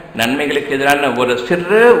 நன்மைகளுக்கு எதிரான ஒரு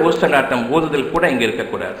சிறு ஊசலாட்டம் ஊதுதல் கூட இங்கு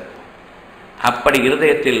இருக்கக்கூடாது. அப்படி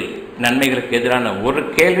இருதயத்தில் நன்மைகளுக்கு எதிரான ஒரு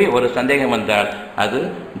கேள்வி, ஒரு சந்தேகம் வந்தால் அது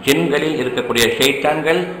ஜின்களில் இருக்கக்கூடிய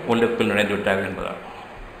ஷைத்தான்கள் உள்ளுக்குள் நுழைந்து விட்டார்கள் என்பதால்.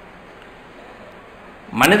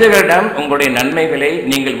 மனிதர்களிடம் உங்களுடைய நன்மைகளை,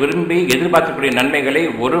 நீங்கள் விரும்பி எதிர்பார்க்கக்கூடிய நன்மைகளை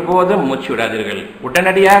ஒருபோதும் மூச்சு விடாதீர்கள்.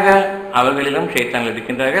 உடனடியாக அவர்களிலும் ஷைத்தான்கள்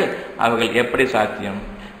இருக்கின்றார்கள். அவர்கள் எப்படி சாத்தியம்?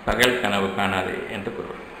 பகல் கனவு காணாதே என்று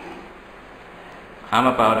கூறுவார்.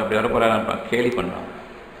 ஆமாப்பா, அவர் அப்படி வரப்போறாருப்பா கேலி பண்ணுவாங்க.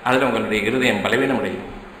 அதில் உங்களுடைய இருதயம் பலவீனம் அடையும்.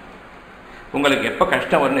 உங்களுக்கு எப்போ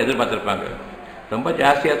கஷ்டம் வரும்னு எதிர்பார்த்துருப்பாங்க. ரொம்ப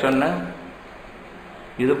ஜாஸ்தியாக சொன்னால்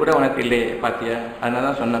இது கூட உனக்கு இல்லையே பார்த்தியா, அதனால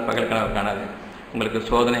தான் சொன்ன பகல் கனவு காணாது. உங்களுக்கு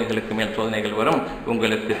சோதனைகளுக்கு மேல் சோதனைகள் வரும்.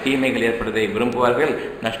 உங்களுக்கு தீமைகள் ஏற்படுவதை விரும்புவார்கள்,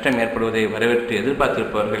 நஷ்டம் ஏற்படுவதை வரவேற்று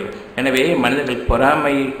எதிர்பார்த்திருப்பவர்கள். எனவே மனிதர்கள்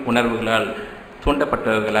பொறாமை உணர்வுகளால்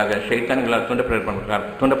தூண்டப்பட்டவர்களாக, ஷைத்தான்களால்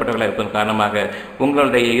தூண்டப்பட்டவர்களாக இருப்பதன் காரணமாக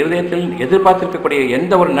உங்களுடைய இருதயத்தில் எதிர்பார்த்திருக்கக்கூடிய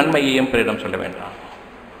எந்த ஒரு நன்மையையும் பிறரிடம் சொல்ல வேண்டாம்.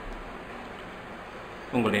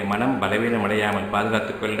 உங்களுடைய மனம் பலவீனம் அடையாமல்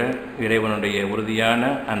பாதுகாத்துக் கொள்ள, இறைவனுடைய உறுதியான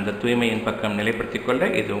அந்த தூய்மையின் பக்கம் நிலைப்படுத்திக் கொள்ள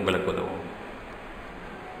இது உங்களுக்கு உதவும்.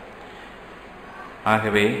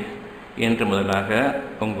 ஆகவே இன்று முதலாக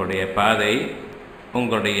உங்களுடைய பாதை,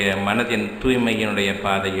 உங்களுடைய மனதின் தூய்மையினுடைய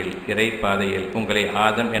பாதையில், இறை பாதையில், உங்களை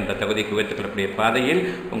ஆதம் என்ற தகுதிக்கு உயர்த்திக் கொள்ளக்கூடிய பாதையில்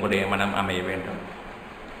உங்களுடைய மனம் அமைய வேண்டும்.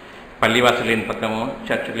 பள்ளிவாசல்களின் பக்கமோ,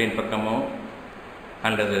 சர்ச்சுகளின் பக்கமோ,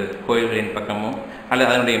 அல்லது கோயில்களின் பக்கமோ,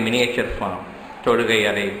 அல்லது அதனுடைய மினியேச்சர் ஃபார்ம், தொழுகை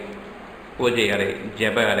அறை, பூஜை அறை,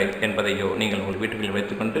 ஜெப அறை என்பதையோ நீங்கள் உங்கள் வீட்டுகளில்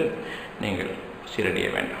வைத்துக்கொண்டு நீங்கள் சீரடைய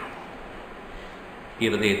வேண்டாம்.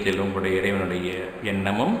 இருதயத்தில் உங்களுடைய இறைவனுடைய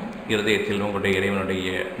எண்ணமும், இருதயத்தில் உங்களுடைய இறைவனுடைய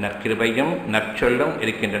நற்கிருபையும் நற்சொல்லும்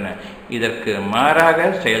இருக்கின்றன. இதற்கு மாறாக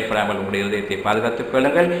செயல்படாமல் உங்களுடைய இருதயத்தை பாதுகாத்துக்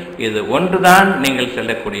கொள்ளுங்கள். இது ஒன்றுதான் நீங்கள்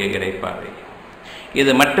செல்லக்கூடிய இறைப்பாதை.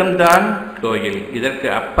 இது மட்டும்தான் கோயில். இதற்கு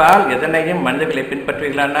அப்பால் எதனையும் மனிதர்களை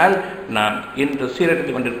பின்பற்றுகிறானால் நாம் இன்று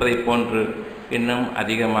சீரழித்து கொண்டிருப்பதை போன்று இன்னும்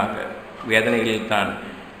அதிகமாக வேதனைகளில் தான்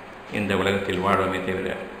இந்த உலகத்தில் வாழுமே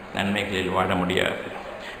தவிர நன்மைகளில் வாழ முடியாது.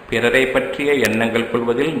 பிறரை பற்றிய எண்ணங்கள்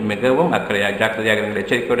கொள்வதில் மிகவும் ஜாக்கிரதையாக நீங்கள்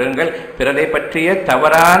எச்சரிக்கையுடன். பிறரை பற்றிய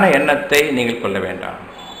தவறான எண்ணத்தை நீங்கள் கொள்ள வேண்டாம்.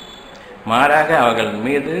 மாறாக அவர்கள்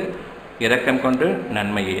மீது இரக்கம் கொண்டு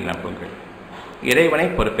நன்மையை நம்புங்கள். இறைவனை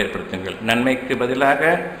பொறுப்பேற்படுத்துங்கள். நன்மைக்கு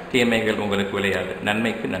பதிலாக தீமைகள் உங்களுக்கு விளையாது.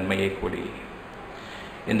 நன்மைக்கு நன்மையை கூடி.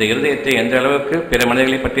 இந்த இருதயத்தை எந்த அளவுக்கு பிற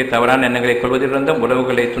மனிதர்களை பற்றிய தவறான எண்ணங்களை கொள்வதிலிருந்தும்,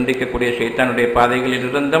 உறவுகளை துண்டிக்கக்கூடிய ஷைத்தானுடைய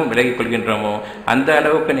பாதைகளிலிருந்தும் விலகிக் கொள்கின்றோமோ அந்த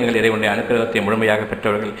அளவுக்கு நீங்கள் இறைவனுடைய அனுக்கிரகத்தை முழுமையாக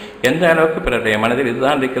பெற்றவர்கள். எந்த அளவுக்கு பிறருடைய மனதில்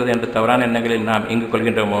இதுதான் இருக்கிறது என்று தவறான எண்ணங்களில் நாம் இங்கு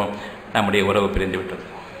கொள்கின்றோமோ நம்முடைய உறவு பிரிந்துவிட்டது.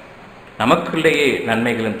 நமக்குள்ளேயே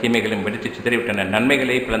நன்மைகளும் தீமைகளும் வெடித்து சிதறிவிட்டன.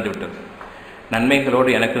 நன்மைகளே பிளந்துவிட்டது.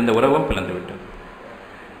 நன்மைகளோடு எனக்கு இருந்த உறவும் பிளந்துவிட்டது.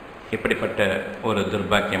 இப்படிப்பட்ட ஒரு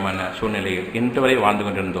துர்பாக்கியமான சூழ்நிலையில் இன்று வரை வாழ்ந்து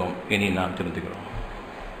கொண்டிருந்தோம். இனி நாம் திருந்துகிறோம்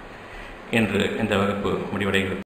என்று இந்த வகுப்பு முடிவடைகிறது.